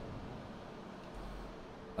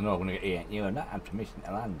 I know I'm gonna get you and that. I'm permission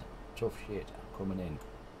to land. Tough shit. I'm coming in.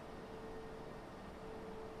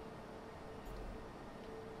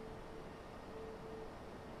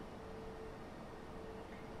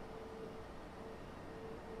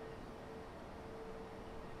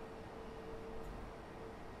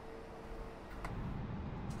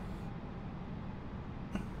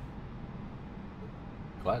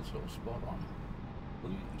 Glad so spot on.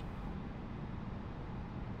 Brilliant.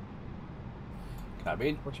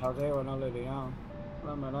 Cabin. Which I'll do when I leave it down.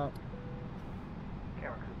 One minute.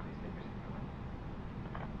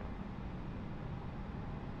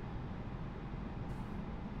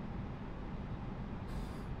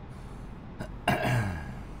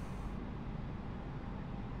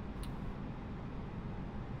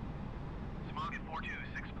 Target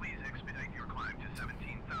 426, please expedite your climb to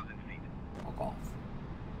 17,000 feet. Fuck off.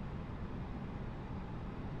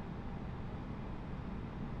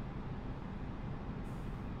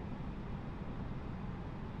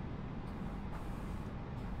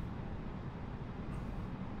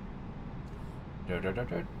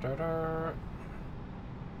 Da-da-da-da-da-da.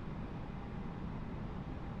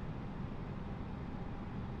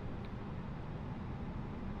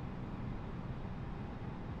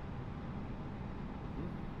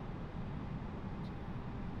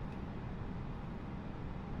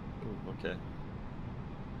 Okay.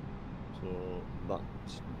 So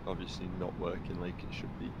that's obviously not working like it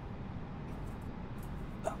should be.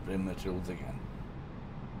 Bring the tools again.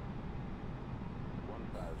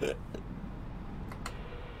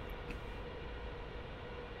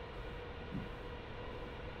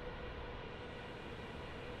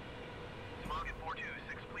 Target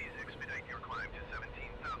 426, please expedite your climb to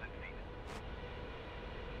 17,000 feet.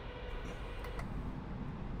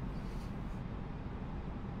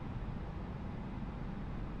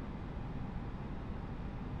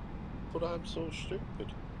 But I'm so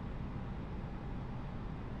stupid.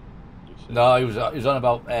 No, he was on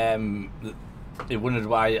about he wondered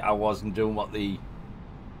why I wasn't doing what the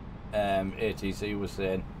ATC was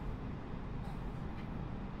saying.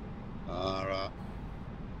 Alright.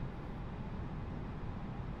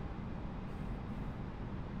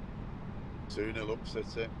 Soon he'll upset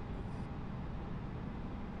it.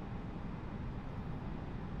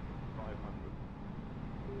 500.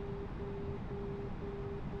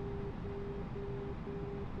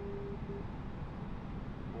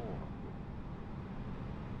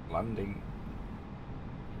 Landing.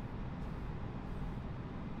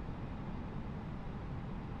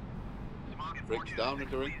 Bricks down and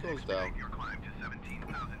the ring goes down. Your climb to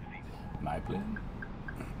 17,000 feet. My plane.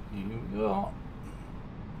 Here we go.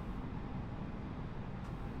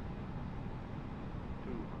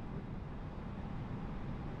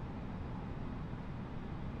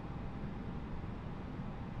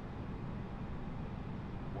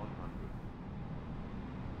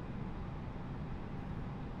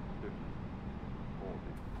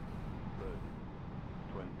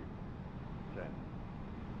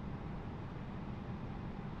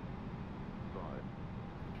 5.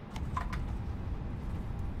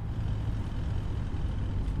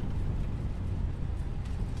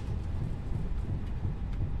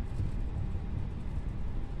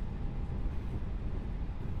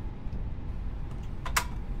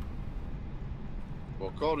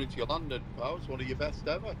 Well, according to your London power, it's one of your best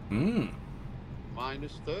ever. Mm.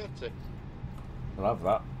 -30. I'll have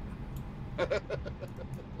that.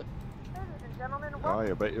 Ladies and gentlemen, I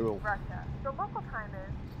welcome bet you will. to Russia. The local time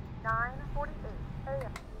is 9:48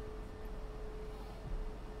 a.m.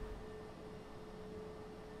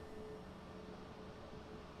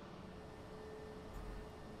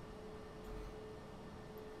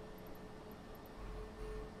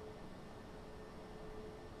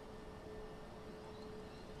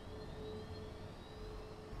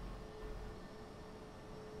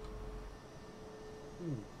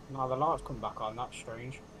 Now the lights come back on, that's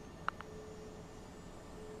strange.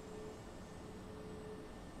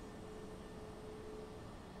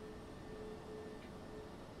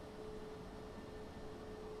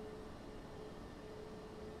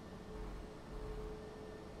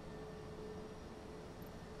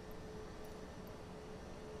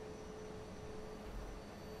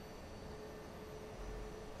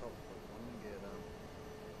 Oh, put landing gear down.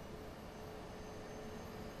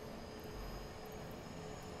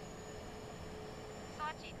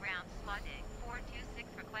 Sachi ground spotting.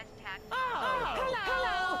 426 request taxi. Oh,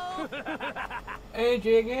 hello! AJ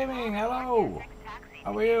Gaming, hello!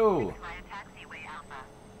 How are you? Via taxiway Alpha.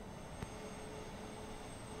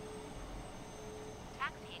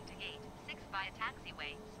 Taxiing to gate 6 via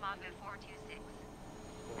taxiway, Smago 426.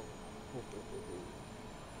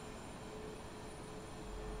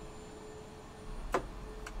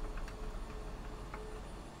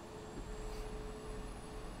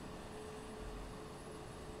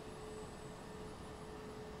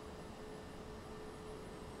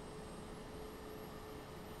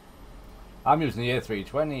 I'm using the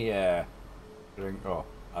A320 drink,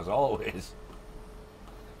 as always.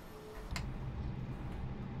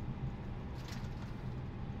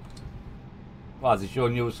 Well, is he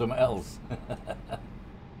showing you something else?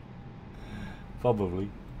 Probably.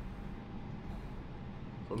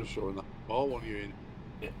 I'm just showing that small one you in.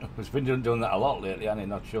 Yeah, it's been doing that a lot lately, hasn't it?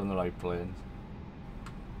 Not showing the right planes.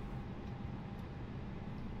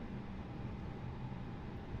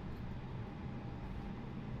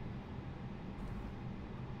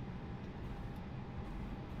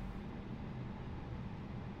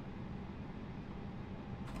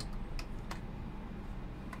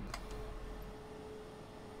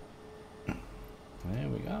 There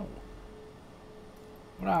we go.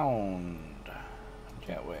 Round.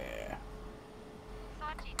 Jetway.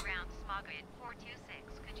 Sachi ground Smago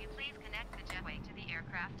 426. Could you please connect the jetway to the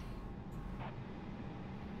aircraft?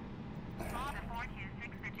 Smago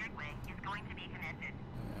 426, the jetway is going to be connected.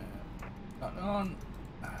 Got on.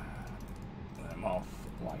 Them off.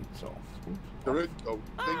 Lights off. Oops. Toronto,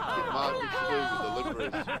 think it might be to do with the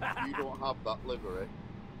liveries. If you don't have that livery,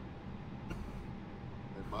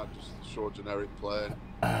 it might just show a generic plane.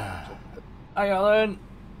 Hi, Alan.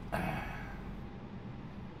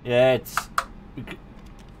 Yeah, it's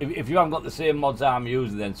if you haven't got the same mods I'm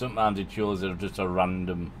using, then sometimes it shows it just a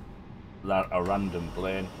random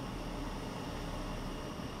plane.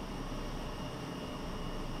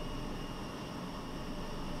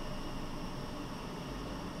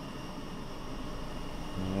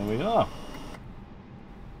 There we go.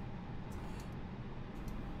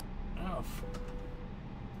 Off.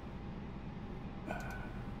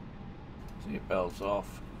 Seatbelts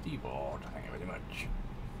off. D-board. Thank you very much.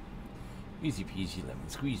 Easy peasy lemon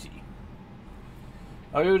squeezy.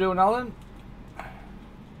 How are you doing, Alan?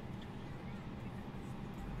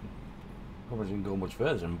 Probably didn't go much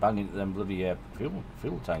further and bang into them bloody fuel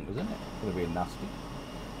tankers, isn't it? Gonna be nasty.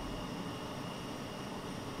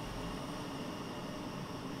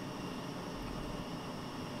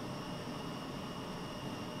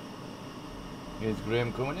 Here's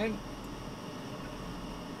Graham coming in.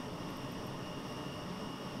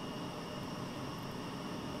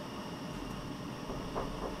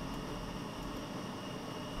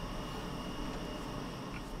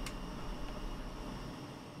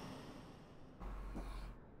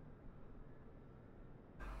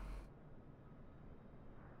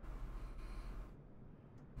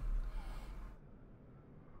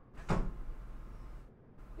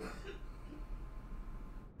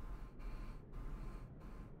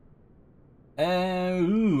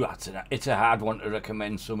 It's a hard one to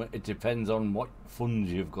recommend. Some it depends on what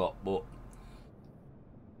funds you've got, but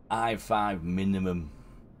i5 minimum,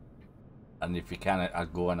 and if you can,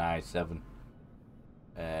 I'd go an i7.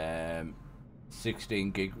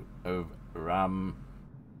 16 gig of RAM,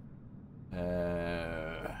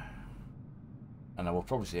 and I will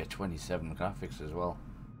probably say a 27 graphics as well.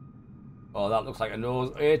 Oh, that looks like a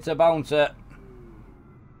nose. It's a bouncer.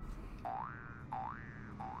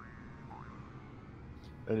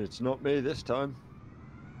 And it's not me this time.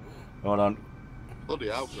 Hold on. Bloody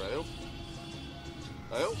hell, Grail.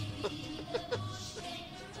 Grail? I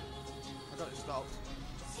got it stopped.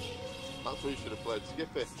 That's what you should have played,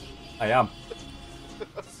 Skippy. I am.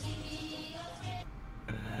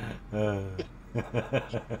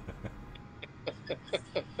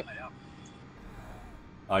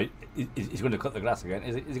 Oh, he's going to cut the grass again.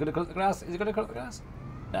 Is he going to cut the grass? Is he going to cut the grass?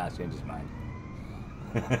 Nah, he's changed his mind.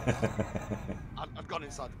 I've gone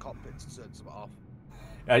inside the cockpit to turn something off.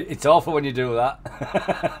 It's awful when you do that.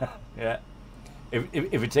 Yeah.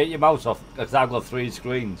 If you take your mouse off, because I've got 3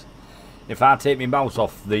 screens. If I take my mouse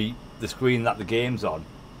off the screen that the game's on,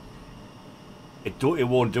 it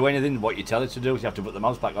won't do anything what you tell it to do. So you have to put the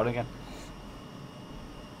mouse back on again.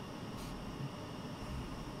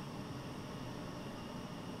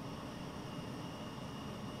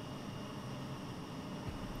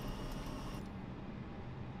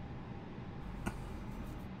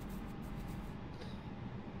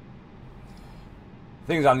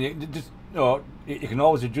 Things on you can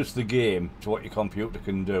always adjust the game to what your computer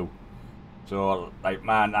can do. So like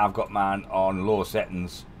I've got mine on low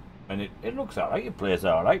settings, and it looks alright. It plays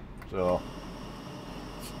alright. So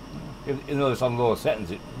even though it's on low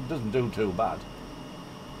settings, it doesn't do too bad.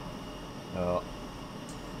 So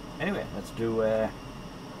anyway, let's do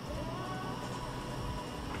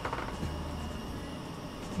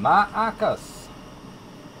Marcus.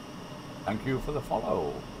 Thank you for the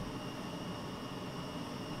follow.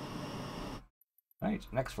 Right,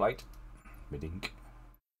 next flight. Bedink.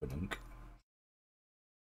 Bedink.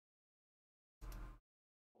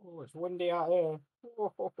 Oh, it's windy out here.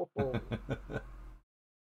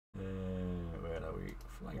 Where are we?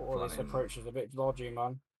 Flight planning. This approach is a bit dodgy,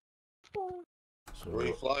 man. So, where are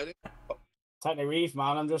you flying it? Tenerife,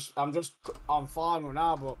 man. I'm fine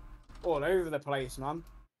now, but all over the place, man.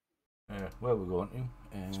 Yeah, where are we going to?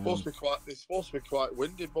 It's supposed to be quite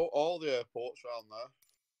windy, but all the airports around there.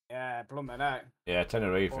 Yeah, plumbing out. Yeah,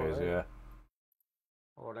 Tenerife is, yeah.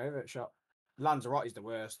 All over it, shot. Lanzarote is the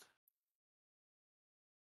worst.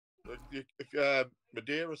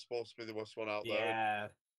 Madeira's supposed to be the worst one out there. Yeah.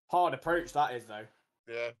 Hard approach that is, though.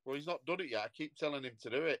 Yeah, well, he's not done it yet. I keep telling him to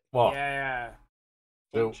do it. What? Yeah.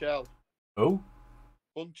 Funchal. Who?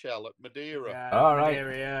 Funchal at Madeira. Yeah, all right.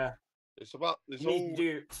 Madeira, yeah. It's about, there's all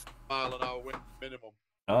mile-an-hour wind minimum.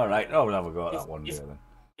 All right. Oh, we'll have a go at that one day then.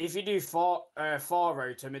 If you do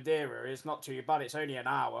Faro to Madeira, it's not too bad. It's only an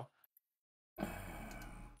hour.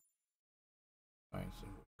 Right, so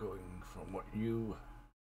we're going from what URSS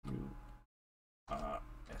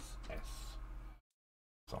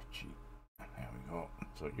Sochi. There we go.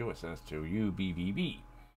 So USS to UBBB.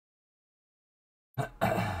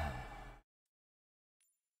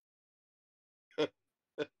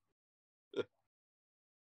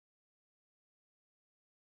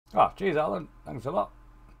 Oh, geez, Alan. Thanks a lot.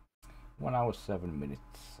 1 hour 7 minutes.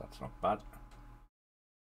 That's not bad.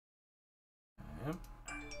 I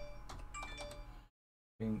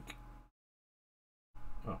think.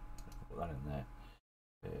 Oh, put that in there.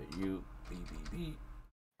 UBBB.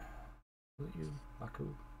 Was it you,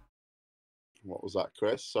 Baku? What was that,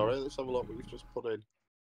 Chris? Sorry, let's have a look what you've just put in.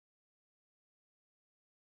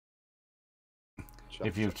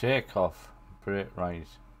 If you take off, brake right.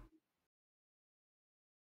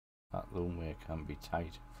 That runway can be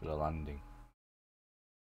tight for the landing.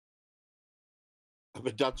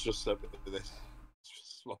 My dad's just said this.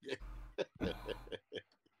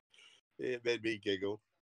 It made me giggle.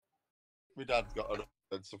 My dad's got an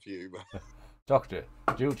sense of humour. Doctor,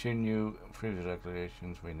 due to new previous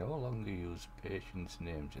regulations, we no longer use patients'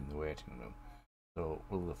 names in the waiting room. So,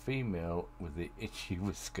 will the female with the itchy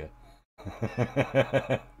whisker?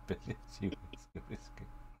 Itchy whisker.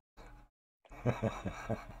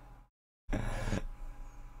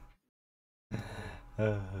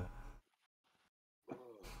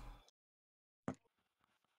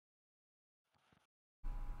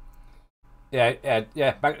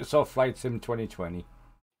 Yeah. Back to Soft Flight Sim 2020.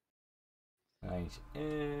 Right.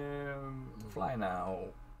 Fly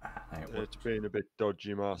now. It's been a bit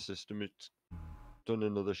dodgy, my system. It's done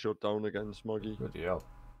another shutdown again, Smoggy. Good hell.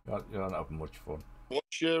 You're not having much fun.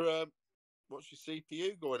 What's your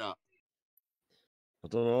CPU going at? I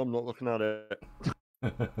don't know. I'm not looking at it.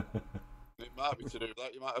 It might be to do with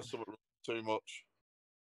that. You might have something too much.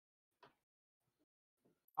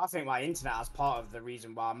 I think my internet is part of the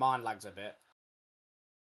reason why mine lags a bit.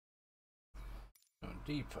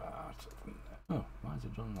 Depart. Oh, why has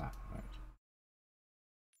it done that? Right.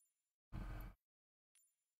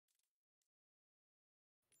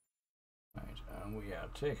 Right, and we are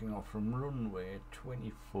taking off from runway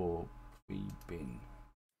 24 free bin.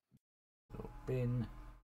 So bin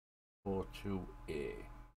 42A.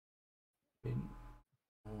 Bin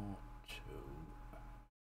 02. I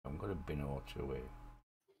haven't got a bin 02A.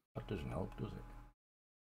 That doesn't help, does it?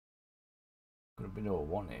 Could have been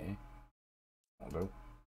 01 here. I'll do.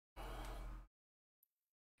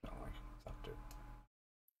 Not like that too.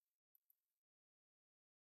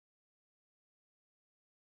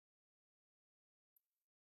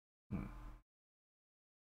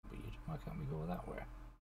 Weird. Why can't we go that way?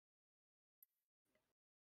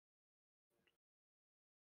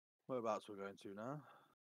 Whereabouts we're going to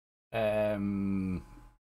now?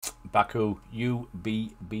 Baku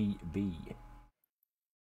UBBB.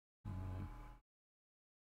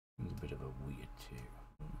 It's a bit of a weird too.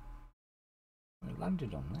 We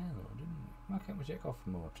landed on there though, didn't we? Why can't we take off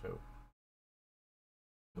from O2?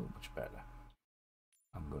 So much better.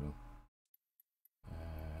 I'm gonna.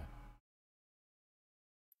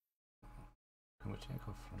 Can we take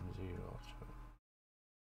off from 0 to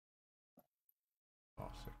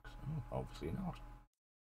 46? Oh, obviously not.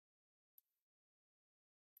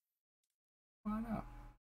 Why not?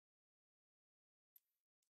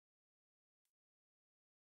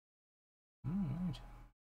 Alright.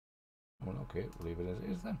 Well, okay, we'll leave it as it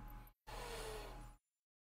is then.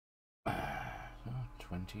 So,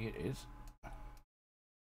 20 it is.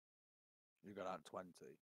 You got out 20.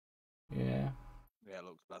 Yeah. Yeah, it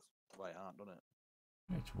looks that's way hard, doesn't it?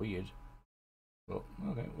 It's weird. But,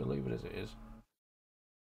 okay, we'll leave it as it is.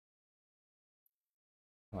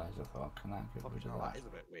 Well, as I thought, can I get rid of that? That is a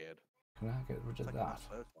bit weird. Can I get rid of Taking that?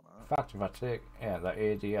 first one In out. fact, if I take, yeah, that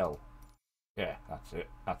ADL. Yeah, that's it.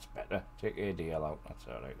 That's better. Take ADL out. That's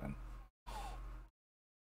alright then.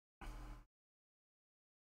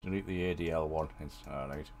 Delete the ADL one. It's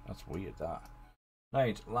alright. That's weird, that.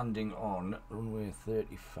 Right, landing on runway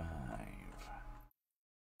 35.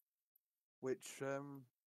 Which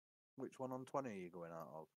one on 20 are you going out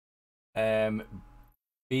of?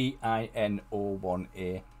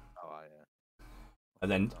 BINO1A. Oh,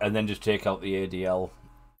 yeah. And then just take out the ADL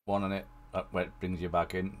one on it. That way it brings you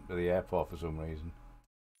back in to the airport for some reason.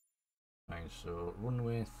 Right, so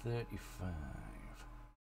runway 35.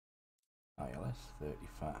 ILS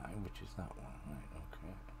 35, which is that one. Right,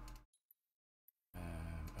 okay.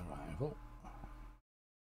 Arrival.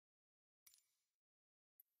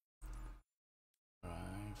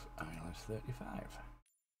 Arrive, ILS 35.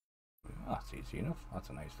 Oh, that's easy enough. That's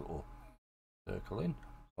a nice little circle in.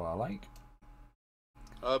 That's what I like.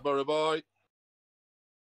 Burry boy.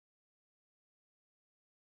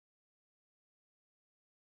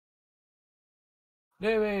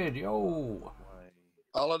 David, yo!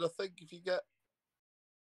 Alan, I think if you get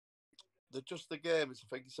just the game, I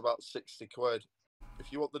think it's about 60 quid.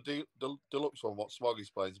 If you want the deluxe one, what Smoggy's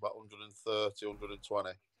playing is about 130, 120.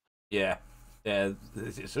 Yeah. Yeah,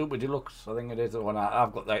 it's Super Deluxe. I think it is the one.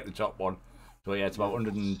 I've got like the top one. So yeah, it's about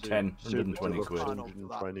 110, 120 quid.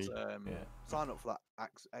 Sign up for that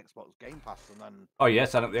Xbox Game Pass and then. Oh yeah,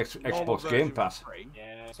 sign up the Xbox Game Pass.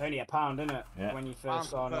 Yeah, it's only £1, isn't it? Yeah. When you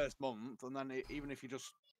first sign up. First month, and then even if you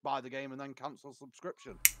just buy the game and then cancel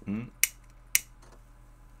subscription. Mm.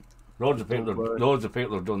 Loads of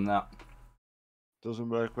people have done that. Doesn't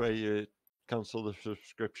work where you cancel the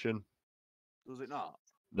subscription. Does it not?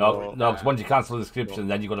 No, because once you cancel the subscription,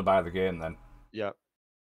 then you've got to buy the game. Then. Yeah.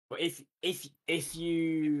 But if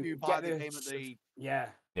you buy get the game at the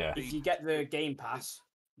if you get the Game Pass,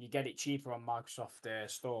 you get it cheaper on Microsoft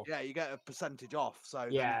Store. Yeah, you get a percentage off. So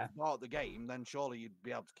yeah, if you bought the game, then surely you'd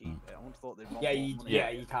be able to keep it. I would have thought they'd want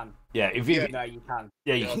you can. Yeah, if you no, you can.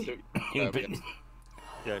 Yeah, yeah, if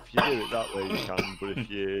you do it that way, you can. But if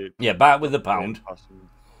you buy it with £1,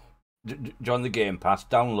 join the Game Pass,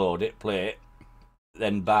 download it, play it,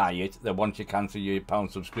 then buy it. Then once you cancel your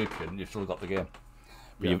 £1 subscription, you've still got the game.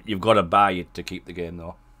 But you've got to buy it to keep the game,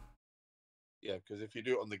 though. Yeah, because if you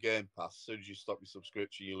do it on the Game Pass, as soon as you stop your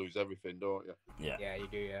subscription, you lose everything, don't you? Yeah. Yeah, you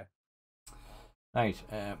do. Yeah. Right.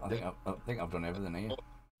 I think I've done everything here.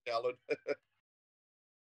 Alan.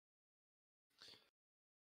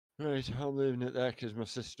 Right, I'm leaving it there because my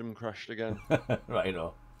system crashed again. Right,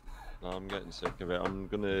 no, I'm getting sick of it. I'm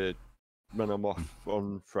gonna, when I'm off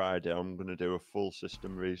on Friday, I'm gonna do a full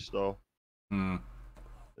system restore and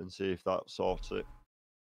see if that sorts it.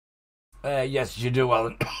 Yes, you do,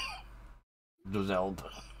 Alan. Does help.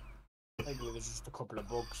 Maybe there's just a couple of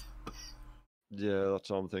bugs. Yeah,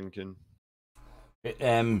 that's what I'm thinking. You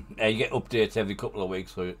get updates every couple of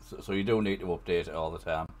weeks, so you do need to update it all the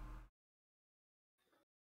time.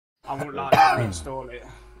 I wouldn't like to reinstall it.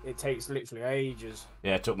 It takes literally ages.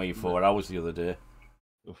 Yeah, it took me 4 hours the other day.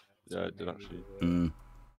 Oof, yeah, it did actually.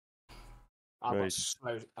 I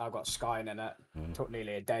got Sky Internet. It took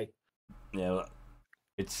nearly a day. Yeah,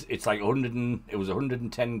 it's like 100. It was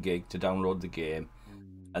 110 gig to download the game,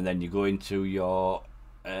 and then you go into your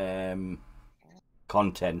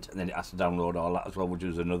content, and then it has to download all that as well, which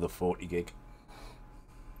is another 40 gig.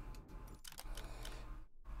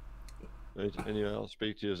 Anyway, I'll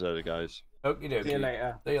speak to you later, guys. Okie dokie. See you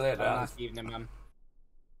later. See you later. Have a nice evening, man.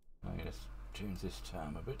 I'm going to change this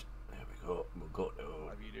time a bit. There we go. We'll go to...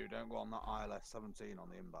 Whatever you do, don't go on that ILS 17 on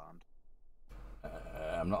the inbound.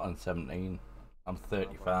 I'm not on 17. I'm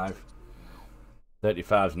 35.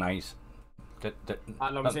 35's nice.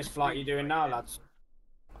 How long is this flight you doing now, lads?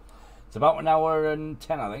 It's about an hour and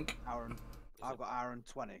 10, I think. I've got hour and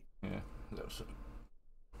 20. Yeah, that's...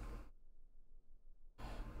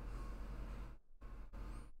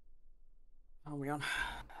 Are we on?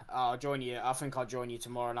 I'll join you. I think I'll join you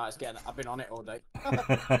tomorrow night. I've been on it all day.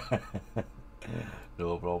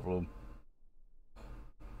 No problem.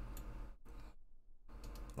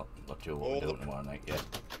 Not sure what we're doing tomorrow night yet.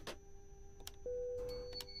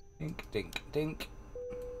 Dink, dink, dink.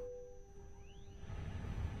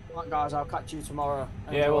 Right, guys, I'll catch you tomorrow.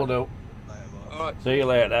 Yeah, we'll do. Alright. See you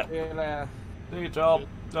later. See you later. See you, Tom.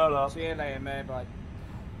 Ta-da. See you later, mate. Bye.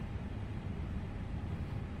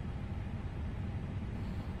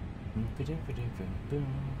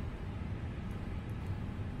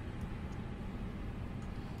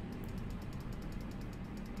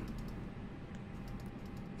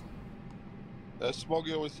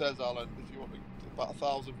 Smoggy always says, Alan, if you want about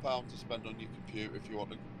 £1,000 to spend on your computer if you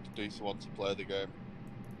want a decent one to play the game.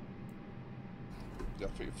 I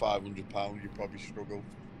think £500 you probably struggle.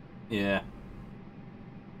 Yeah.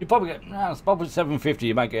 You probably get, it's probably 750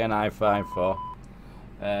 you might get an i5 for.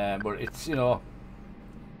 But it's, you know...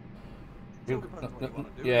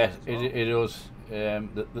 Yeah, it does.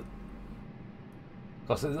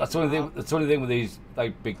 Because that's the only thing. That's the only thing with these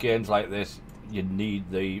like big games like this. You need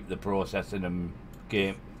the processing and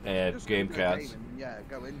game cards. Yeah,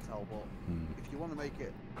 go Intel. But if you want to make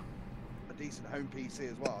it a decent home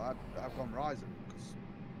PC as well, I've gone Ryzen. Cause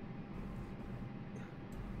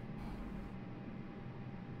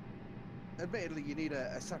admittedly, you need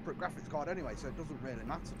a separate graphics card anyway, so it doesn't really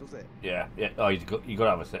matter, does it? Yeah. Oh, you got to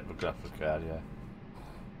have a separate graphics card.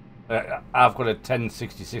 Yeah. I've got a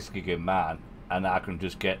 1066 gig in mine, and I can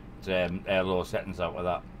just get air low settings out with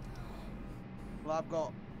that. Well, I've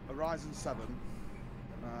got a Ryzen 7.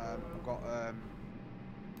 I've got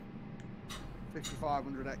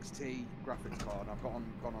 5500 XT graphics card. I've gone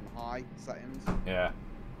on high settings. Yeah.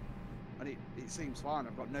 And it seems fine.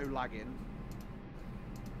 I've got no lagging.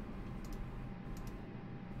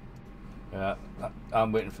 Yeah,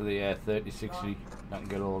 I'm waiting for the 3060. I can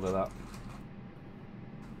get hold of that.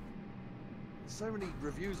 So many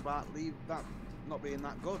reviews about that not being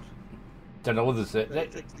that good. Don't know others say.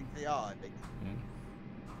 3060 Ti. Yeah.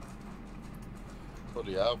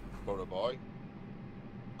 Bloody hell, for a boy.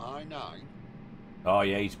 i9. Oh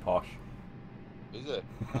yeah, he's posh. Is it?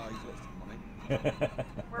 Oh, he's got some money.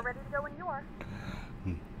 We're ready to go when you are.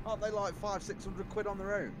 Aren't they like 500-600 quid on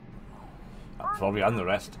their own? Probably and the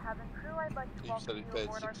rest. He said he paid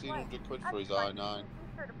 1,600 quid for his i9.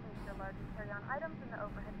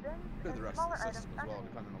 Do the rest of the system as well,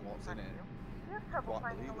 depending on what's in it.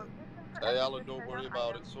 Quite believe it. Hey Alan, don't worry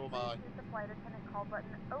about it, so am I.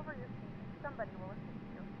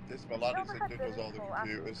 This my lad, he said he does all the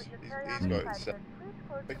computers. He's got it set.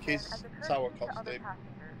 I think his tower cost him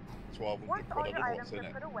 1,200 quid, I don't know what's in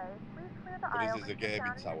it. But his is a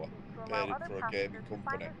gaming tower. Paid him for a gaming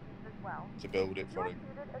company to build it for him.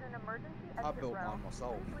 I built mine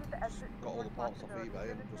myself. Got all the parts off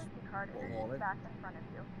eBay and just put them all in.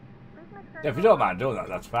 Yeah, if you don't mind doing that,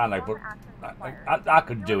 that's fine. Like, but I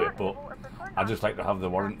could do it, but I just like to have the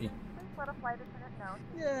warranty.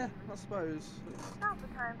 Yeah, I suppose.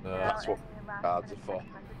 That's what cards are for.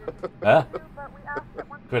 Huh?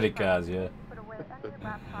 Credit cards, yeah.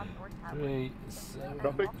 3, 7.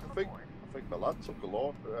 I think my lad took a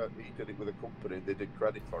loan. He did it with a company. They did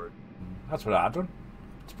credit for it. That's what I've done.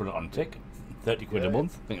 Let's put it on tick. 30 quid a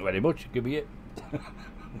month. Thank you very much. Give me it.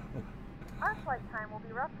 Our flight time will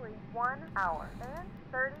be roughly 1 hour and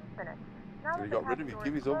 30 minutes. So he got rid of it.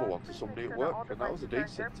 Give his other one to somebody at work, and that was a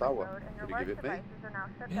decent tower. Could he give it me?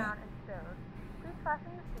 Yeah. Please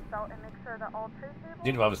fasten your seatbelt and make sure that all tray tables.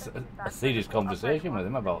 Didn't have a serious conversation with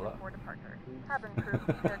him about that. Cabin crew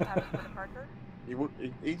prepare cabin for departure.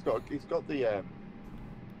 He's got the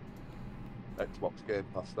Xbox Game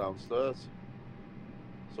Pass downstairs.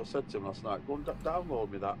 So I said to him last night, go and download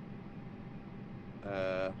me that.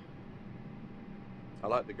 I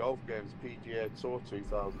like the golf games, PGA Tour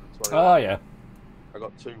 2020. Oh yeah. I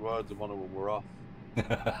got 2 words and one of them were off.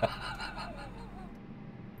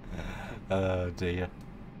 Oh dear.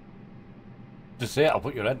 Just say it, I'll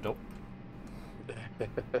put your head up.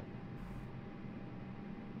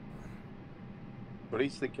 But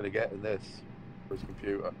he's thinking of getting this for his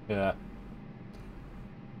computer. Yeah.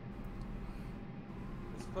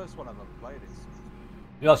 the first one I've ever played.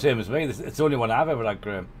 You're the same as me. It's the only one I've ever had,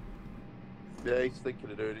 Graham. Yeah, he's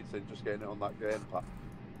thinking of doing it, so just getting it on that game pack.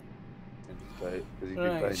 And just play it, because he's been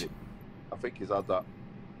Right. playing it. I think he's had that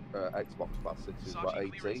Xbox Pass since he was about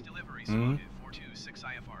 18.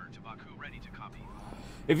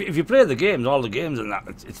 If you play the games, all the games and that,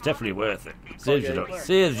 it's definitely worth it. Saves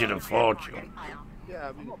you a fortune. Yeah,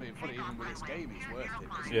 I'm not being funny. Even with this game, it's worth it.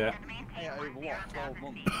 'Cause Yeah. Pay it over what 12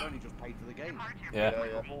 months. You've only just paid for the game. Yeah.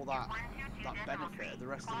 You have all that benefit of the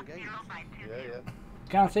rest of the games. Yeah.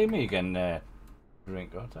 Can't see me again,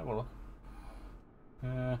 drink. Let's have a look.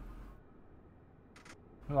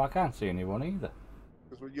 Well, I can't see anyone either.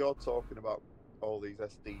 Because when you're talking about all these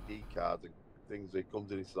SDD cards and things that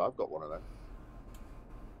comes in, he says, I've got one of them.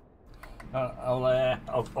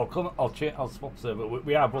 I'll come. I'll swap there, but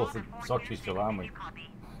we are both in Sochi still, aren't we?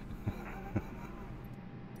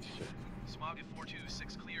 Smog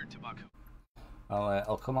 426 cleared to Baku.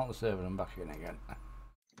 I'll come out the server and back in again.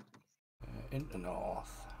 Into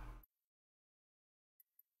north,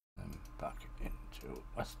 and back into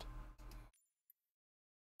west.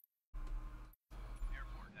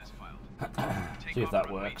 Airport as filed. See if that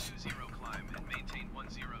works. 20 climb and maintain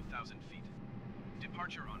 10,000 feet.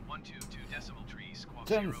 Departure on 122 decimal tree squawk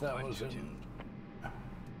 10,000.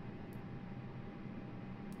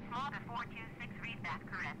 Smog 426 read back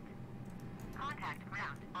correct. Contact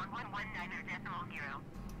ground on 119 decimal 0.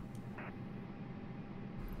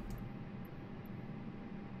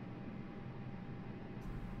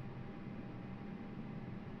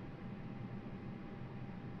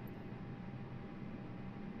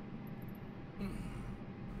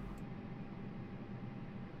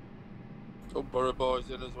 Some Borough boys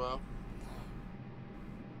in as well.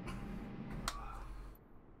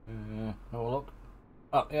 Have a look.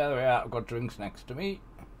 Oh, yeah, there we are. I've got drinks next to me.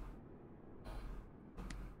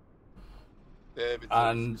 David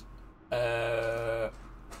And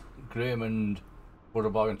Graham and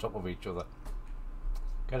Butterboy on top of each other.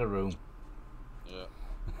 Get a room. Yeah.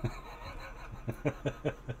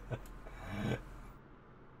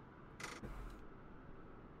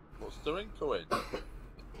 What's Dorinko in?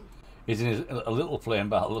 He's in a little plane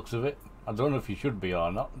by the looks of it. I don't know if he should be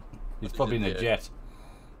or not. He's probably in a jet.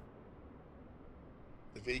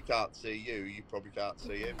 If he can't see you, you probably can't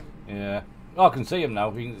see him. Yeah. Oh, I can see him now.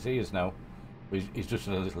 He can see us now. He's just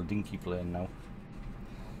in a little dinky plane now.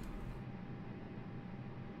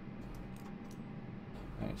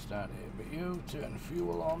 Right, start ABU, turn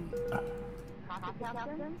fuel on.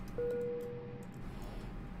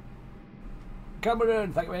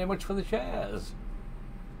 Cameron, thank you very much for the shares.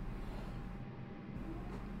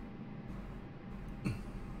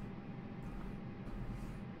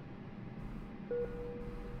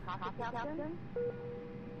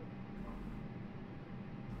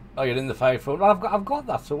 Oh, you're in the Typhoon. Well, I've got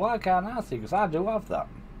that, so why can't I see? Because I do have that.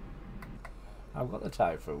 I've got the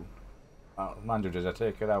Typhoon. Mind you, did I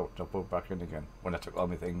take it out? I'll put it back in again when I took all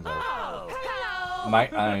my things out. Oh,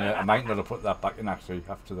 hello! I might not have put that back in actually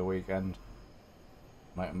after the weekend.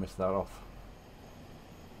 Might have missed that off.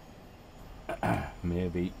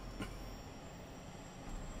 Maybe.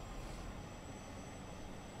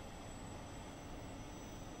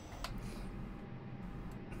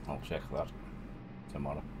 I'll check that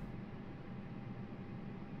tomorrow.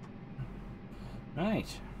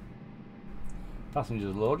 Right.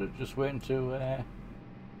 Passengers loaded, just waiting to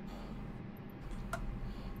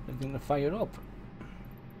anything to fire up.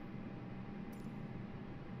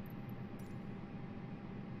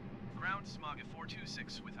 Ground Smog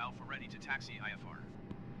 426 with Alpha ready to taxi IFR.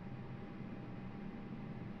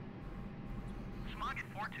 Smog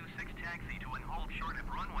 426 taxi to and hold short of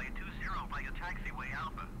runway 20 via taxiway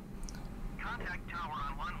Alpha. Contact tower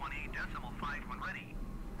on 118 decimal 5 when ready.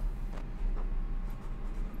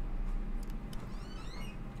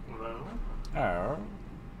 Hello? Oh.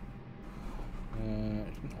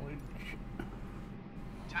 Acknowledge.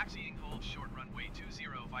 Taxiing hold short runway 20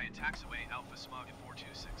 via taxiway Alpha Smog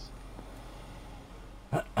 426.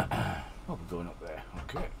 Oh, we're going up there.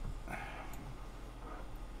 Okay.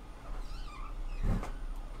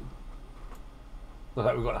 Looks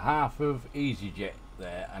like we've got half of EasyJet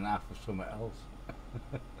there and half of somewhere else.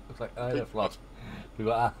 Looks like Aeroflot. We've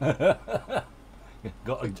got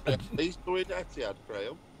He's doing Etihad,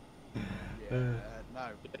 Graham. No.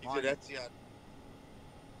 He's in Etihad.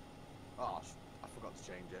 Oh, I forgot to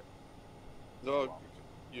change it. No,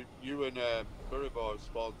 you and Borough boys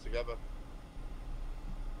spawned together.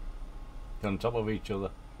 on top of each other.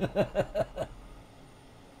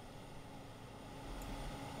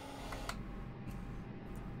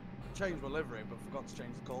 Changed my livery, but forgot to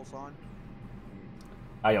change the call sign.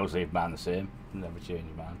 I always leave mine the same. Never change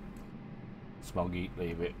mine. Smoggy,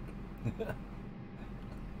 leave it.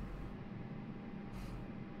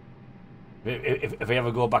 If I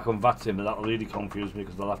ever go back on VATSIM, that'll really confuse me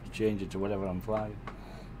because I'll have to change it to whatever I'm flying.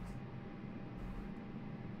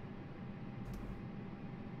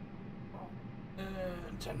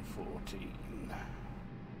 And 1014. There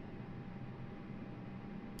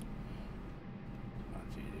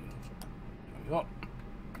we go.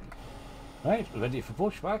 Right, ready for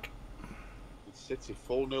pushback. City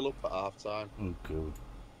 4-0 up at half time. Oh, good.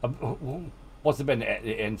 What's the benefit?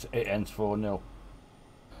 It ends 4-0.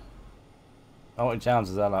 How many times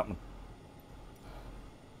has that happened?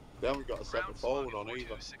 They haven't got a second forward on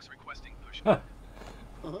either. Requesting push. Huh.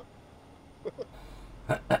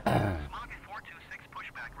 Smoggy 426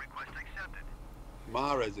 pushback request accepted.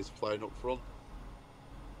 Mahrez is playing up front.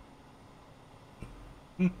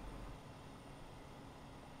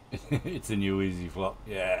 It's a new easy flop,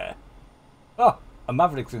 yeah. Oh, a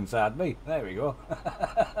Maverick's inside me. There we go.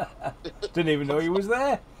 Didn't even know he was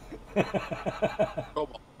there. Come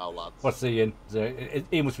on now, lads. What's he in?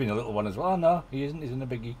 He must be in a little one as well. Oh, no, he isn't. He's in a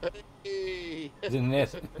biggie. Hey. He's in an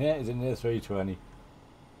yeah, he's in an A320.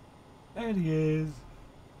 There he is.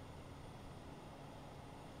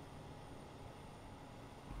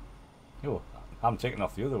 Oh, I'm taking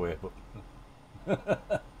off the other way, but.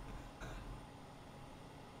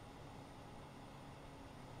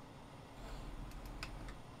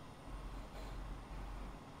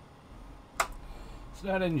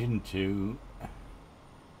 Start engine 2.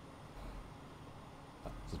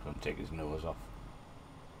 Just going to take his nose off.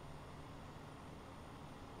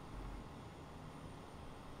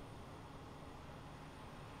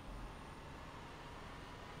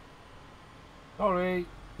 Sorry.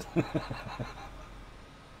 He's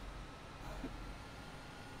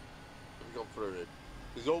gone through it.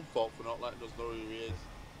 His own fault for not letting us know who he is.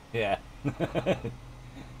 Yeah.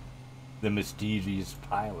 The mysterious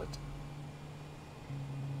pilot.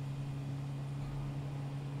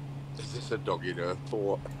 Is this a dog in Earth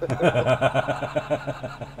or what?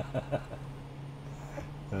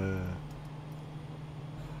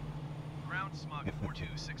 Ground Smoggy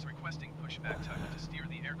 426 requesting pushback time to steer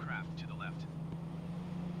the aircraft to the left.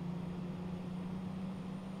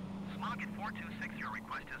 Smoggy 426, your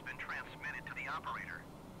request has been transmitted to the operator.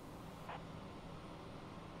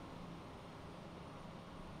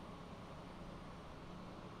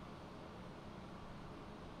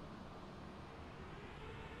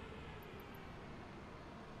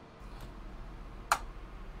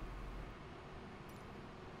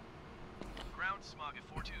 Ground Smoggy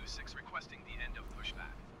 426 requesting the end of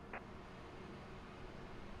pushback.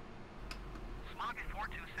 Smoggy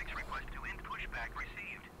 426 request to end pushback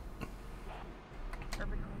received. Or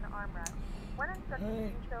between the armrests. When instructed to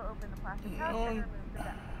do so, open the plastic pouch and remove the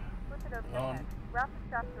vest. Flip it over your head. Wrap the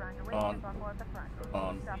straps around your waist and buckle at the front.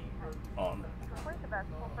 Straps tight. To inflate the vest,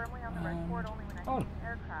 pull firmly on the right cord only when exiting the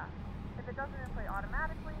aircraft. If it doesn't inflate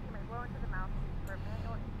automatically, you may blow into the mouthpiece for a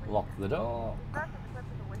manual inflation. Lock the door. These vests are equipped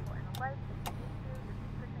with a whistle and a light. If you need to, the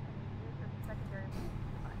restriction can be used as a secondary safety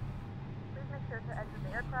device. Please make sure to exit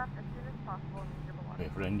the aircraft as soon as possible and leave your belongings.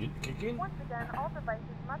 Wait for engine to kick in. Once again, all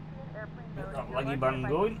devices must be in airplane mode. That and laggy your button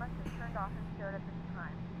devices going. must be turned off and stowed at this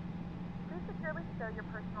time. Please securely stow your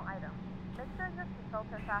personal items. Make sure your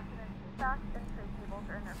seatbelts are fastened in seatbacks and tray tables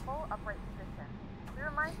are in their full upright position. We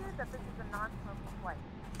remind you that this is a non-smoking flight.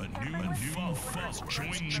 A new fast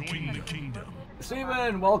join the kingdom.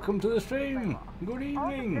 Steven, welcome to the stream. Good evening. All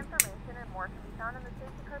this information and more can be found in the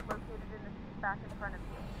safety code located in the seat back in front of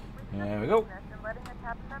you. There we go. And letting a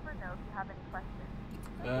cabin member know if you have any questions.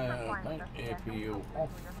 APU off.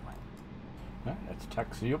 Right, let's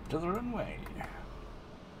taxi up to the runway.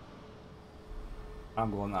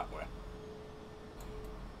 I'm going that way.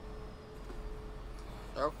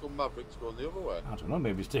 How come Maverick's going the other way? I don't know,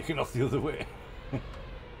 maybe he's taking off the other way.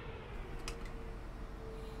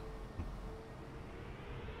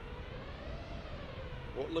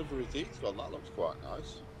 What livery's he's got? That looks quite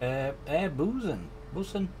nice. Air Buzzin.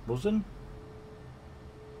 Buzzin?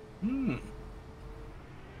 Hmm.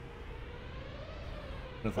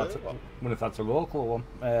 Wonder if that's a local one.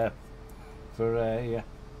 Yeah.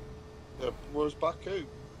 Where's Baku?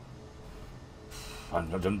 I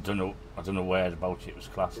don't know where about it was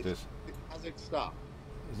classed as. Kazakhstan.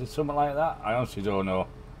 Is it something like that? I honestly don't know.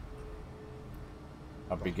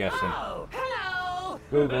 I'd be guessing. Hello!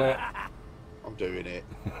 Google it. I'm doing it.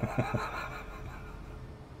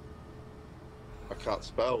 I can't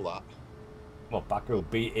spell that. Well, Baku,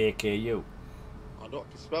 B-A-K-U. I know I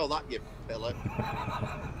can spell that, you pillar.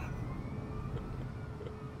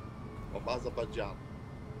 Of Azerbaijan.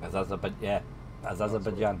 Azerbaijan, yeah. As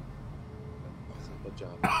Azerbaijan.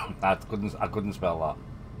 Azerbaijan. I couldn't spell that.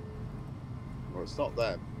 Well, it's not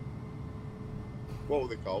them. What were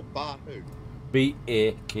they called? Baku.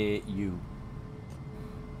 B-A-K-U.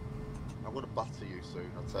 I'm going to batter you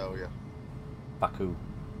soon, I tell you. Baku.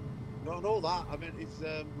 No, that. I mean, it's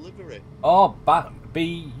livery. Oh,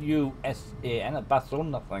 B-U-S-A-N.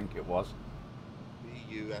 Basun, I think it was.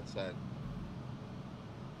 B-U-S-N.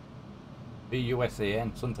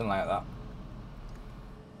 B-U-S-A-N, something like that.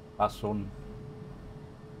 Basun.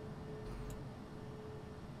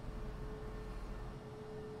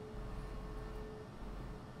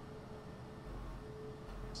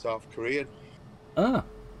 South Korean. Ah.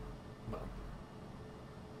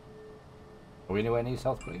 Are we anywhere near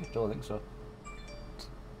South Korea? Don't think so.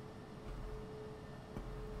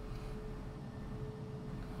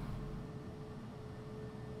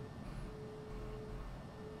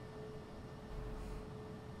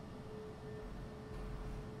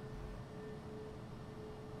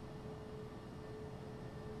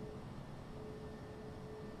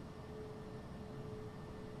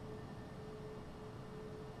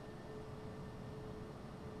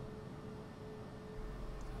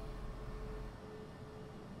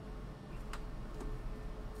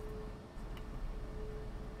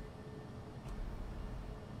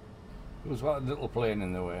 There was that little plane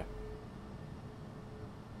in the way.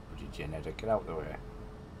 Bloody genetic, get out of the way.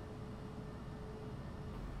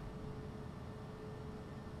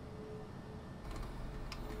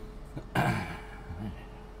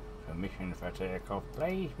 Permission for takeoff,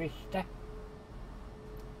 please, mister.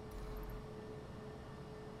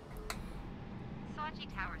 Sochi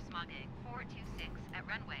Tower Smogig 426 at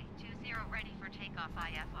runway 20 ready for takeoff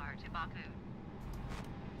IFR to Baku.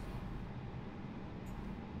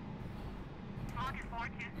 Smogig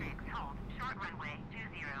 426, hold, short runway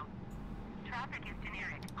 20. Traffic is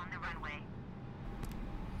generic on the runway.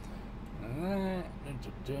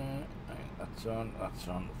 That's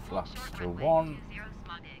on. Flaps Short to runway 1. 20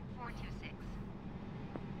 Smogig 426.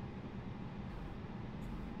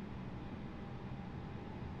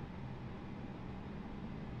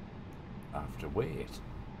 I have to wait.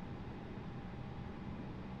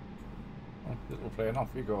 Oh, little plane,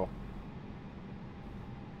 off you go.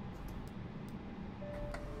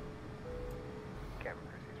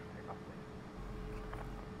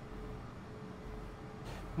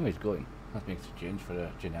 Oh, he's going. That makes a change for a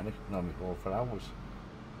generic. Normally hold for hours.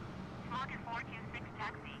 Smogig 426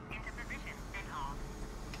 taxi into position and hold.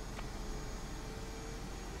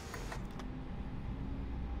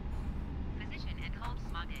 Position and hold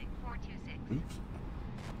Smogig 426. Oops.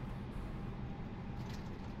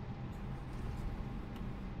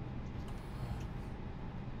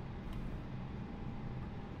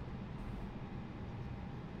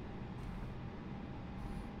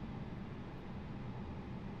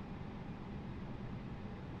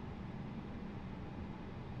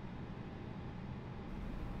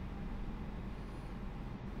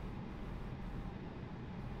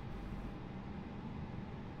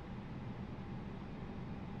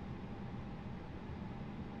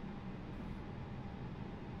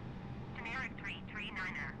 Generic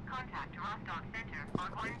 339er, contact Rostock Center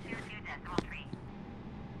on 122.3.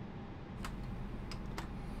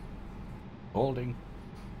 Holding.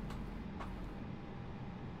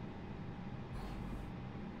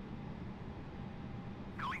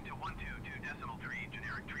 Going to 122.3,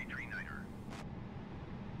 generic 339er.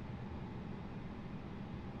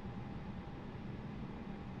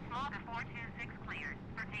 Smogig 426 cleared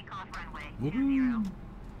for takeoff runway 20. Woohoo!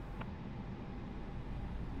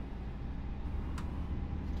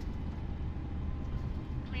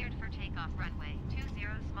 Cleared for takeoff runway 20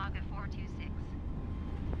 Smogig 426.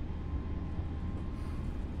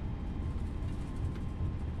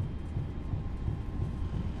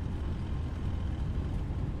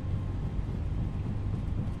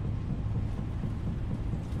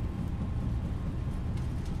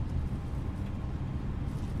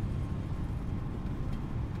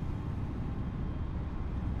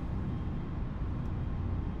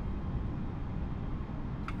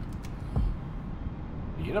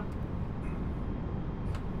 Yep.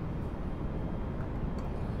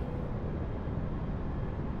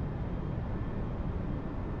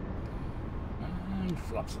 And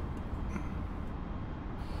flaps up.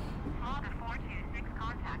 Smogig 426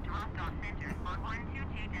 contact Rostock Center on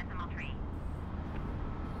 122.3.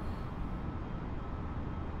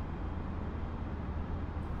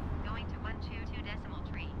 Going to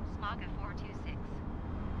 122.3, Smogig 426.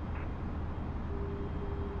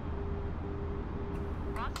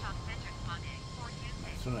 Rostock Center Smogig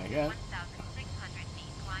 426. So there you go. 1,600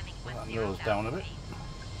 feet climbing That 10,000 goes down a bit. feet.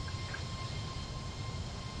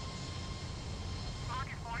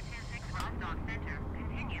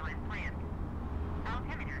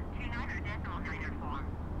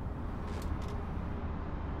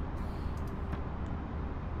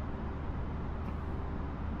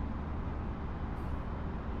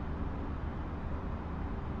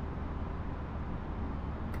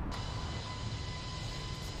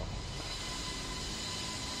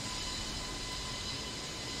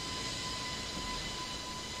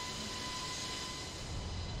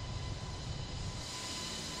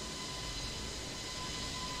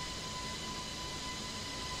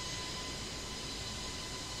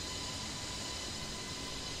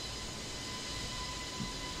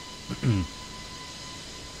 Let's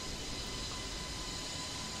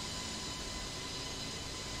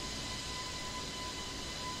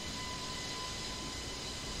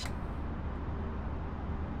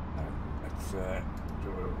do it.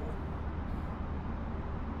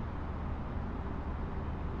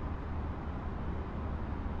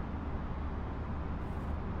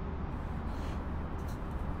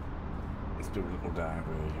 Let's do a little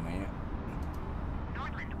diversion here.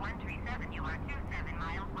 Nordland 137, you are 27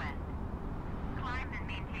 miles west. Climb and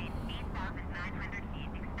maintain 8,900 feet.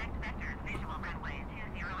 Expect vectors, visual runway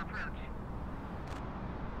 20 approach.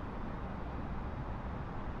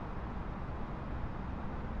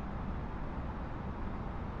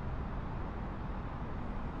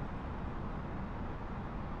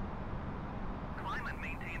 Climb and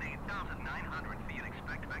maintain 8,900 feet.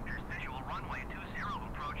 Expect vectors, visual runway 20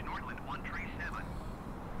 approach Nordland 137.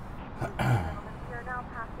 We are now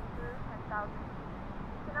passing through 10,000 feet.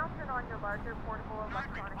 You can now turn on your larger portable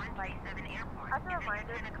electronic devices. As a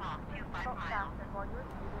reminder, please belt fasten while you are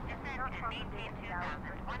seated and do not congregate in the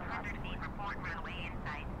alley or the garage. Feet, report runway in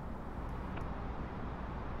sight.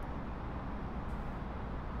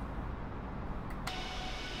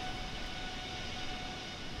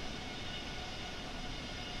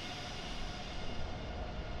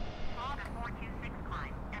 Hold a 426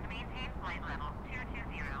 climb and maintain flight level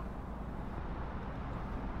 220.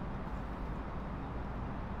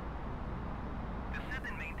 Descend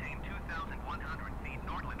and maintain 2,100 feet.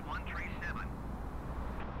 Nordland 137.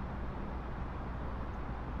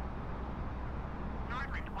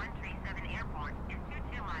 Nordland 137 Airport is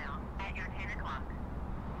 22 miles at your 10 o'clock.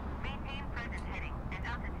 Maintain present heading and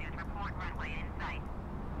altitude report runway in sight.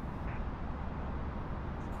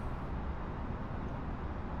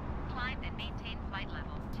 Climb and maintain flight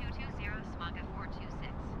level 220 SMAGA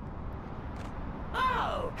 426.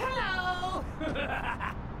 Oh, hello!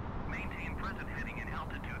 Maintain present heading and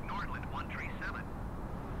altitude. Nordland 137.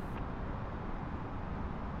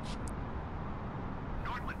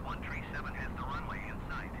 Nordland 137 has the runway in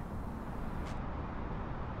sight.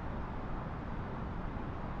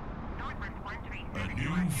 Nordland 137. A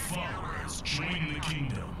new follower has joined the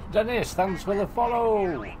kingdom. Dennis, thanks for the follow.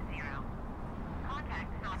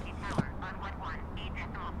 Contact Saudi Tower on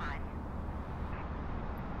 118.5.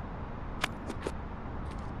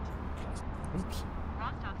 Oops.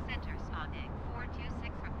 Rostov Center, SMAGA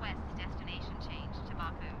 426 requests destination change to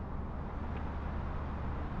Baku.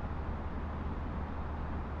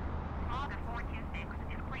 SMAGA 426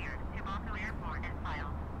 is cleared to Baku Airport and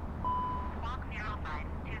filed. Squawk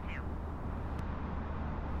 0522.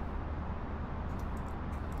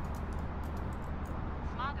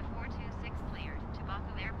 SMAGA 426 cleared to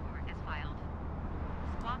Baku Airport as filed.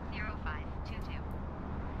 Squawk 0522.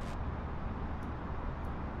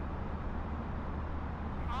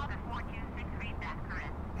 SMAGA 426 read that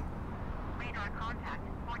correct. Radar contact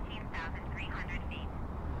 14,300 feet.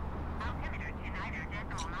 Altimeter to niter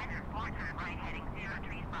decimal niter 4 turn right heading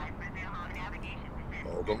 035 resume on navigation descent.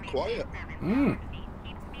 All gone quiet.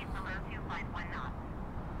 Keep speed below 251 knots.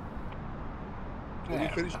 Can you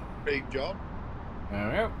finish being John? There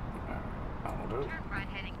we go. That'll do. Turn right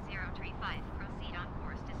heading 035. Proceed on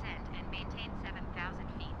course, descend and maintain 7,000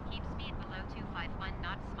 feet. Keep speed below 251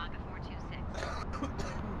 knots. SMAGA 426.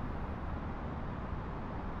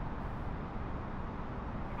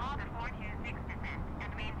 SMAGA 426 descend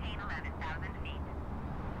and maintain 11,000 feet.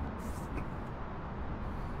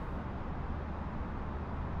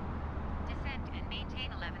 Descend and maintain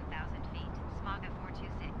 11,000 feet. SMAGA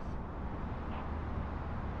 426.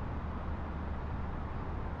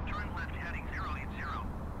 Turn left heading 080.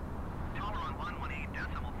 Tower on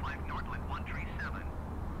 118.5 Nordland 137.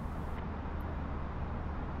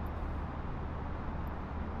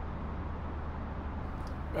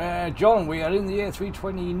 John, we are in the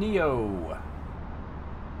A320 Neo.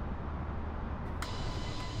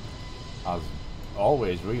 As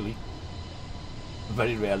always, really.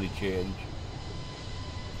 Very rarely change.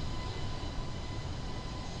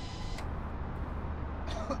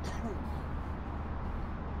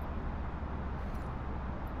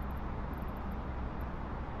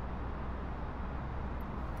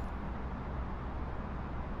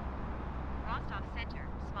 Rostov Center,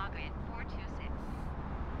 SMAGA 426.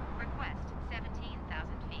 Request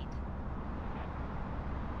 17,000 feet.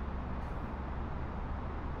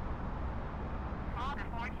 SMAGA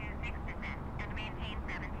 426 descend and maintain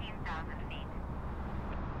 17,000 feet.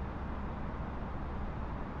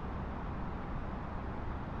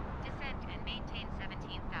 Descend and maintain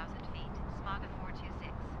 17,000 feet. SMAGA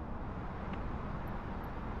 426.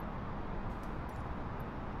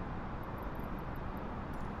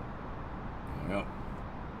 Yep.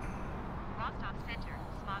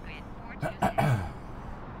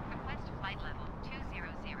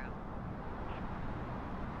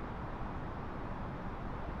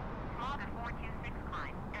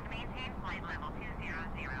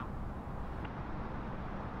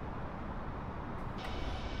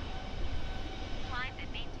 Climb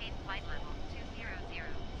and maintain flight level 200.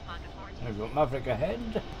 Spawn to 14. We've got Maverick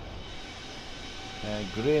ahead.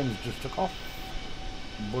 Graham's just took off.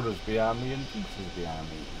 Buddha's behind me and Dukes is behind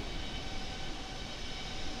me.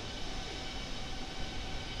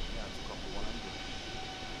 Yeah, I took off the one engine.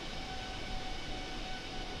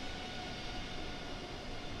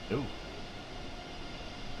 Ooh.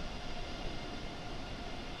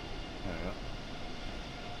 There we go.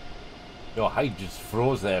 Your height just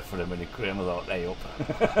froze there for a minute, Graham, without day up.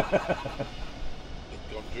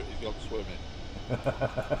 He's gone swimming.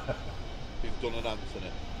 He's done an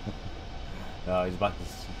Anthony. No, he's back to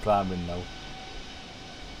climbing now.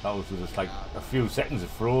 That was just like a few seconds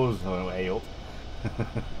of froze and I went way up. I'd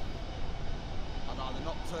either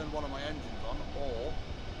not turn one of my engines on, or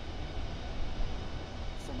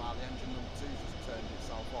somehow the engine number 2 just turned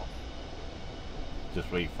itself off. Just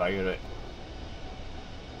refire it.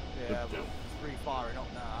 Yeah, but it's refiring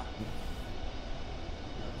up now.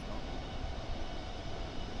 No, it's not.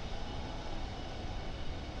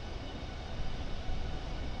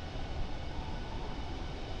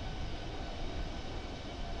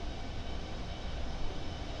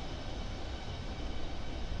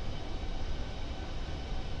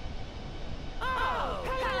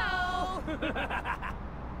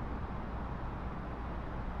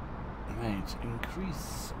 Right,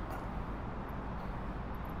 increase.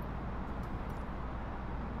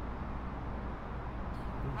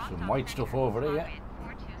 Ooh, some white stuff over here.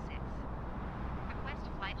 426. Request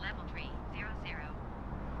flight level 300.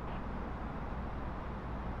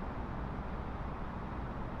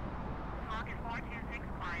 Rocket 426,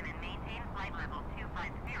 climb and maintain flight level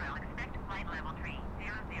 250. Expect flight level 300.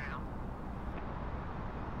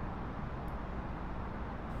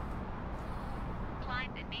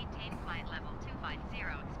 Climb and maintain flight level 250.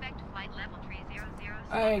 Expect flight level 300.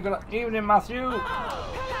 Hey, good evening, Matthew.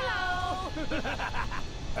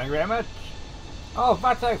 Thank you very much. Oh,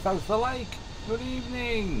 PACX, how's the lake? Good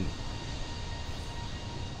evening.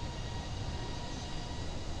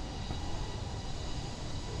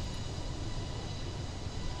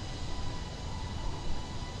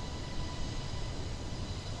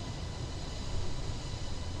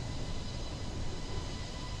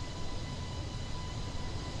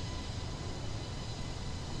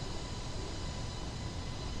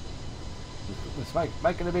 It's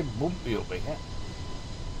making a bit bumpy up here.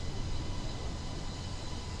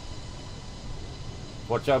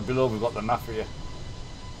 Watch out below, we've got the Mafia.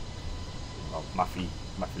 Oh, Mafia.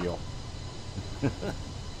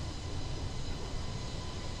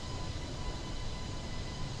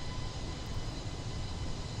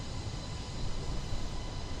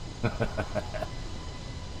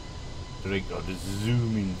 Drink or just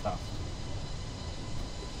zooming past.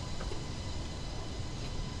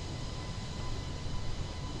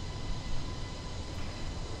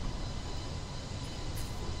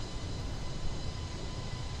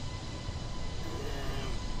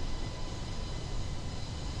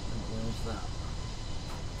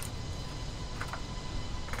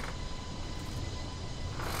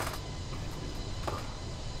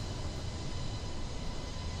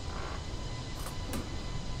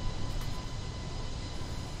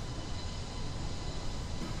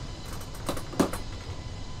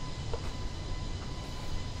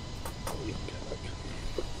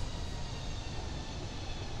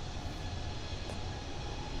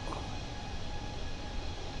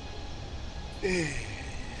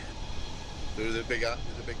 There's a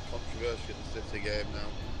big controversy in the City game now.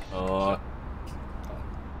 Oh, I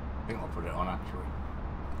think I'll put it on actually.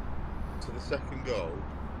 To the second goal,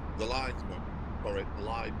 the lineswoman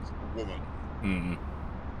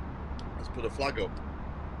has put a flag up.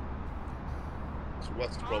 So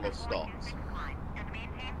West Brom stops.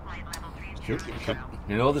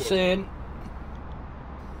 You know the saying.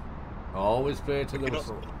 Always pray to the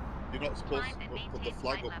whistle. You're not supposed to put the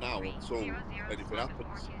flag up now until anything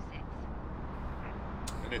happens.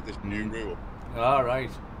 Isn't it this new rule? All right.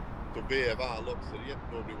 So VAR looks at it,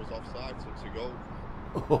 nobody was offside, so it's a goal.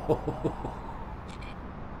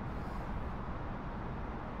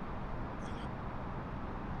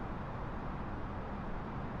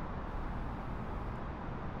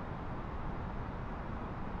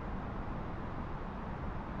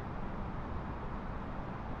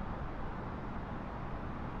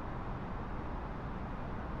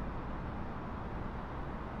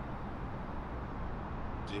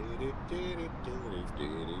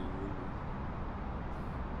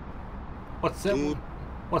 What's that?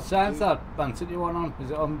 What side's that Man City one on? Is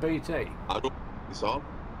it on BT? I don't. It's on.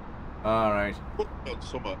 All right. Put it on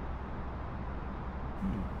summer.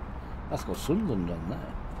 That's got Sunderland on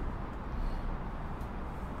there.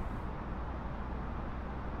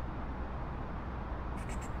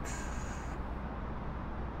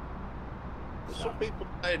 Some people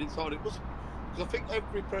saying it's on. It must, because I think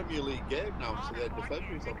every Premier League game now to the end of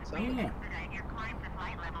February is on telly. Yeah.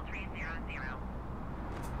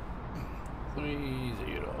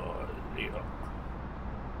 300.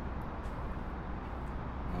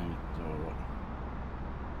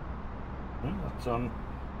 That's on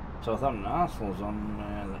Southampton. Arsenal's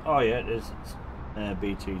on. Oh yeah, it is. It's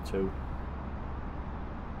BT2.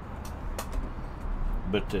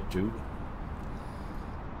 But 2.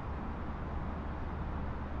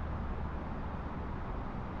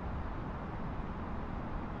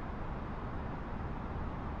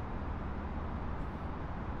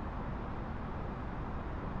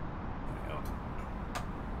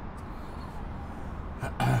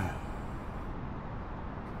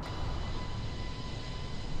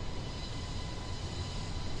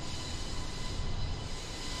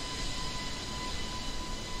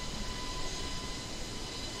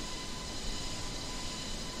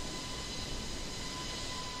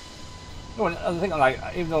 Well, I think, like,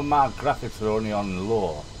 even though my graphics are only on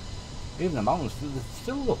low, even the mountains, they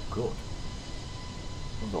still look good.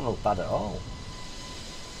 They don't look bad at all.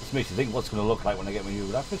 Just makes you think what's going to look like when I get my new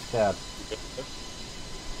graphics card.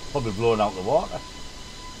 Probably blown out the water.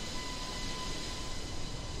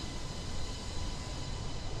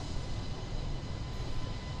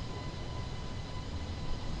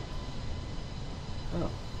 Oh,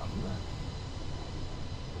 I'm there.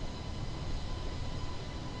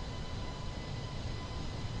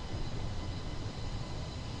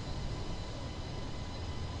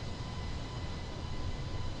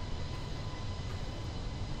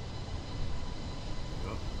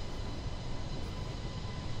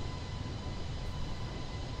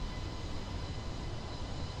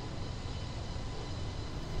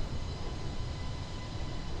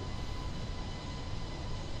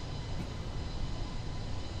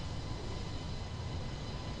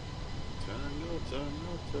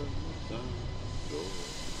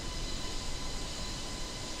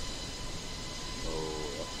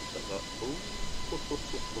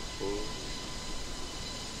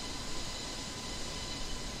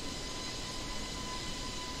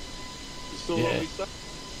 Yeah.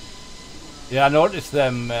 Yeah, I noticed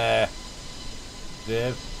them,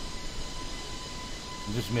 Dave.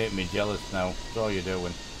 You just make me jealous now. That's all you're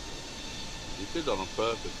doing. You did that on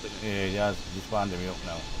purpose, didn't you? Yeah, he has. Just winding me up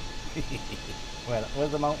now.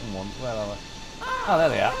 Where's the mountain ones? Where are they? Oh, there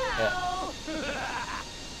they are. Yeah.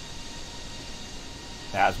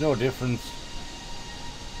 Yeah, it's no difference.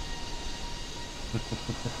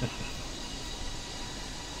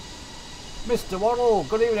 Mr. Waddle,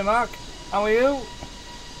 good evening, Mark. How are you?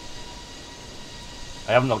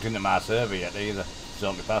 I haven't logged into my server yet either.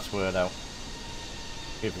 Sort my password out.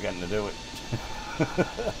 Keep forgetting to do it.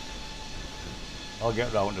 I'll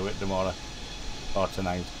get round to it tomorrow or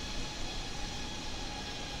tonight.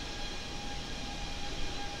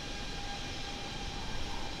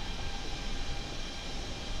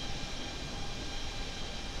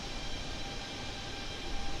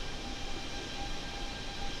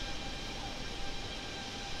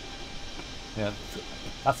 Yeah,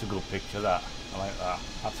 that's a good picture, that. I like that.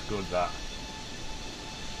 That's good, that.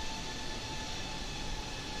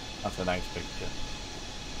 That's a nice picture.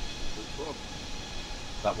 Which one?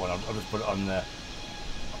 That one, I'll just put it on the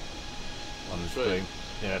stream.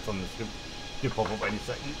 Yeah, it's on the stream. It'll pop up any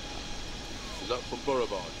second. Is that from Borough?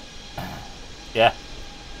 Yeah.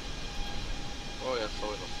 Oh yeah, I saw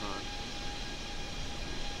it last night.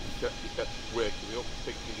 You kept waking me up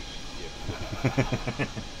thinking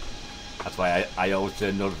it's That's why I always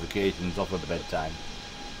turn notifications off at bedtime.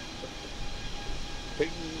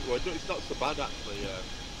 Well, it's not so bad actually,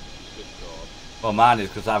 Discord. Well, mine is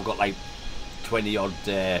because I've got like 20 odd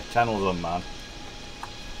channels on mine.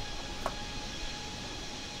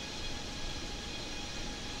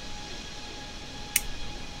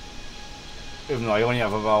 Even though I only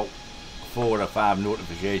have about 4 or 5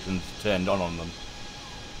 notifications turned on them.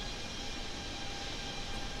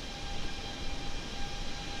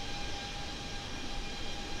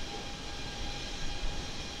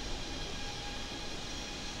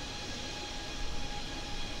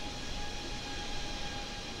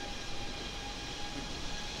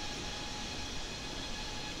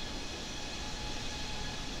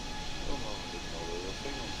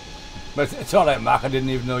 But it's alright, Mark, I didn't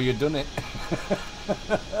even know you'd done it.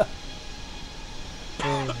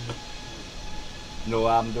 No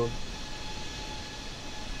harm done.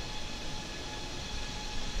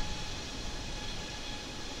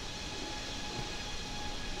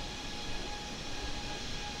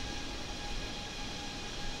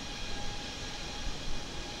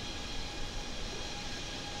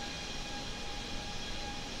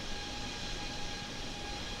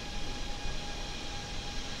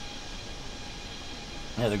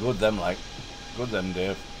 Yeah, they're good them, like. Good them,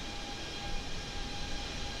 Dave.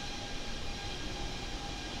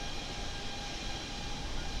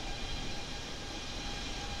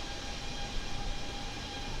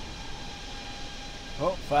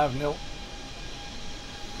 Oh, 5-0.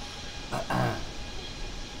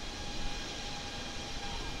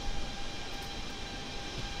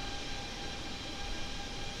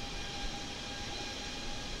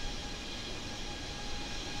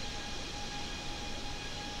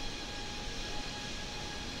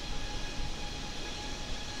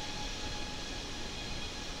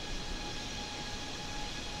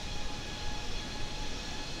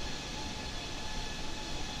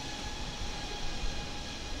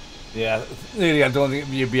 Yeah, really, I don't think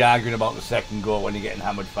you'd be arguing about the second goal when you're getting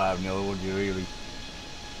hammered 5-0, would you, really?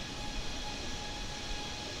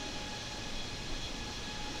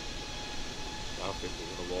 I think we're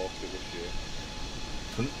going to walk it this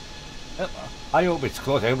year. I hope it's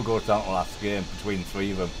close. I hope it goes down to the last game between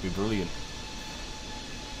three of them. It'd be brilliant.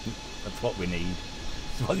 That's what we need.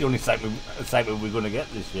 It's about the only excitement we're going to get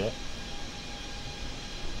this year.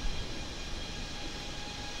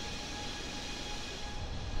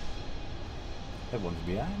 Everyone's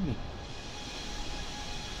behind me.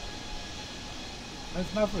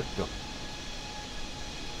 Where's Maverick gone?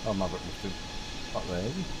 Oh, Maverick must have got there,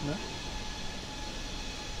 is he? No?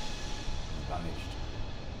 He's vanished.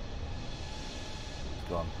 He's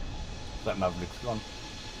gone. That Maverick's gone.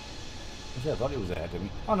 I thought he was ahead of me.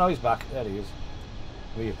 Oh no, he's back. There he is.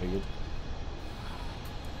 Reappeared.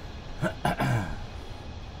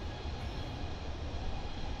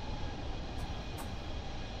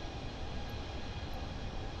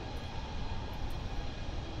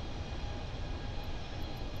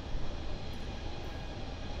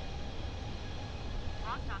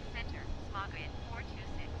 Rockdock Center, Smogrid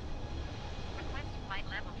 426. Request flight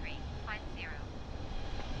level 350.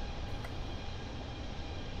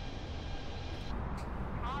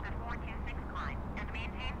 Smog 426 climb and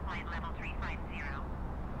maintain flight level 350.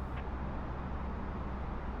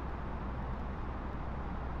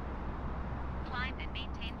 Climb and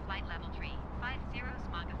maintain flight level 350,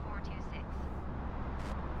 Smog 426.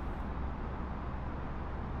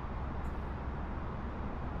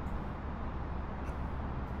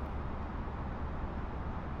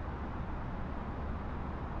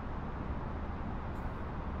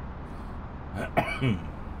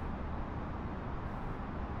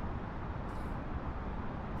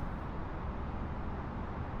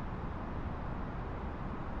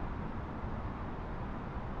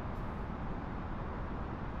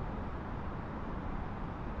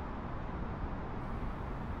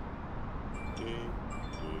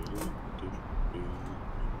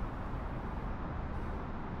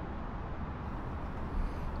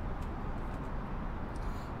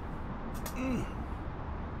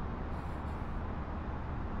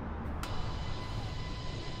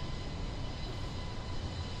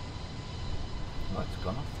 Oh, it's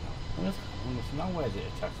gone off now. Now where's it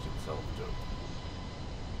attached itself to?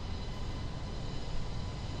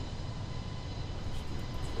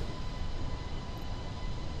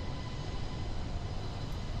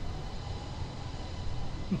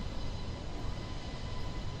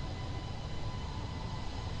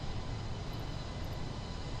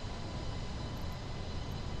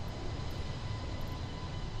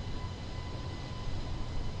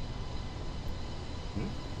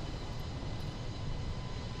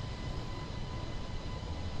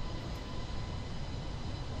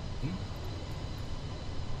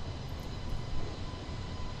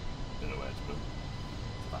 Don't know where it's been.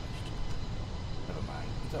 It's vanished. Never mind.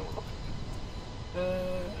 Let's have a look. I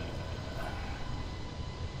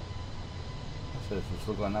said it's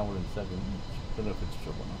still got an hour and 7 minutes. Don't know if it's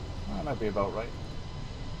trouble or not. That might be about right.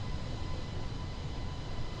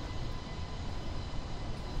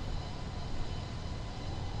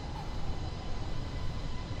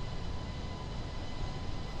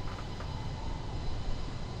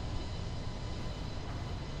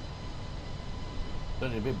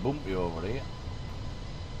 It's a bit bumpy over here.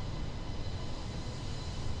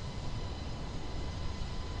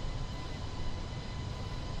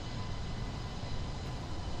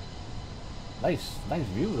 Nice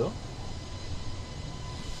view though.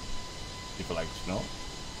 People like snow.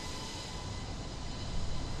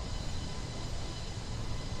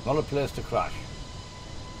 Not a place to crash.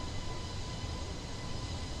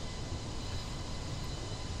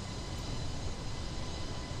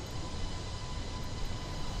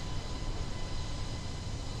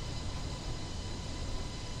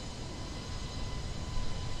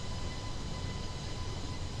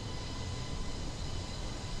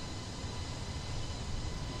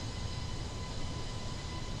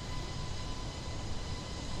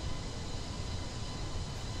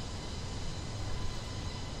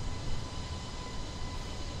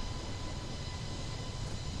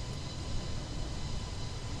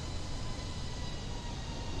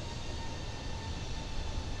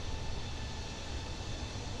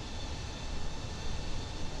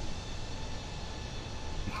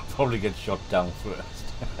 Probably get shot down first.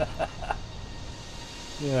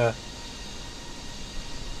 Yeah.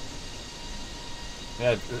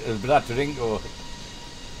 Yeah, it'll be that Ringo.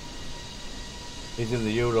 He's in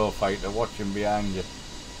the Eurofighter, watch him behind you.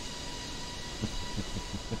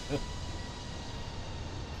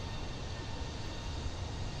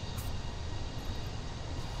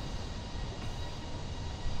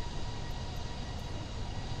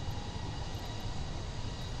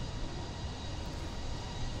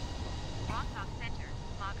 Rocktalk Center,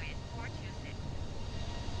 Margaret 426.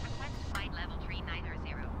 Request flight level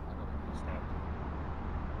 390.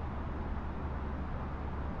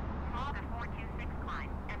 Margaret 426 climb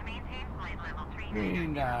and maintain flight level 390. 39.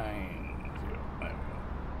 There we go.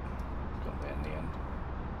 Got there in the end.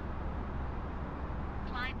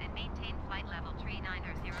 Climb and maintain flight level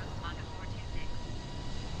 390, Margaret 426.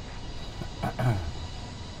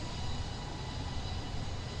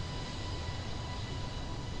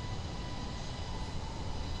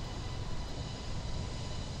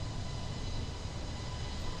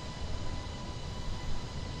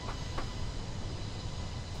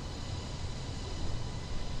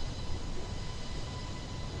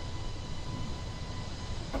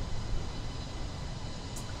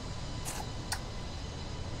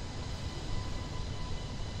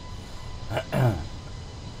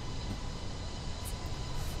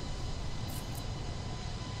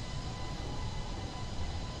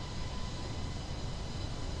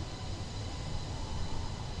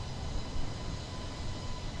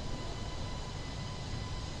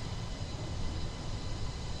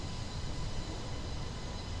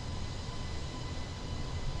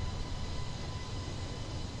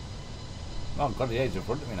 Oh, I've got the edge in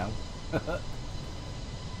front of me now.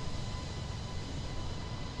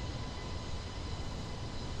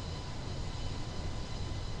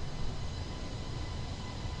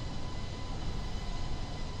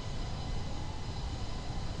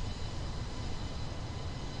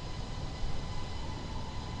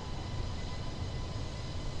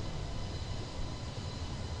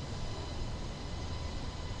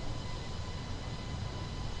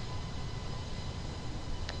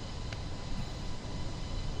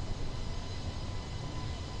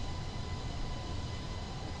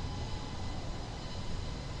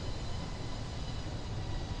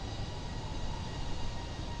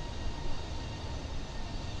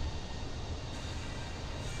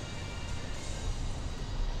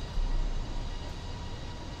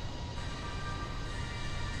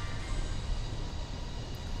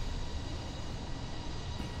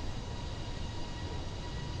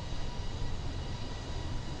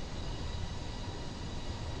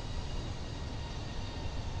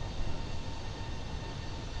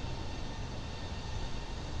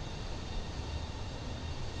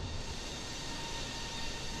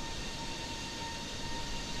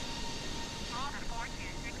 Margaret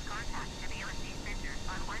 426 contact WSC Center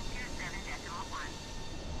on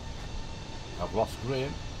 127.1. I've lost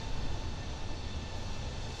Graham.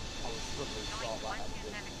 I was struggling to start that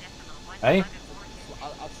engine. Hey?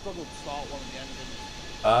 I struggled to start one of the engines.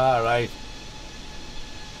 Ah, right.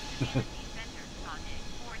 Center, Project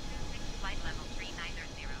 426 flight level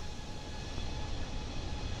 390.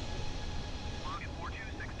 Margaret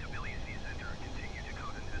 426 to WSC Center. Continue to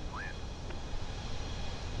code as planned.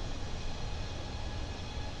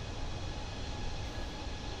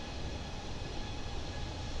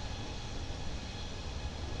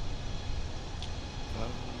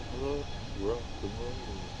 Rock and roll.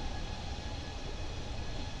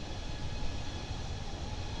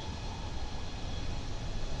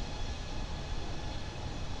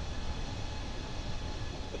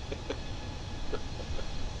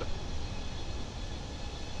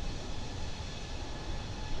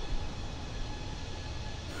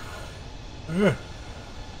 The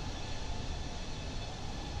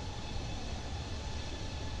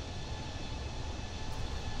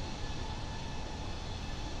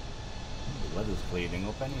weather's cleaning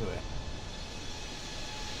up anyway.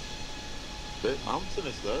 Bit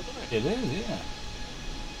mountainous there, isn't it? It is, yeah.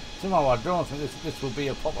 Somehow I don't think this will be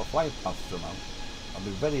a proper flight path somehow. I'll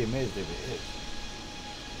be very amazed if it is.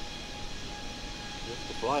 You have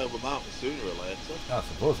to fly over mountains sooner or later. I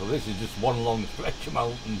suppose so. This is just one long stretch of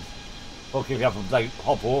mountains. Okay, if you have to like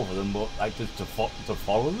hop over them, but like just to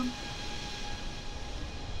follow them,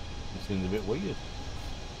 it seems a bit weird.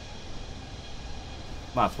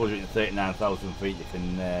 Well, I suppose at 39,000 feet you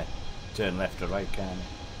can turn left or right, can't you?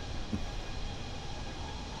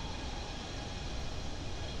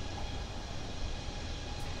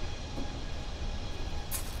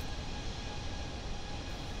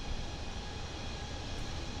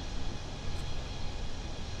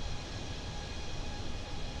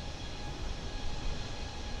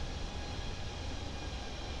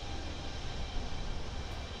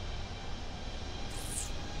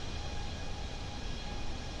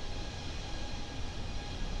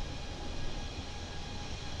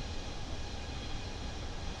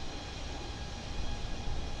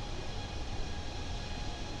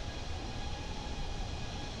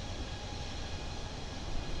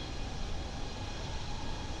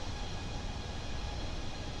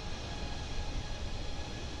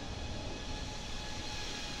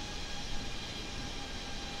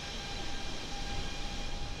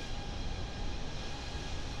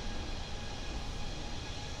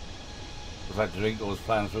 Looks like Doritos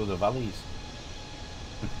flying through the valleys.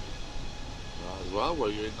 Right, as well, were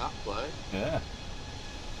you in that play? Yeah.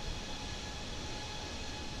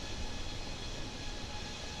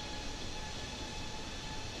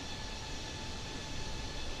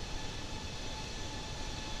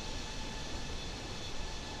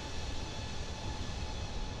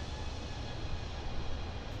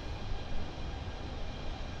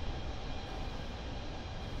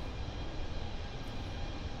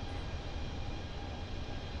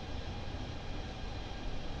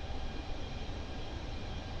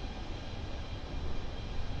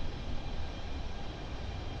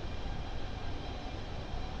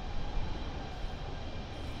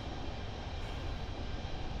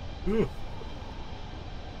 Ooh.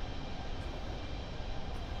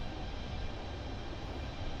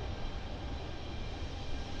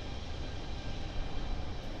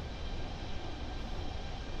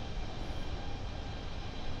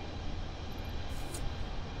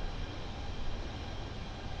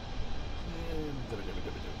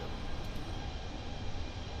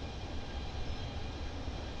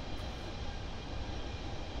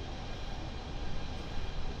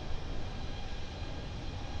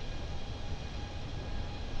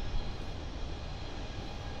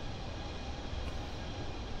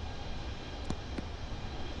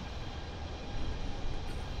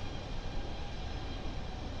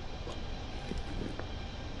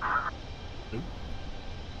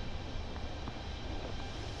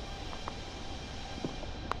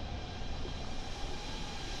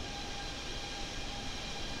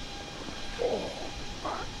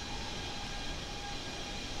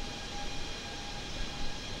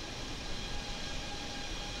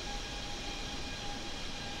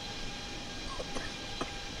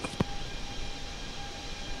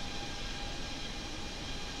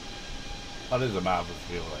 That is a marvelous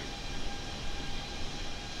feeling.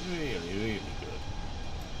 Really, really good.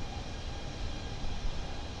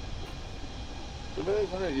 The amazing,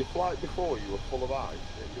 isn't it? Your flight before you were full of ice,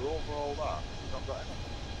 you're over all that, you've not got anything.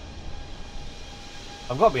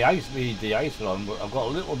 I've got my ice, the de-icer on, but I've got a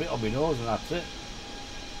little bit on my nose and that's it.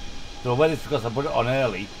 So whether it's because I put it on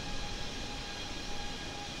early,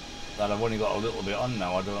 that I've only got a little bit on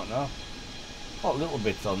now, I don't know. Got little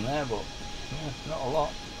bits on there, but yeah, not a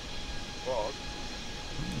lot. What?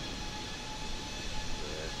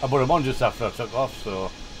 I put them on just after I took off,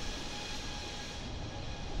 so...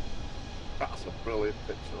 That's a brilliant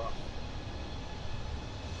picture, that.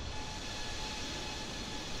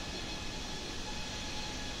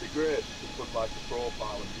 It'd be great if you put like a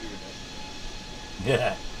profile of you in it.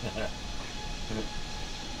 Yeah.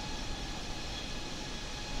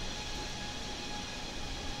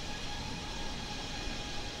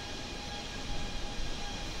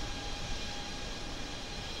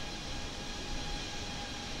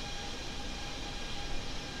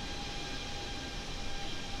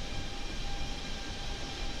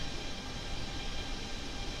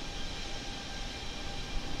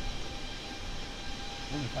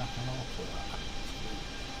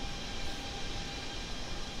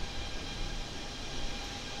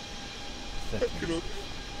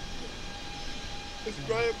 Is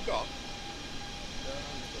Graham gone?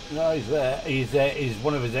 No, he's there. He's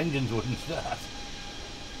one of his engines wouldn't start.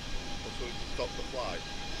 So he stopped the flight?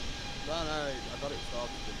 No, I got it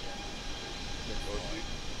started again. Oh, so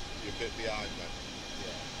you're a bit behind then?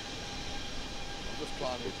 Yeah. I'm just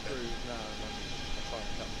climbing through now and then I try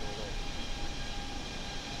and catch it all up.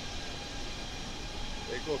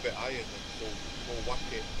 They go a bit higher and then we'll whack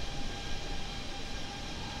it.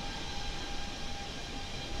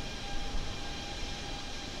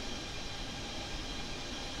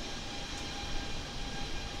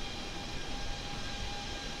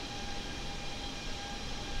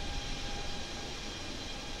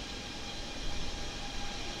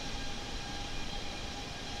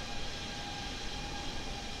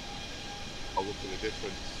 I'll look at the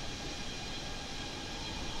difference.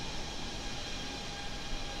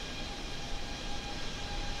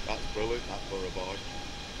 That's brilliant, that for a boy.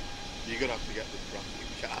 You're going to have to get this brand new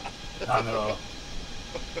car. I know.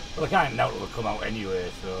 Well, I can't now it'll come out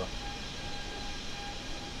anyway, so...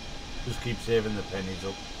 Just keep saving the pennies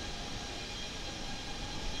up.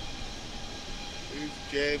 Who's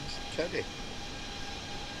James Kenny?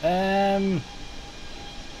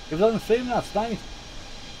 He was on the stream last night.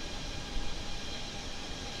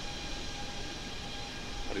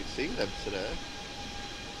 I didn't see them today.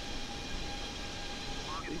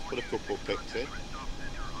 He's put a couple of pics in.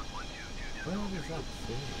 Where was that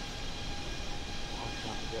thing? I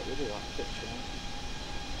can't get rid of that picture now.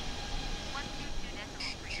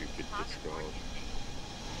 Stupid Discord.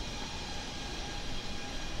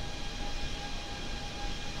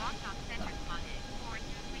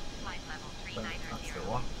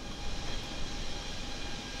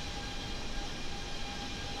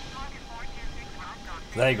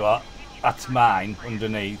 There you go. That's mine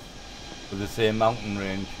underneath with the same mountain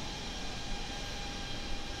range.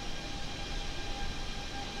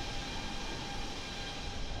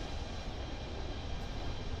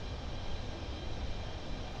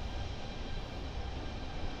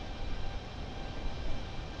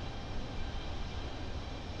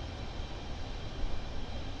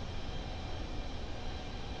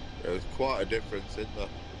 There's quite a difference in the...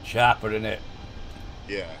 Sharper, isn't it?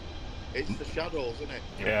 Yeah. It's the shadows, isn't it?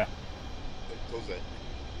 Yeah. It does it.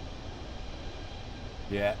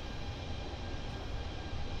 Yeah.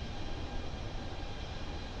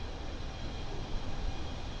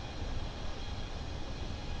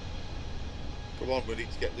 Come on, we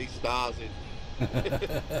need to get these stars in.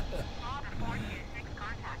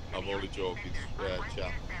 I'm only joking,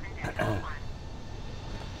 chap.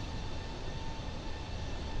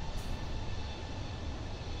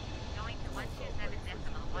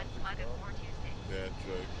 Yeah,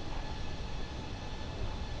 true.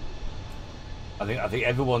 I think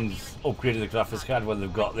everyone's upgraded the graphics card when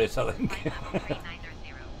they've got this, I think. I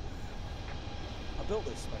built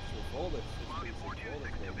this especially for this.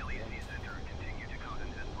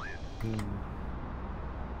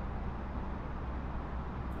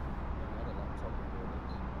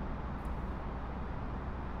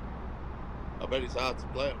 I bet it's hard to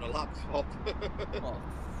play it on a laptop. Oh,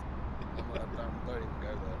 don't even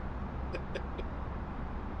go there.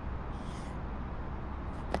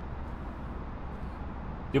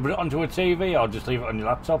 Do you put it onto a TV or just leave it on your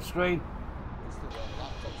laptop screen? Just leave it on the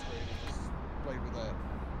laptop screen and just play with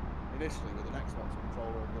initially with an Xbox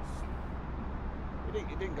controller and just...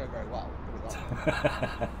 It didn't go very well, put it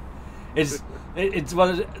that way.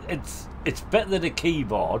 It's better than a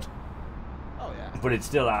keyboard. Oh yeah. But it's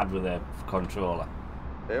still hard with a controller.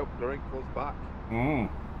 Yep, the ink goes back. Mm.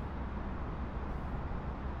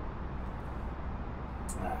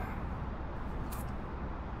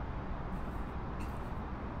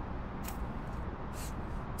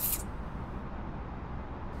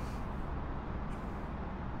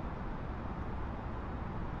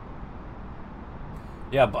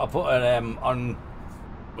 Yeah, but I put it on,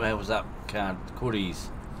 where was that card?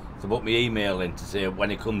 Curry's. So I put my email in to say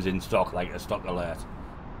when it comes in stock, like a stock alert.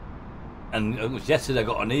 And it was yesterday I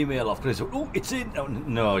got an email off Chris. Oh, it's in.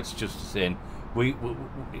 No, it's just saying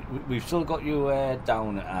we've still got you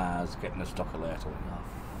down as getting a stock alert. I went, oh,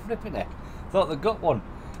 flipping heck! Thought they got one.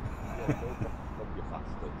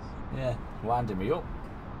 Yeah, winding me up.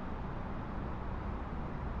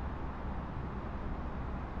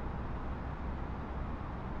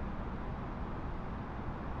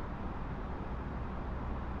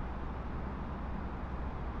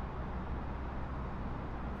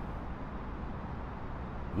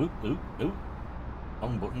 Oop, oop, oop.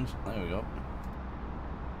 On buttons. There we go.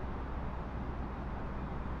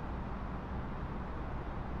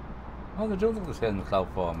 Oh, they do look the same in the cloud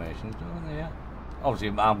formations, don't they? Yeah.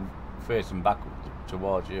 Obviously, I'm facing back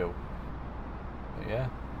towards you. But yeah.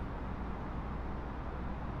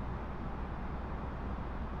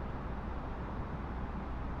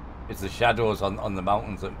 It's the shadows on the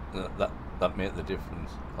mountains that make the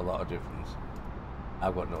difference. A lot of difference.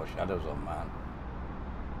 I've got no shadows on mine.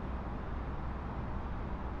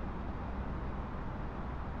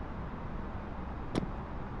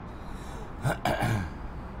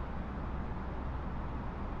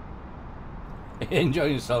 Enjoy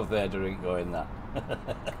yourself there during going that.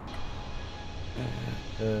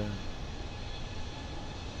 I'd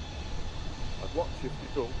watch if you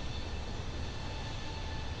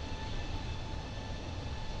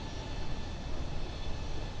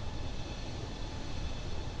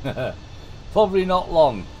don't. Probably not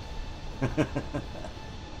long.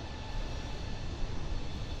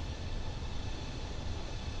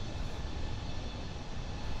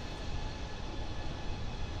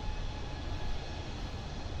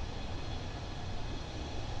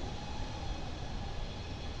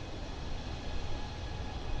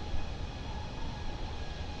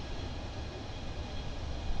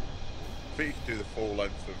 I think you could do the full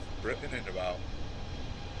length of Britain in about...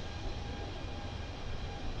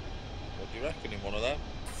 What do you reckon in one of them?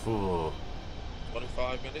 Ooh.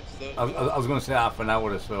 25 minutes, 30 I was going to say half an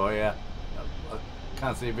hour or so, yeah. I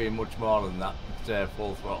can't see it being much more than that. It's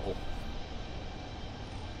full throttle.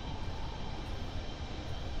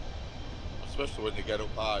 Especially when they get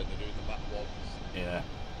up high and they're doing the Mach 1s. Yeah.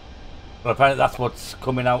 But apparently that's what's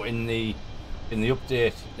coming out in the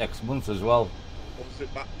update next month as well. What was it,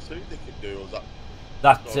 Mach 2 they can do, or was that...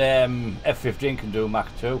 That F-15 can do Mach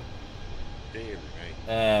 2. Dear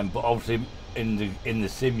me. But obviously in the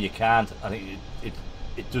sim you can't. I think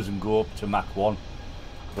it doesn't go up to Mach 1.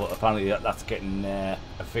 But apparently that's getting a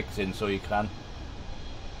fix in, so you can.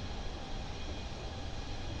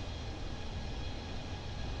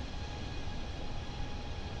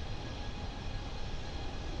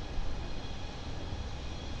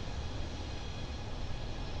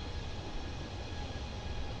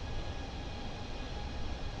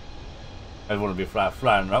 I want to be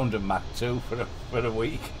flying around in Mach 2 for a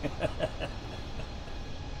week.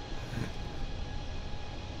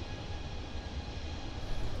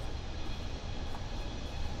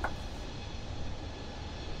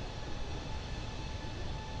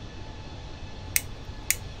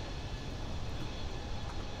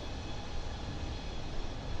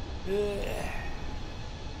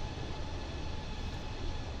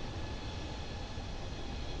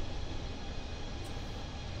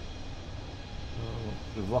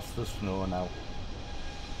 We've lost the snow now.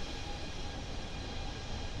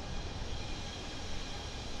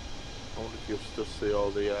 I wonder if you'll still see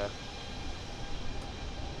all the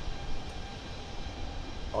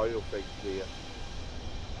oil things here.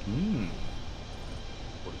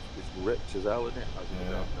 But it's rich as hell, isn't it? As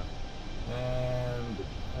you know.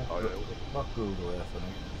 Oil. Not Google Earth, I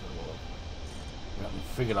think. We haven't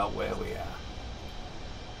figured out where we are.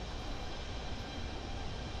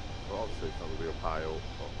 Well, obviously it's not going to be up high up,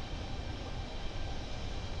 but...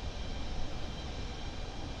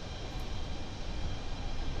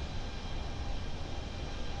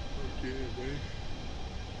 Oh dear me.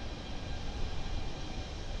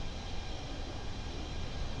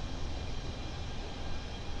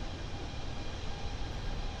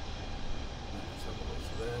 So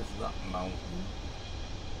there's that mountain.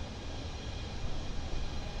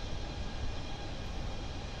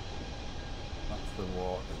 That's the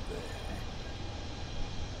water there.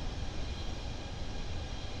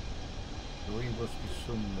 So we must be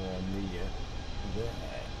somewhere near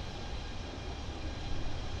there.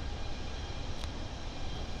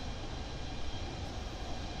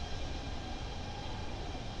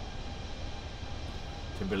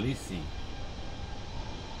 Tbilisi.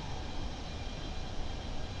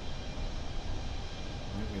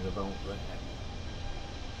 Maybe about there.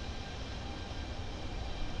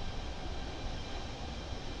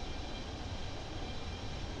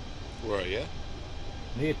 Where are you?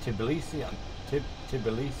 Near Tbilisi,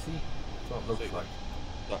 Tbilisi. That's what it looks like.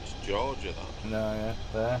 That's Georgia, that. No, yeah,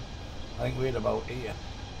 there. I think we're about here.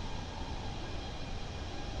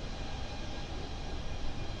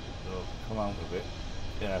 So come out a bit.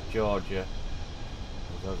 Yeah, Georgia.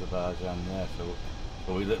 There's Azerbaijan there, so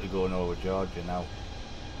we're literally going over Georgia now.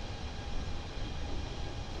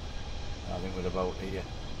 I think we're about here.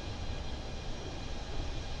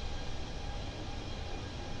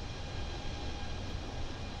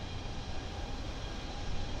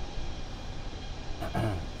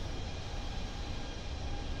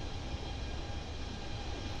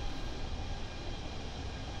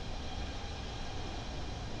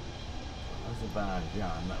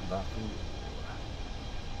 Azerbaijan, that Baku.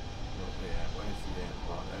 Look there, where's the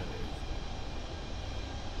airport? There it is.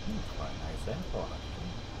 It's quite a nice airport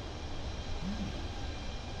actually.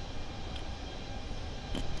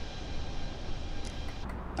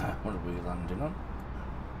 What are we landing on?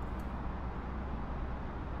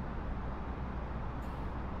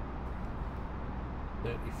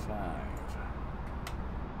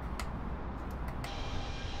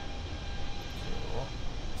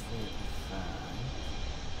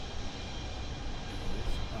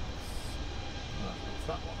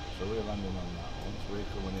 That one, so we're landing on that one, so we're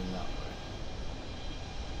coming in that way.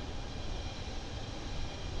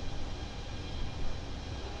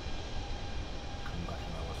 Come back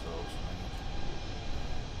in ourselves, mate.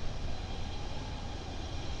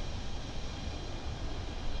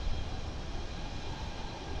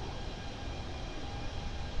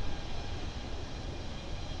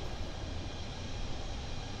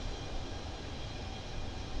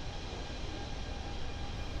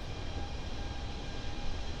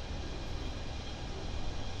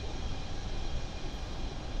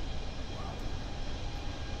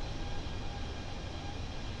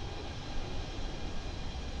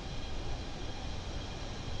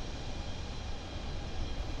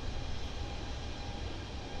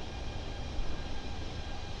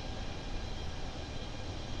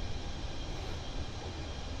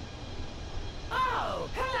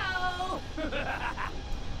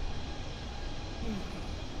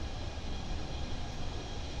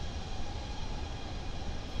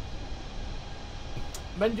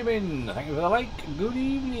 Benjamin, thank you for the like. Good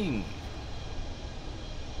evening.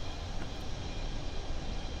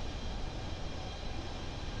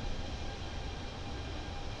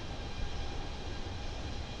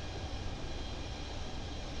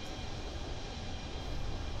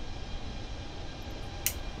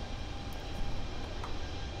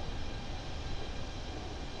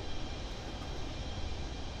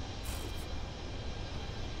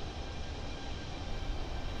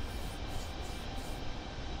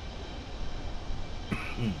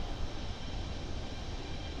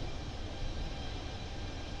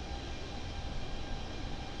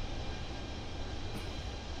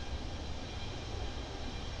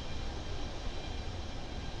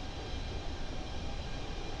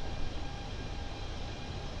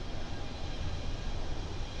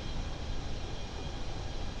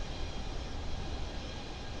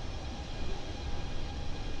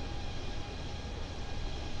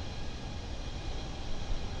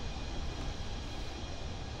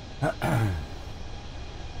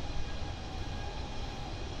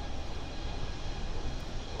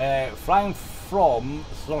 Flying from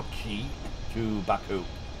Sochi to Baku.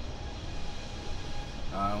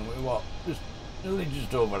 And we're what? Nearly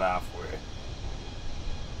just over halfway.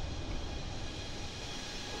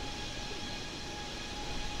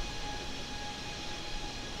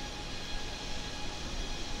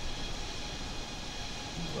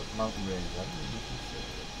 What mountain range is that?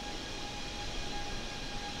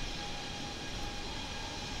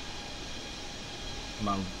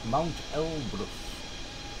 Mount Elbrus.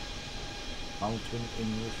 Mountain in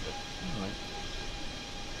Russia. Alright.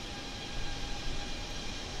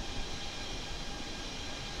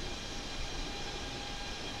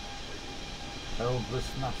 Elbrus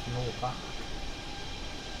National Park.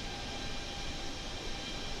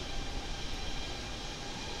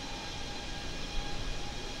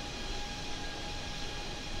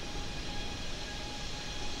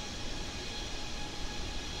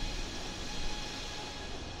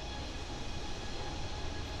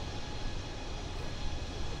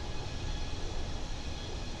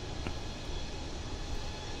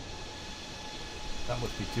 That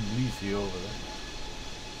must be Tbilisi over there.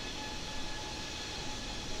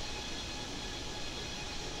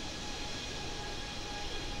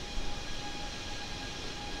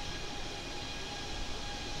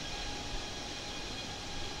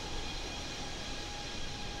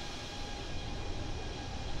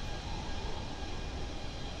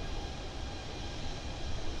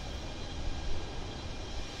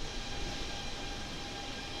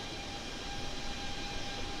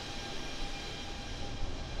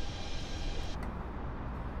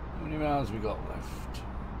 How many miles we got left?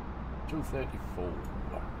 234.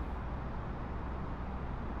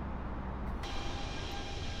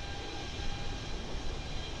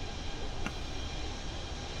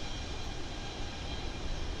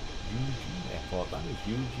 UG Airport, that is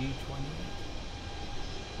UG28.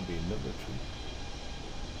 Could be military.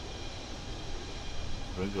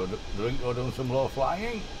 Drink or doing some low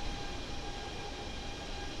flying?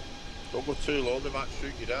 Don't go too low, they might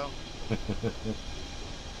shoot you down.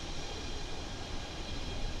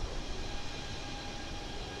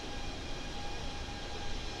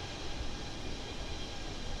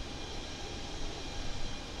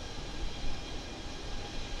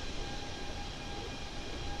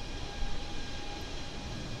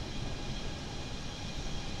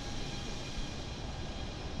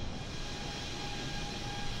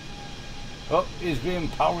 Oh, he's been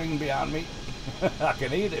powering behind me. I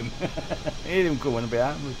can hear him. Hear him coming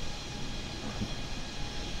behind me.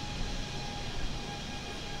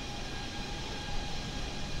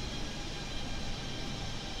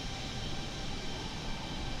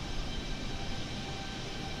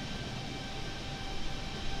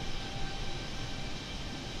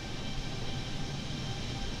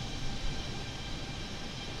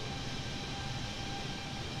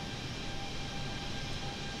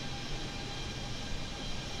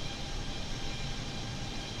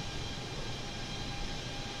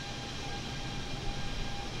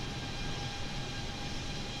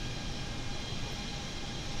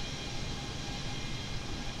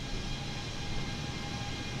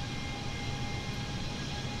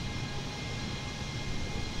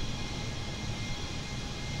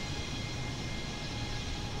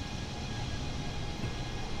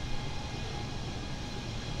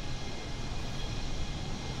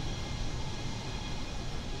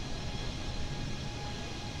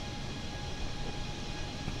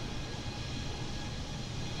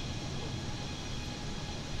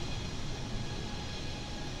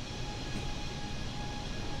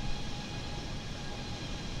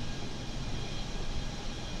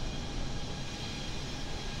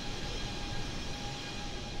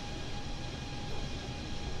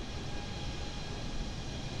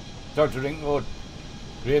 Start to drink, oh,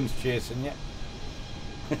 Graham's chasing you.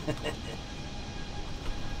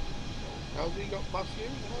 How's he got past you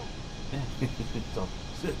now?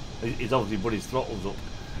 He's obviously put his throttles up.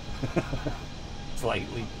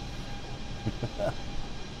 Slightly.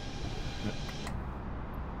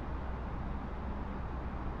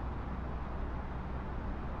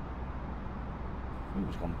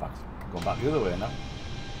 He's gone back the other way now.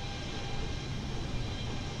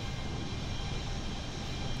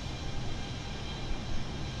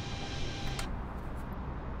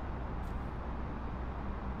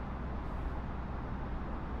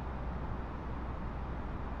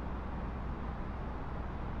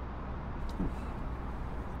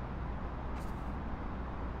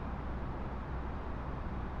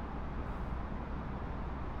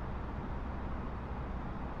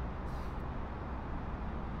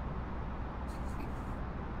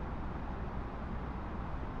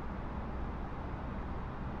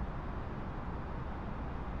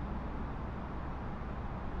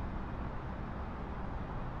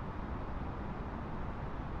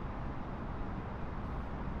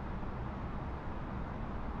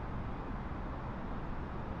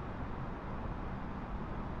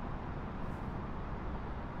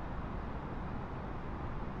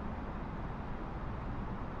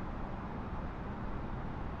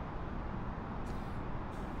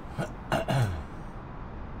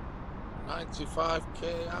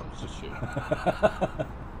 25k amps to shoot.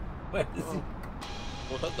 Where is he?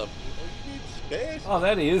 What the? You need space. Oh,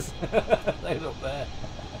 there he is. Right up there.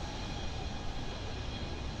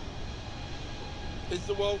 Is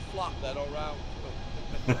the world flat then or round?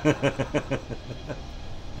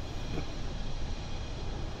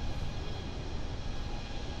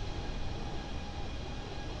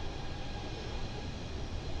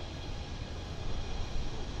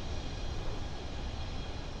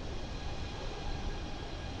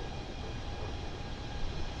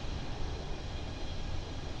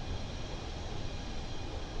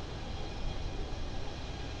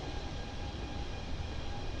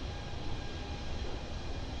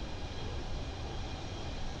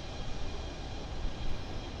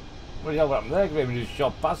 What the hell happened there? Maybe just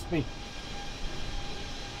shot past me.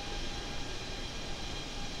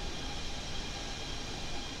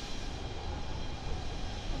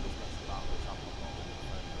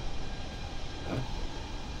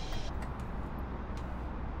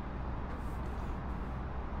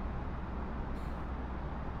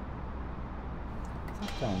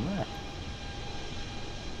 What's down there?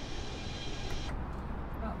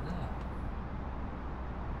 Out there.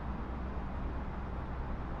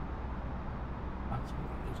 That's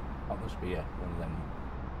weird. That must be one of them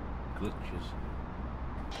glitches.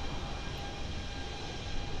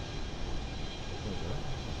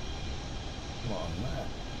 What on there?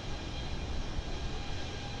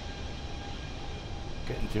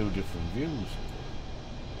 Getting two different views.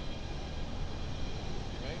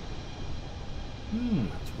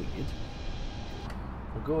 That's weird.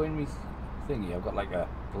 If I go in with thingy, I've got like a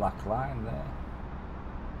black line there.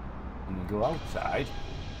 And you go outside.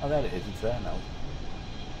 Oh, there it is, it's there now.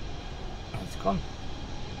 Oh, it's gone.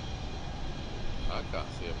 I can't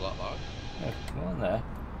see a black line. Yeah, come on there.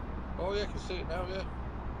 Oh yeah, I can see it now, yeah.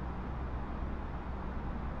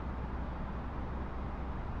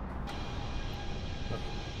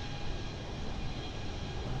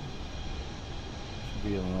 Should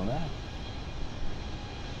be on there.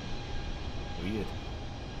 Weird.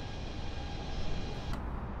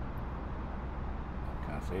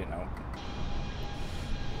 Can't see it now.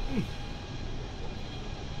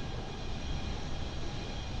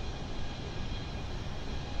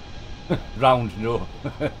 Round, no.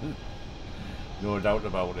 No doubt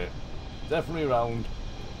about it. Definitely round.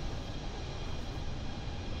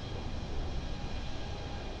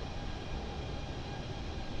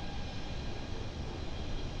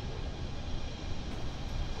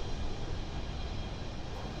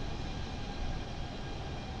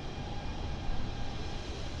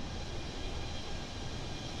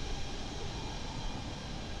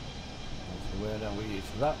 So where are we?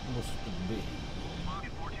 So that must be.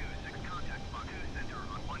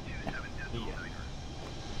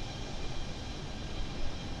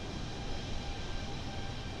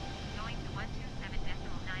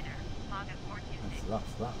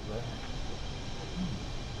 That's that there.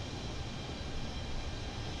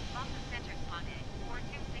 Fox Center Spot A,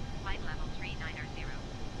 426 flight level 390.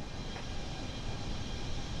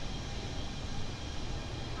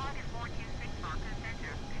 Target 426 Fox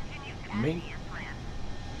Center, continue to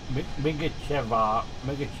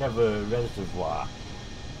Migacheva Reservoir.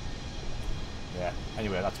 Yeah,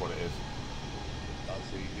 anyway, that's what it is. That's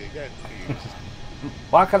easy again.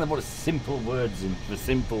 Why can't they put simple words in for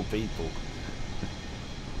simple people?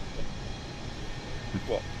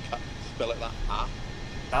 What? Spell it that A?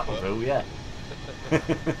 That'll do, yeah.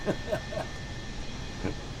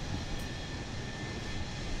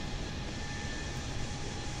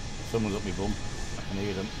 Someone's up my bum. I can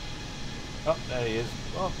hear them. Oh, there he is.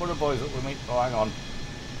 Oh, put a boy's up with me. Oh, hang on.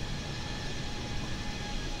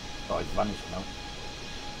 Oh, he's vanished now.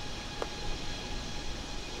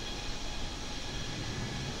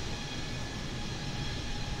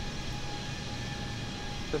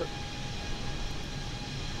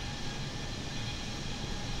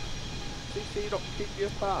 CC not keep you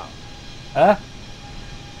apart? Huh?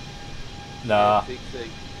 Nah. CC.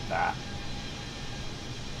 Nah.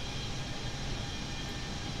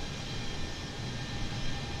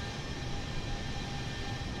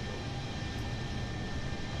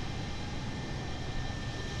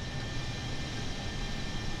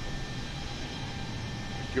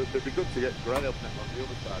 It'd be good to get Gray up on the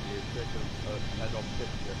other side here, take a head-on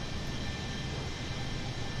picture.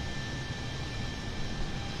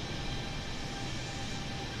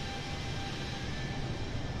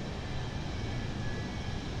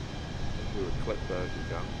 Do a clip there if you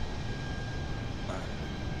can.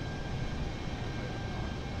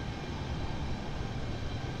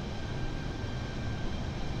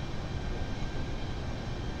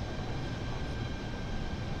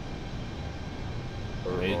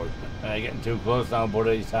 you're getting too close now,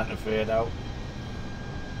 buddy. You're starting to fade out.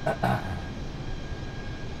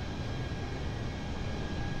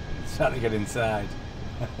 It's starting to get inside.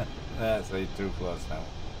 Yeah, so you're too close now.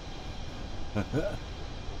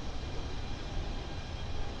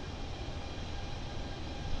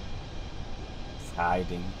 It's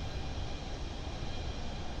hiding.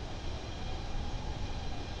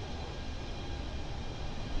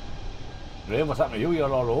 Ray, what's happening to you?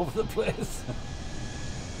 You're all over the place.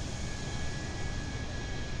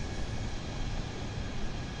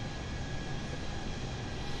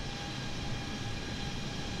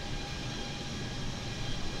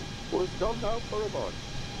 Well, it's gone now for a mod.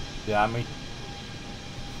 The army.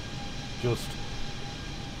 Just.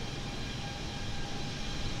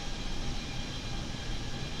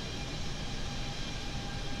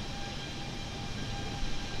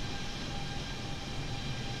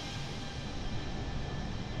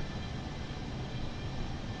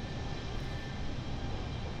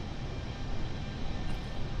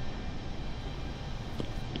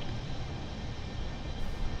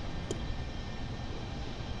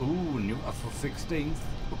 Ooh, Newcastle 16th.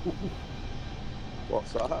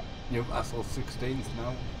 What's that? Newcastle 16th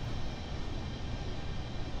now.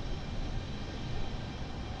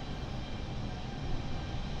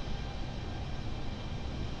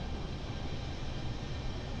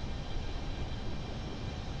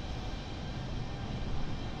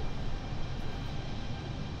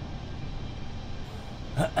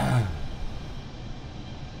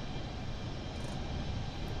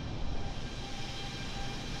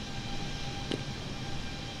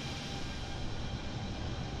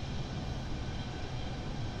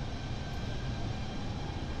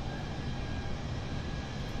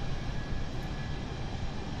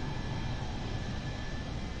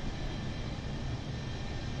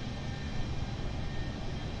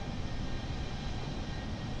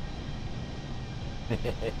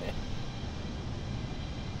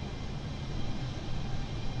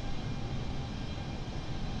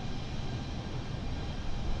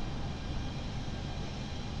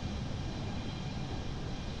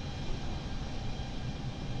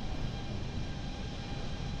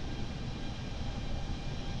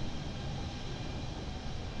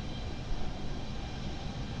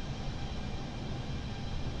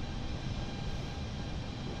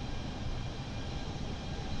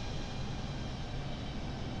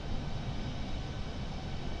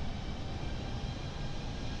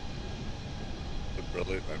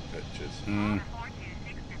 Brilliant, them pictures. Mm.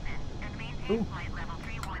 Ooh.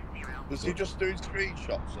 Was he just doing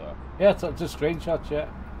screenshots there? Yeah, it's just screenshots, yeah.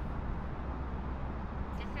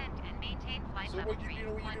 So what you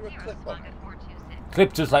know when you do a clip on it?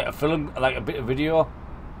 Clip just like a film, like a bit of video.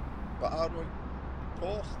 But how do I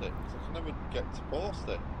post it? Because I can never get to post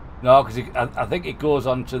it. No, because I think it goes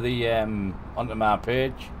onto the onto my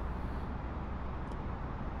page.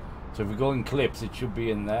 So if we go in clips, it should be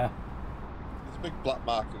in there. There's a big black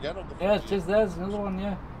mark again on the front. Yeah, it is. There's another one.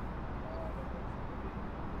 Yeah.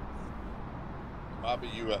 Might be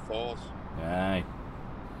UFOs. Aye.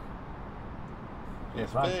 Yeah,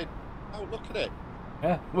 It's fine. big. Oh, look at it.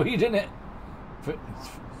 Yeah, weird, isn't it?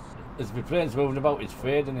 As the plane's moving about, it's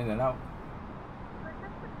fading in and out.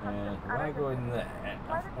 If I go in there,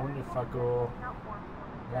 I wonder if I go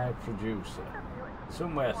live producer.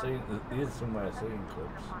 Somewhere seeing, there is somewhere seeing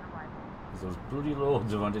clips. There's those bloody loads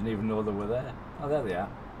of them, I didn't even know they were there. Oh, there they are.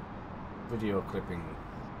 Video clipping.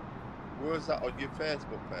 Where's that on your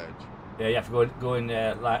Facebook page? Yeah, you have to go in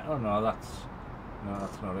there like, oh no, that's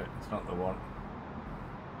not it. It's not the one.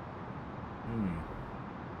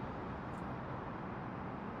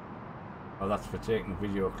 Oh, that's for taking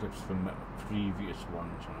video clips from previous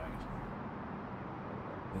ones, right?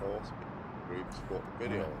 Groups, what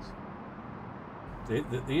videos? There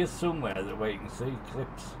is somewhere that where you can see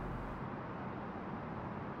clips.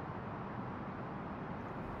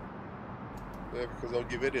 Yeah, because on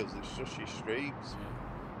your videos, it's just your streams.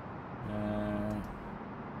 Can't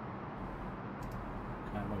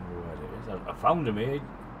remember where it is. I found them here.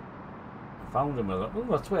 I found them. I thought, oh,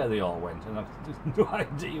 that's where they all went, and I've no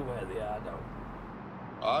idea where they are now.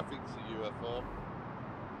 I think it's a UFO.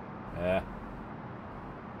 Yeah.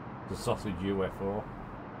 The sausage UFO.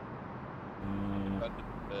 Have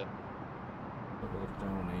a look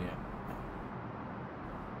down here.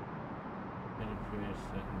 Penetrate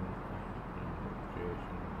settings,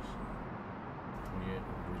 notifications, create a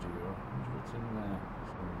video. What's in there?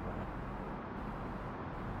 Somewhere.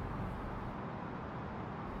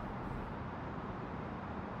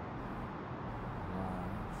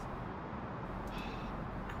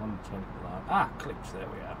 Content live. Ah, clips, there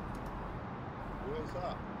we are. Where's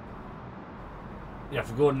that? You have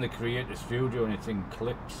to go in the Creator Studio and it's in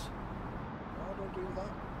clips. How do I do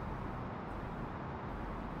that?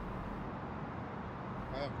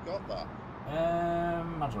 I haven't got that.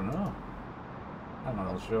 I don't know. Hang on,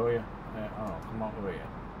 I'll show you. Oh, come on over here.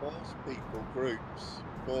 Most people, groups,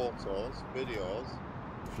 photos, videos.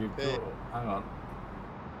 If you go, hang on.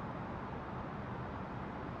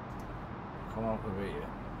 Come on over here.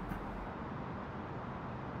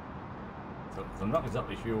 So I'm not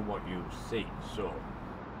exactly sure what you see. So,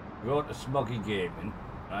 go to Smoggy Gaming,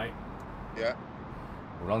 right? Yeah.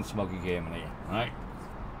 We're on Smoggy Gaming here, right?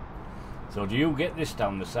 So do you get this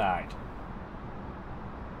down the side?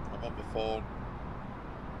 I'm on the phone.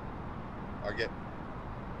 I get.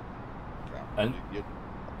 And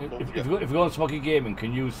if you go on Smoggy Gaming,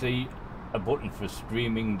 can you see a button for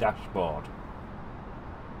streaming dashboard?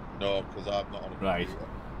 No, because I'm not on a Right. computer.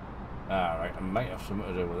 Alright, I might have something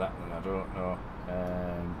to do with that then, I don't know.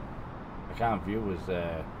 I can't view as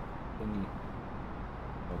thingy.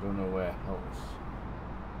 I don't know where else.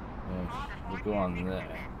 We go on there.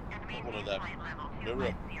 Got one of them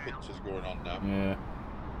mirror pictures going on now. Yeah.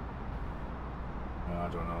 No, I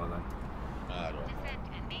don't know then. I don't know.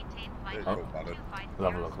 It Oh, don't matter.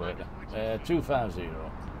 we'll have a look later. 250.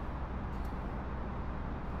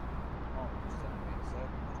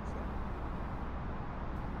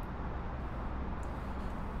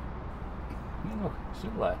 Look,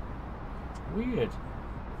 still there. Weird.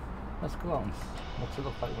 Let's go on. What's it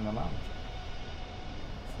look like when I'm out?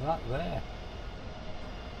 It's that there.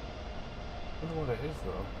 I don't know what it is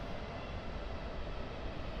though.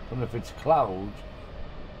 I don't know if it's cloud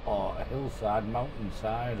or a hillside,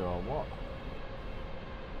 mountainside or what.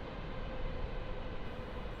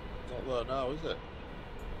 It's not there now, is it?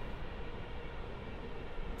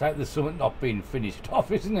 It's like there's something not being finished off,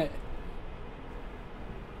 isn't it?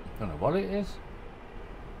 I don't know what it is.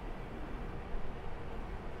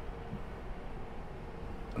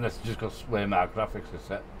 Unless it's just got where my graphics are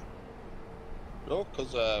set. No,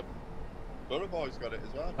 because Burrow Boy's got it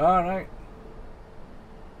as well. Alright.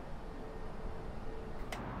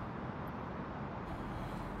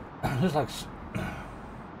 Looks like,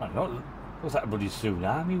 I don't know, looks like a bloody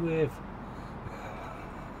tsunami wave.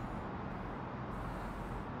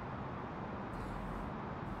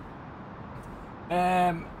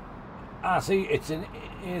 I see it's an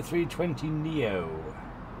A320 Neo.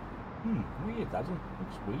 Weird, that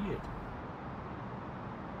looks weird.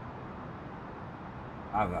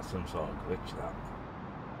 I think that's some sort of glitch, that.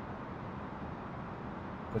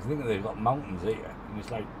 Because I think they've got mountains here, and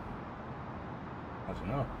it's like, I don't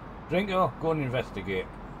know. Drinko, go and investigate.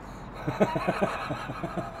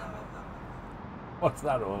 What's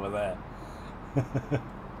that over there?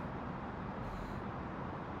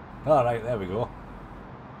 Alright, there we go.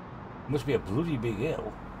 Must be a bloody big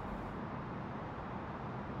hill.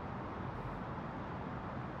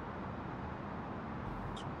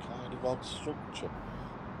 Some kind of odd structure.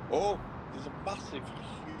 Oh, there's a massive,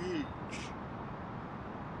 huge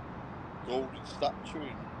golden statue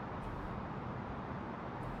in.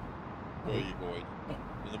 Where are you going?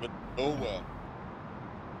 In the middle of nowhere.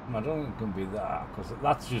 I don't think it can be that, because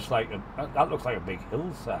that's just like that looks like a big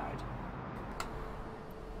hillside.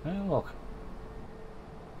 Hey, look.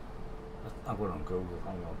 I'm going on Google,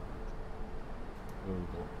 hang on.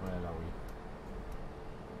 Google, where are we?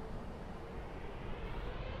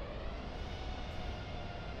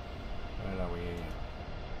 Where are we?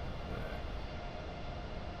 There.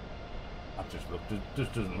 That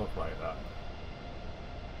just doesn't look like that.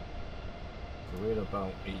 So we're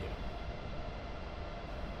about here.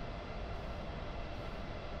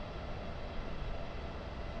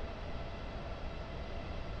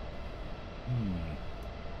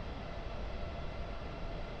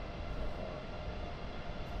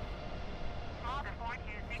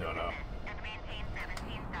 Don't know. And maintain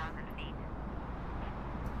 17,000 feet.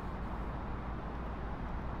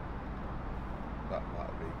 That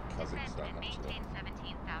might be Kazakhstan, Descend and actually. maintain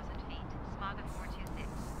 17,000 feet. Smaga 426.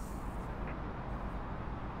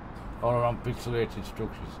 All around pixelated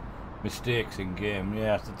structures. Mistakes in game,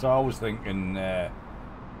 yeah, that's what I was thinking it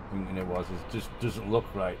was. It just doesn't look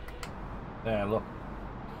right. There, look.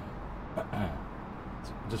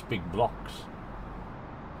 It's just big blocks.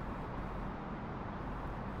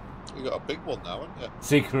 You got a big one now, haven't you?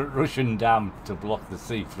 Secret Russian dam to block the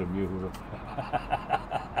sea from Europe.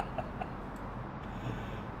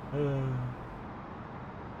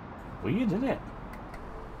 Weird, isn't it?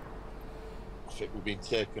 I think we've been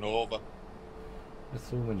taken over. Let's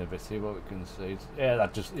zoom in a bit, see what we can see. Yeah,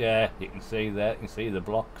 that just, yeah, you can see there, you can see the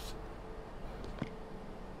blocks.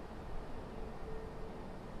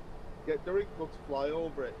 Get Dorinko to fly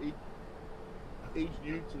over it. He's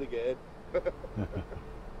new to the game.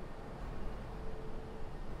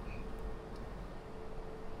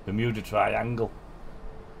 Bermuda Triangle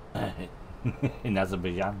in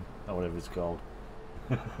Azerbaijan, or whatever it's called.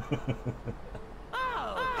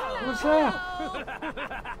 What's that?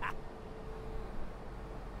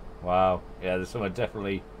 Wow, yeah, there's something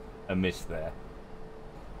definitely amiss there.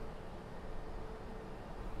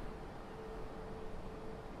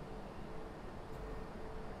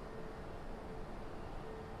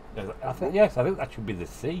 Yes, I think that should be the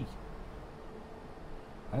sea.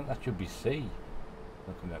 I think that should be sea.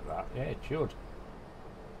 Looking at that, yeah, it should.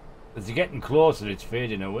 As you're getting closer, it's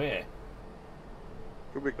fading away.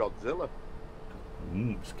 Could be Godzilla.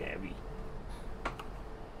 Scary.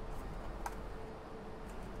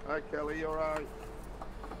 Hi Kelly, you alright?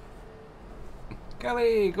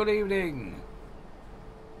 Kelly, good evening.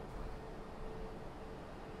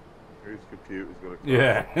 Whose computer's gonna crash?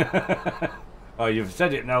 Yeah. Oh, you've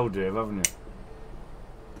said it now, Dave, haven't you?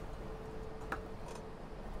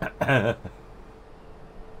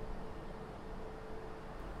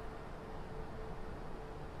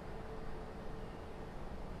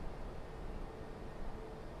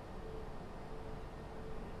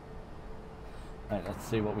 Right, let's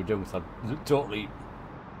see what we're doing. So I'm totally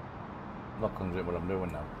not concentrating what I'm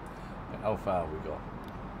doing now. And how far we got?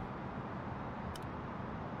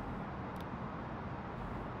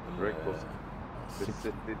 Breakfast. 60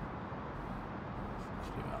 miles.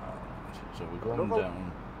 So we're going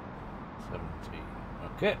down 17.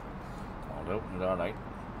 Okay. Hold open it, alright.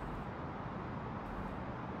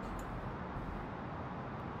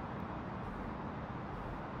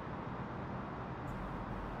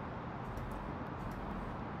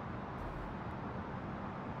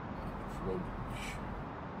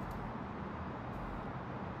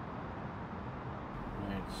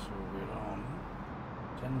 Right, so we're on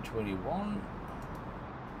 1021.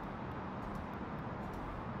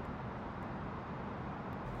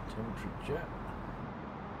 Temperature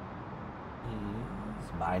is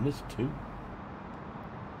 -2.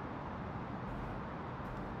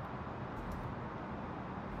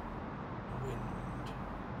 Wind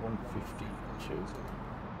 152.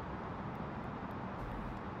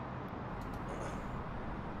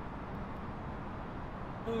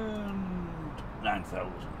 And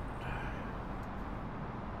 9,000.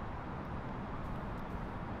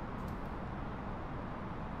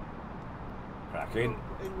 Cracking.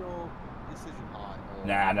 In your decision height? Or...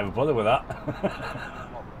 Nah, I never bother with that.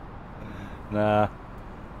 Nah.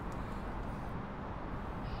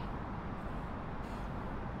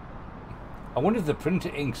 I wonder if the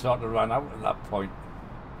printer ink sort of ran out at that point.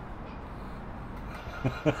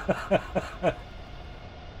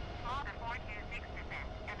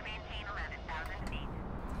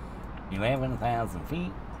 11,000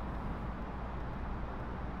 feet.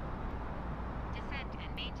 Descend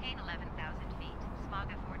and maintain 11,000 feet.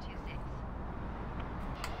 Smog of 426.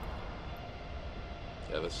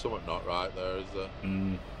 Yeah, there's something not right there, is there?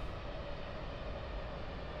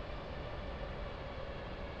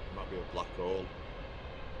 Might be a black hole.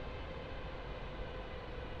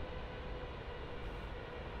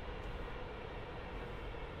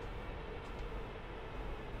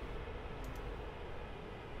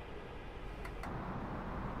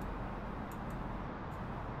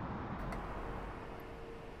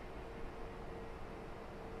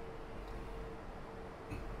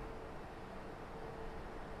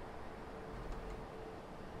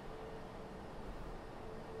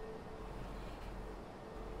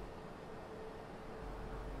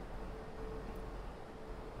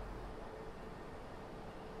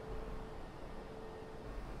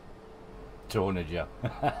 Tornager.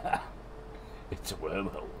 It's a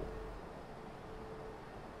wormhole.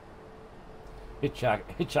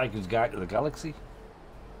 Hitchhiker's Guide to the Galaxy.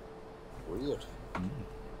 Weird.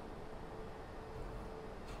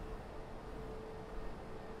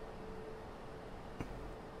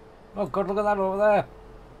 Oh God, look at that over there.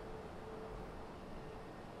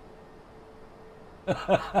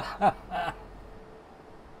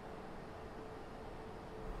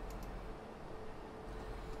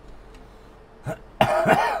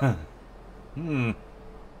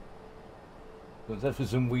 There's definitely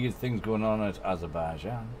some weird things going on at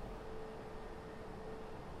Azerbaijan.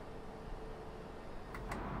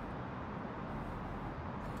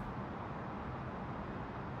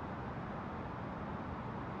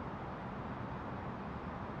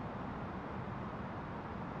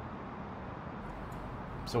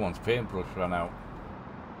 Someone's paintbrush ran out.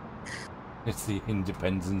 It's the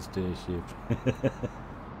Independence Day ship. We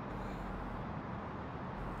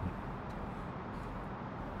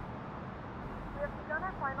have begun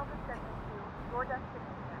our final descent into Georgia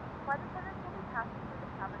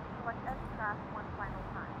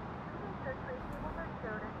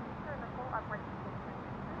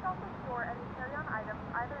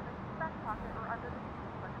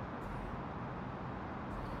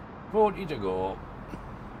 40 to go.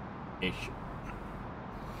 Ish.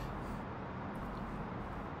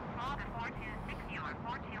 Smog 426, you are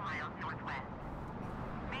 42 miles northwest.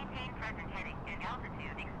 Maintain present heading and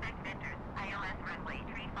altitude. Expect vendors. ILS runway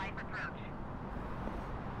 35 approach.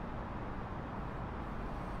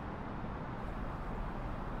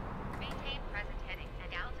 Maintain present heading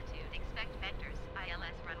and altitude. Expect vendors.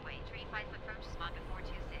 ILS runway 35 approach. Smog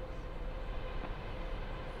 426.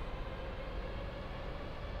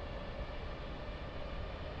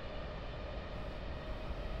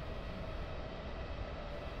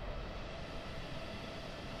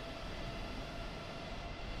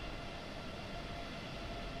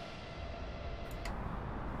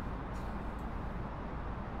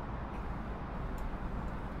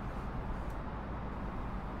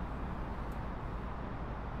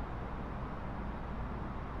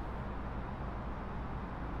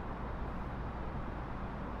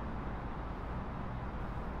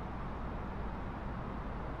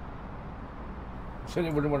 Said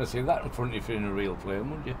you wouldn't want to see that in front of you if you're in a real plane,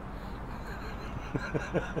 would you?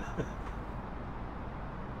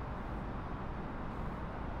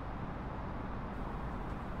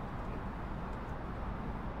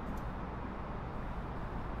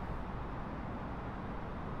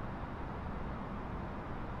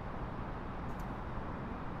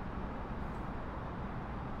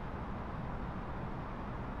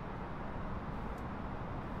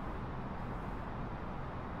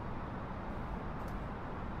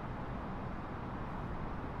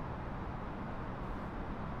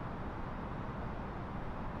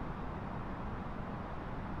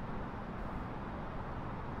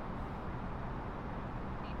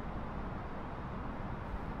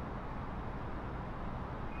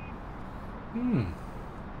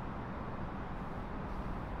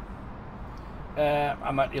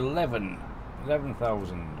 I'm at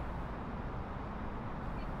 11,000,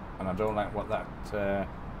 and I don't like what what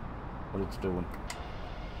it's doing.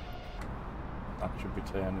 That should be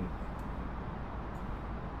turning.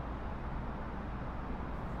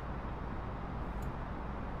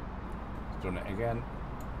 It's done it again.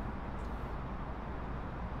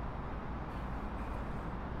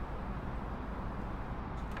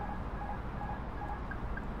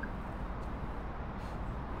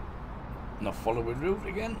 Not following route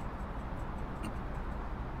again.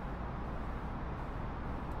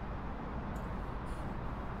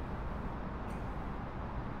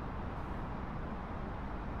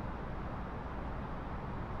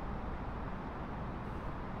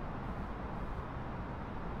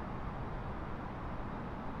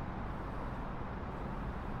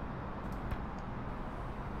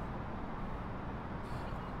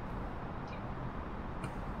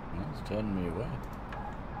 It's turning me away.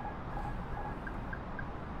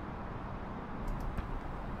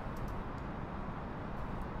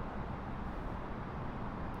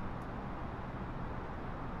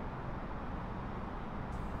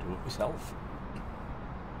 Myself.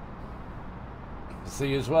 See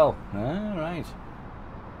you as well. All right.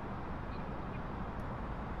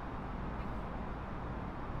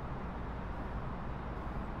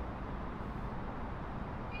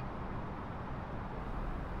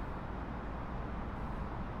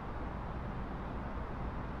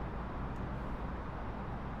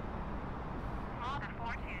 Smog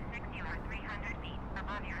 426, you are 300 feet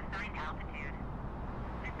above your assigned altitude.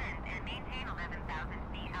 Descend and maintain 11,000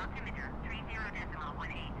 feet. Altimeter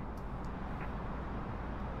 30.18.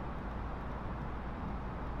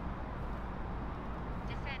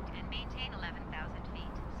 Descend and maintain 11,000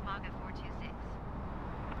 feet. Smog 426.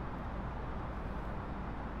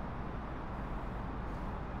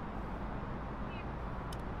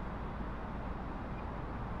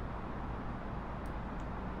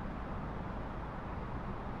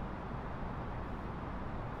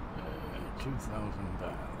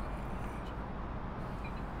 $2,000.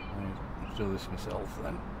 Let's do this myself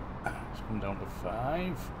then. Let's come down to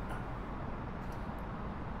 5.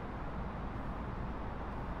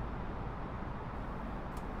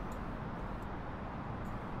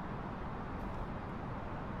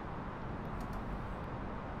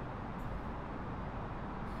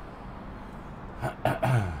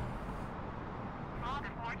 Smog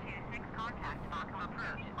 426, contact Mako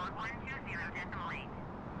approach on 120.8.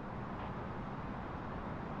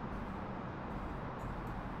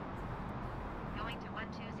 Going to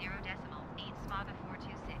 120.8, Smog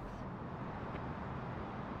 426.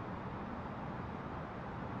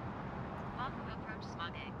 Mako approach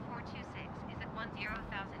Smog 426 is at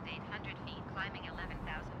 10,800 feet, climbing 11,000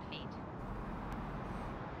 feet.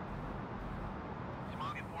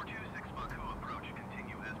 Smog 426 Baku approach,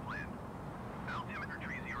 continue as planned. Altimeter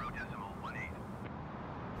 30.18.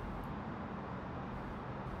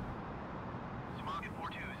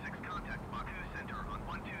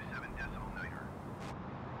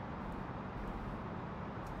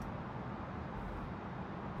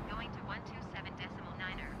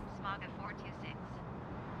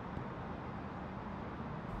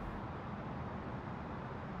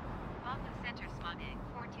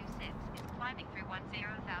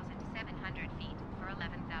 10,700 feet for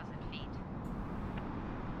 11,000 feet.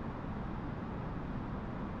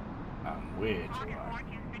 I'm way too high.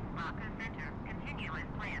 426 Maka Center, continue as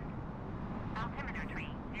planned. Altimeter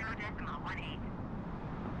tree, 0.18.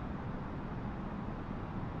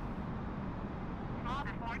 Smog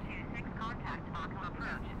 426, contact Baku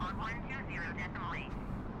approach on 120.8.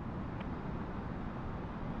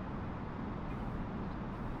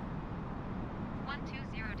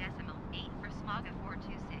 120.8 for Smog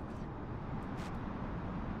 426.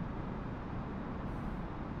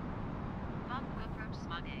 Baku approach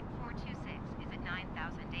Smog 426 is at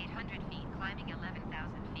 9,800 feet, climbing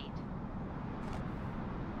 11,000 feet.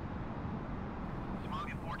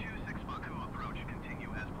 Smog 426 Baku approach,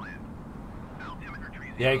 continue as planned. Altimeter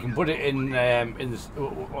tree. Yeah, you can put it in the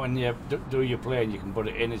when you do your plane. You can put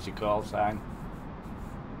it in as your call sign.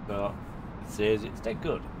 So it says it's dead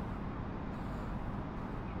good.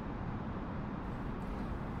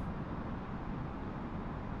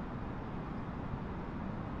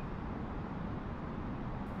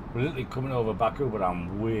 We're literally coming over Baku, but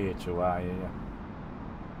I'm way too high here.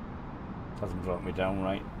 It hasn't brought me down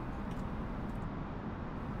right.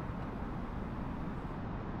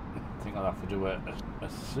 I think I'll have to do a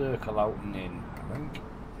circle out and in, I think.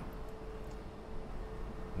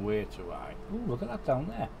 Way too high. Ooh, look at that down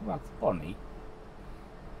there. That's funny.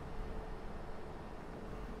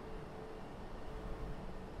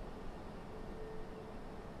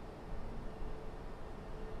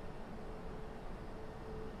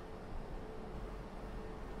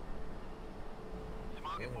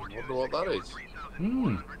 I wonder what that is.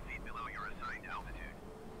 Hmm. feet below your assigned altitude.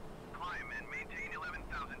 Climb and maintain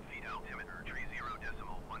 11,000 feet altimeter, tree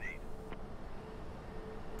 0.18.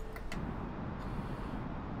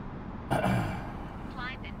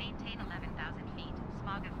 Climb and maintain 11,000 feet.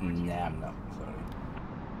 Smog 426. Nah, I'm not. Sorry.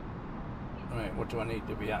 Right, what do I need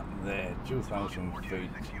to be at there? 2,000 feet.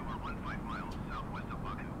 You are 15 miles southwest of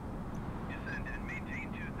Baku. Descend and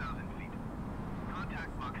maintain 2,000 feet.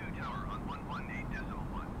 Contact Baku Tower on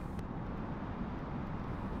 118.1.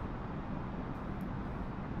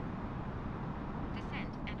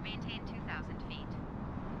 Descend and maintain 2,000 feet.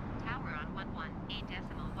 Tower on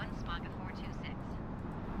 118.1 Smog 426.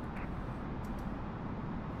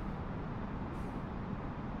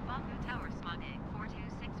 Baku Tower Smog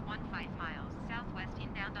 426, 15 miles southwest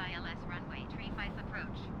inbound ILS runway 35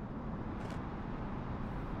 approach.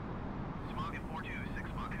 Smog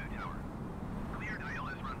 426 Baku Tower. Cleared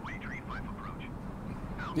ILS runway 35 approach.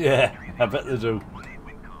 Yeah, I bet they do.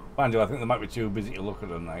 Mind you, I think they might be too busy to look at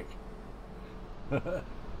them, like.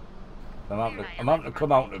 I'm having to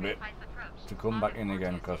come out a bit to come back in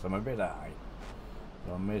again because I'm a bit high.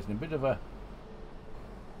 So I'm making a bit of a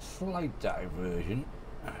slight diversion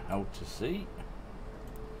out to sea.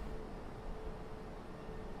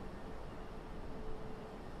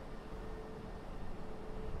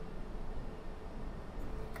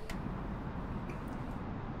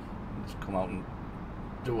 Let's come out and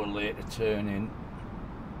do a later turn in.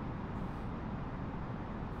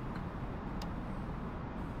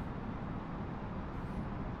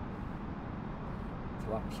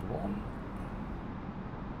 Flaps 1.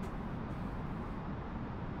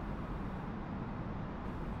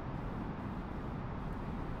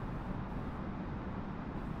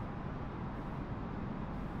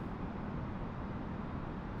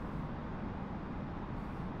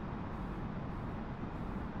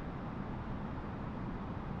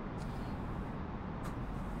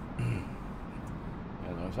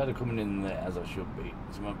 Instead of coming in there as I should be,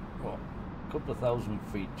 so I'm, what, a couple of 1,000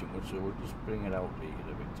 feet too much, so we'll just bring it out here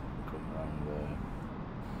a bit, come around there,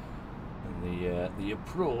 and the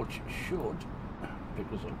approach should pick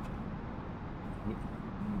us up.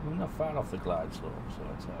 We're not far off the glide slope, so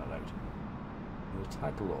that's alright. We're a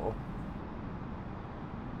tad low.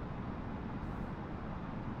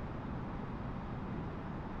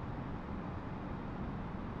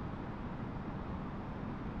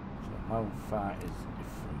 How far is it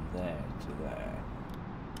from there to there?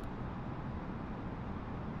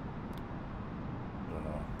 I don't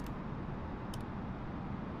know.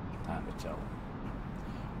 Hard to tell.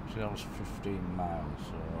 So that was 15 miles,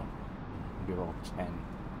 so maybe about 10.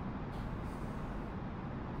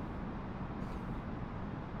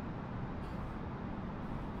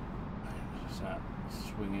 Start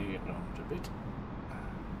swinging it around a bit.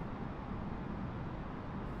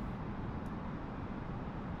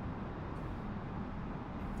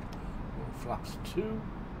 Flaps 2.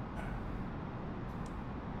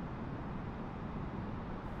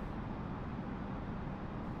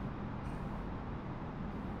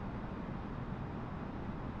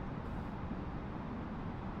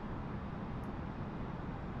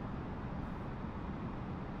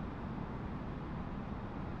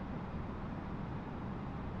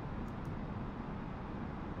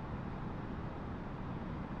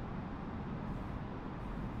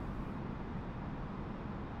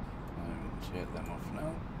 Take them off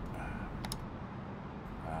now.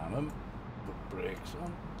 Arm them. Put brakes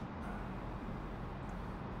on.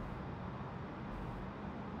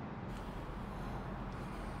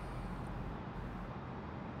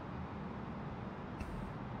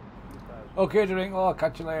 Okay, drink. I'll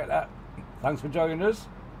catch you later. Thanks for joining us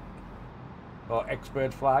for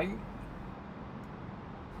expert flying.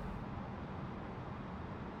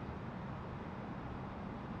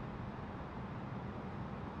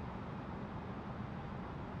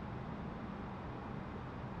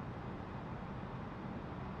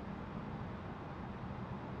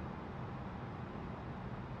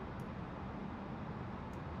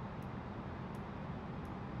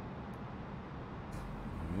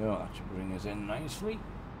 Yeah, that should bring us in nicely.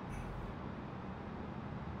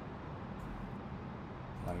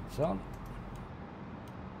 Lights on.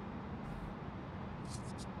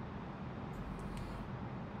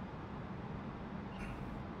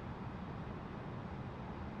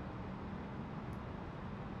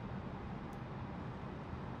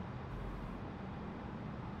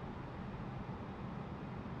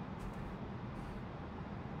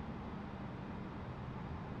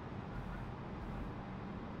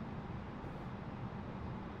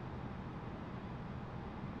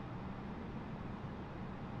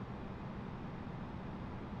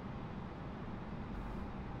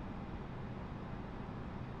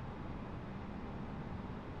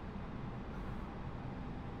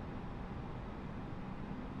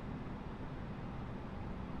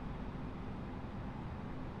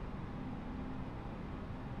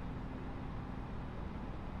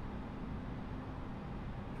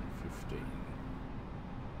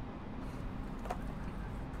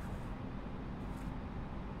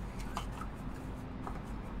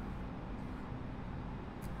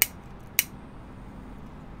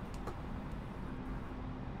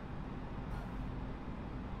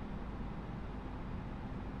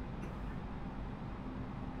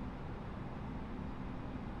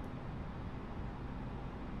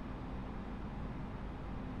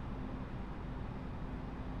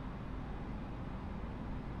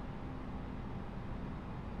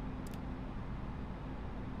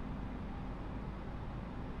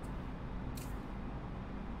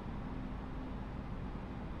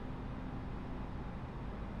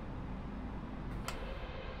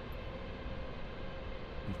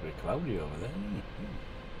 It's a bit cloudy over there.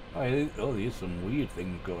 Oh, there's some weird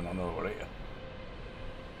things going on over here.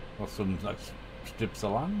 Or some like strips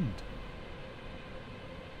of land.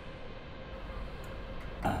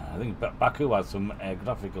 I think Baku has some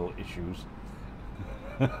graphical issues.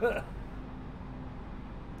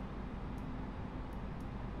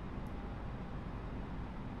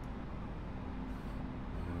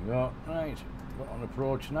 Right, got on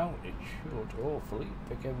approach now. It should hopefully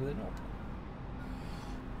pick everything up.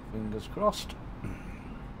 Fingers crossed.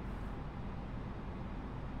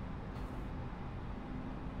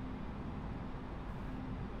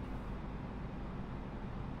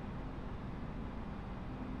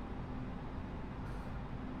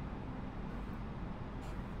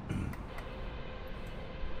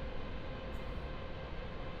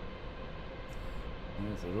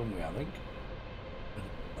 There's the runway, I think.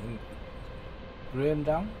 Rain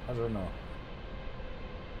down? I don't know.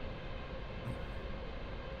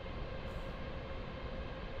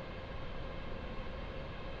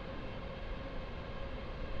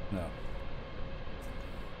 No.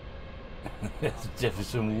 There's definitely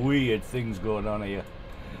some weird things going on here.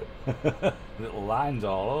 Little lines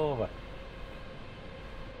all over.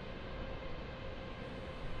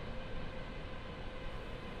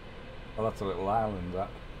 Well, that's a little island, that.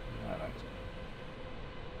 Yeah, thanks.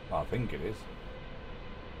 Well, I think it is.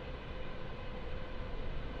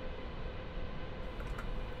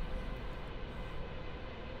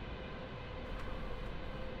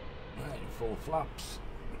 Right, full flaps.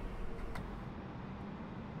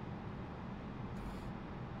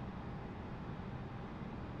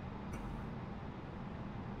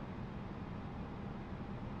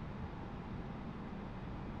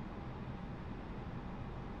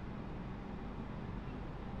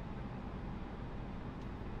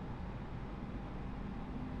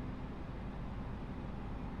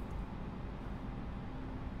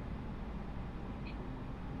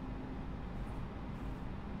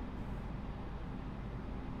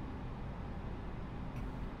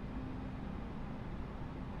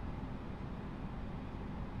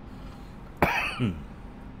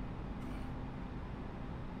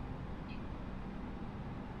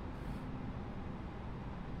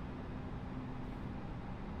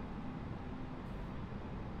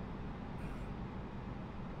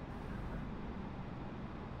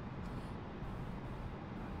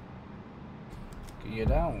 Gear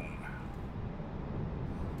down.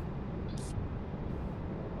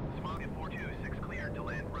 Smog at 426 cleared to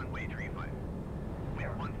land runway 35. We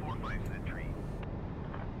are 145 to the tree.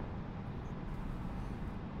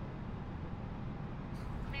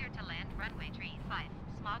 Clear to land runway 35.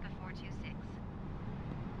 Smog at 426.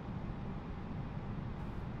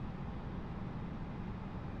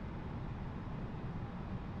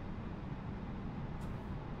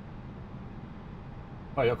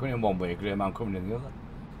 Oh, you're coming in one way, Graham, I'm coming in the other.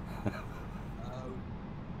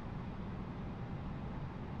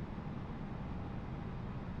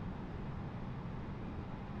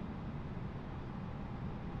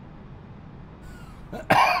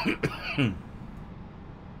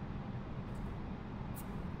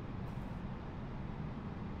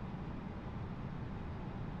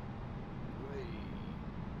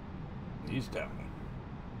 He's down.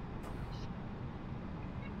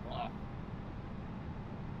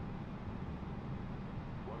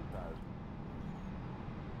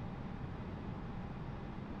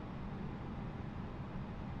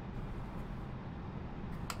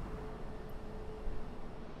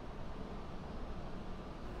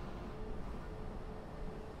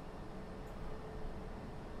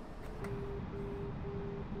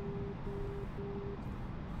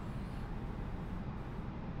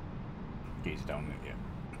 He's down there, yeah.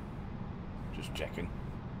 Just checking.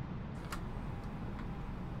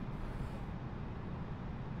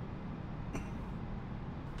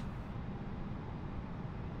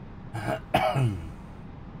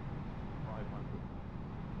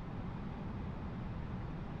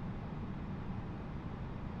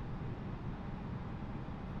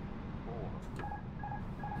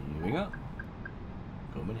 Here we go.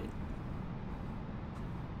 Coming in.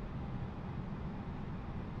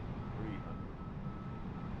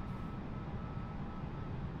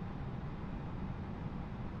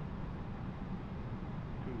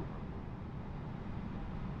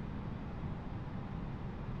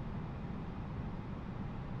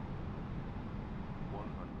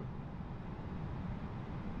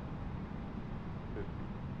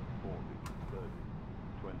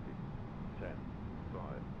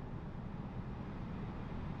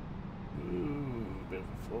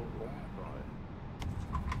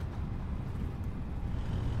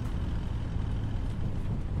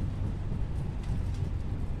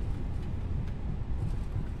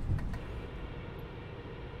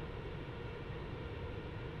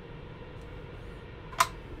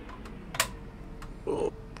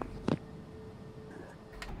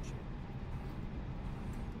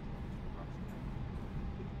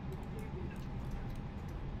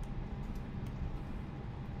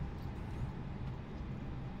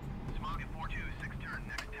 426, turn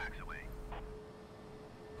next taxiway.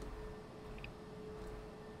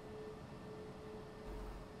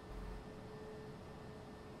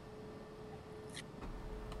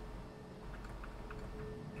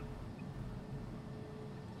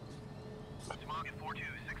 Smog at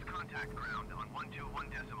 426, contact ground on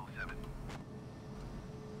 121.7.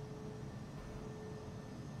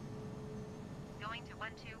 Going to 121.7,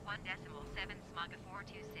 Smog at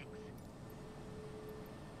 426.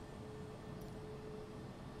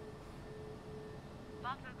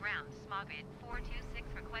 Volvo ground, Smog at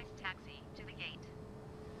 426, request taxi to the gate.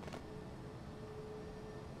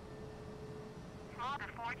 Smog at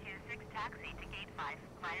 426, taxi to gate 5,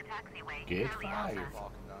 via taxiway. Gate Charlie 5? Alpha.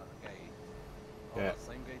 Parking down at the gate. Oh, Yeah. that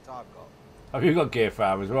same gate I've got. Have you got gear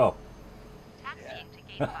 5 as well? Taxiing to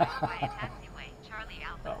gate 5 via taxiway, Charlie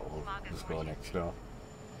Alpha. Oh, Smog at let's go 426. next door.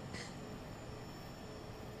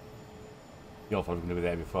 You're probably going to be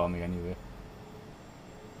there before me anyway.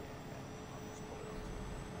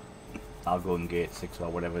 I'll go in gate 6 or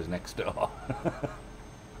whatever's next door.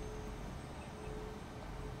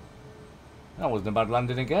 That wasn't a bad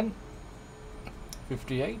landing again.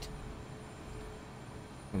 58.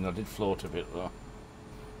 And I did float a bit though.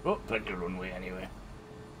 Oh, plenty of runway anyway.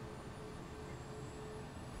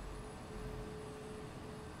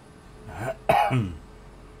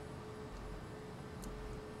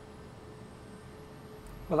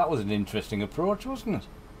 Well, that was an interesting approach, wasn't it?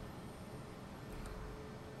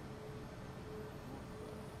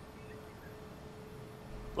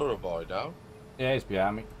 Put a boy down. Yeah, he's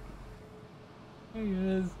behind me. There he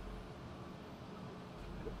is.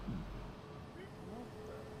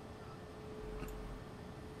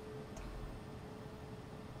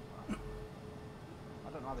 I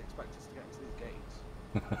don't know how they expect us to get into these gates.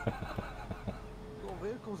 Your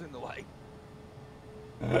vehicle's in the way.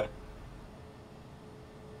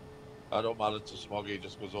 I don't matter to Smoggy, he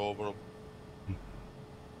just goes over them.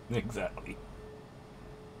 Exactly.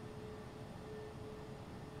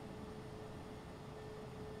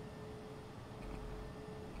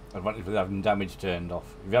 Advantage with having damage turned off.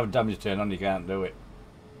 If you have damage turned on, you can't do it.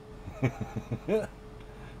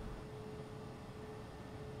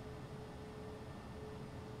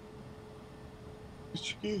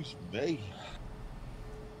 Excuse me.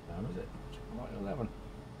 Time is it? 11.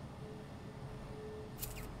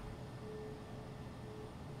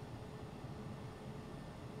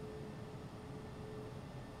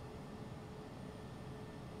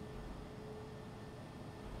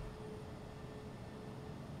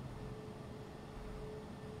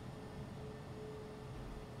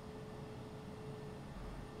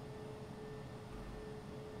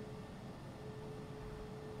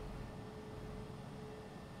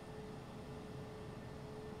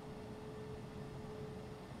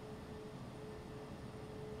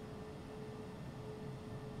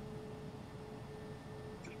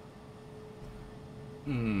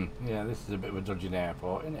 Yeah, this is a bit of a dodgy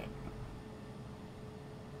airport, isn't it?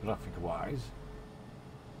 Traffic-wise.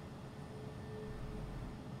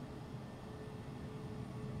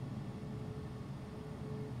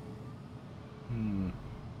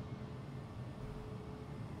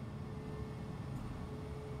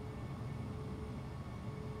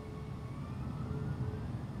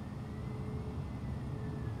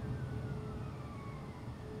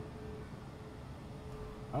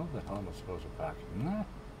 How the hell am I supposed to park in there?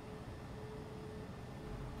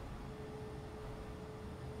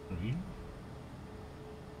 Really?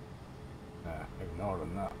 Nah,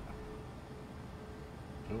 ignoring that.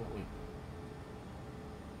 Totally.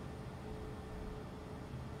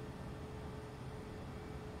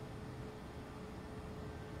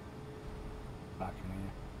 Back in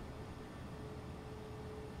here.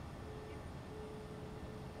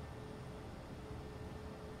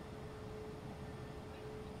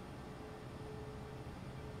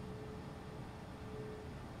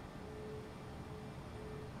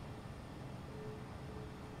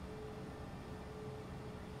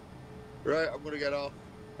 Right, I'm gonna get off.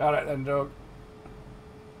 Alright then, Doug.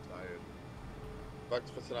 Tired.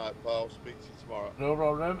 Thanks for tonight, pal. Speak to you tomorrow. No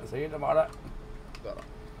problem. See you tomorrow.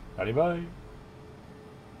 Bye bye.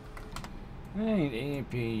 Right,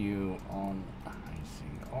 APU on,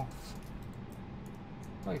 icing off.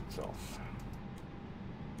 Lights off.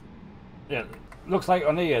 Yeah, looks like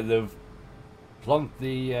on here they've plonked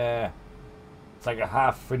the, it's like a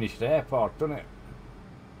half-finished airport, doesn't it?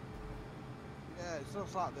 Yeah, it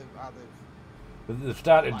looks like They've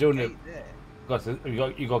started like doing it gate there. because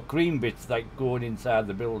you got green bits like going inside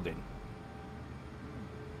the building.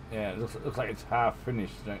 Yeah, it looks like it's half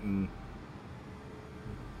finished, and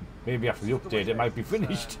maybe after the update it might be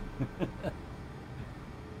finished.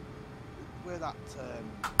 Where that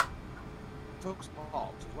tug's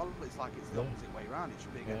parked as well, it's like it's the opposite way around. It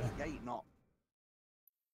should be against the gate, not.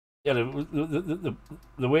 Yeah,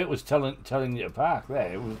 the way it was telling you to park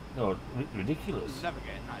there, it was ridiculous. You're never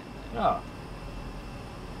getting that in there. No.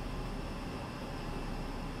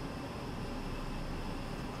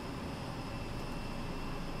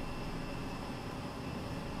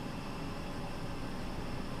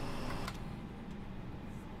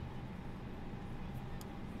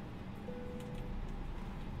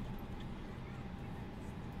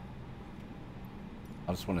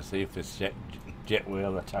 I just want to see if this jet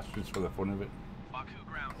wheel attaches for the fun of it. Baku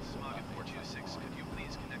ground, Smog at 426. Could you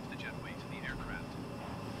please connect the jetway to the aircraft?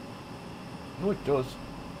 No, it does.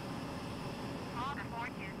 Smog at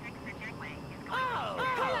 426, the jetway is going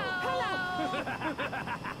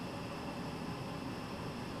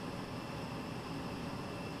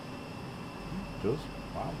It does.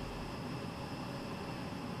 Wow.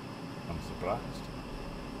 I'm surprised.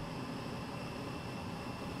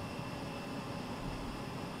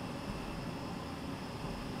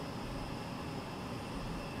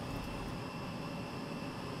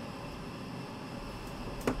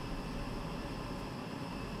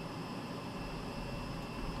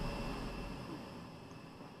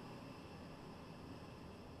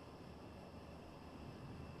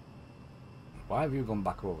 Why have you gone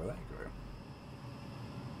back over there, Graham?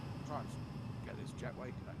 I'm trying to get this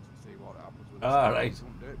jetway connected to see what happens with Ah, this. right.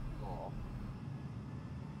 Wouldn't do it before.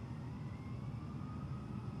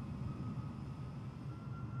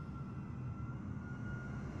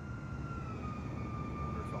 I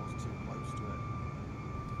wonder if I was too close to it.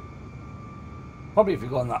 Probably if you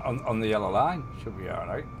go on that on the yellow line, should be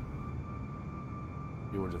alright.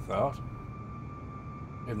 You would have thought.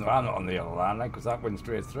 Even though I'm not on the yellow line, right, because that went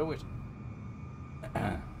straight through it.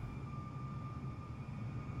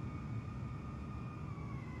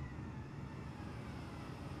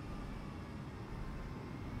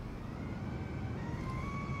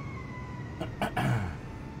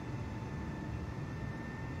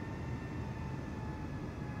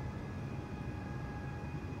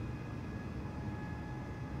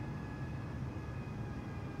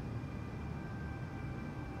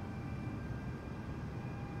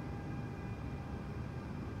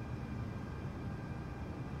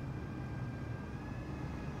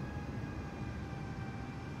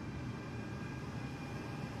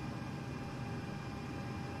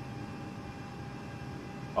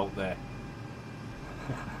 out there.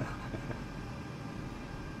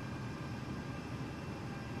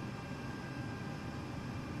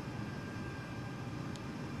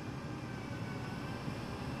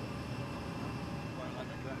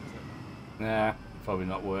 Nah, probably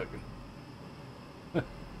not working.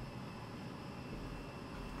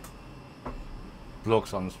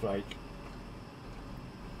 Blokes on strike.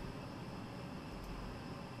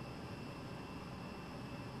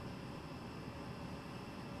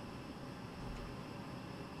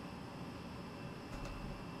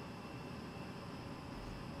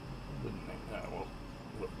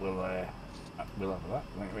 We'll have that.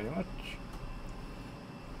 Thank you very much.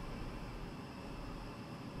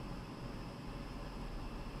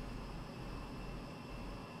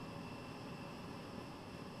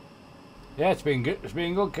 Yeah, it's been good. It's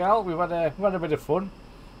been good, Cal. We've had a bit of fun.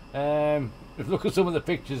 If you look at some of the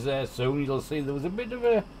pictures there soon, you'll see there was a bit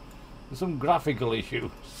of some graphical issues,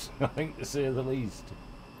 I think, to say the least.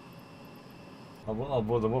 I'll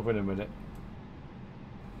blow them up in a minute.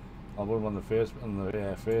 I'll put them on the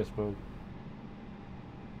Facebook.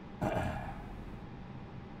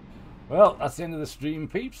 Well, that's the end of the stream,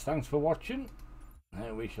 peeps. Thanks for watching.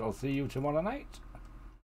 We shall see you tomorrow night.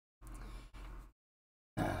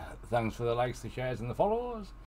 Thanks for the likes, the shares, and the follows.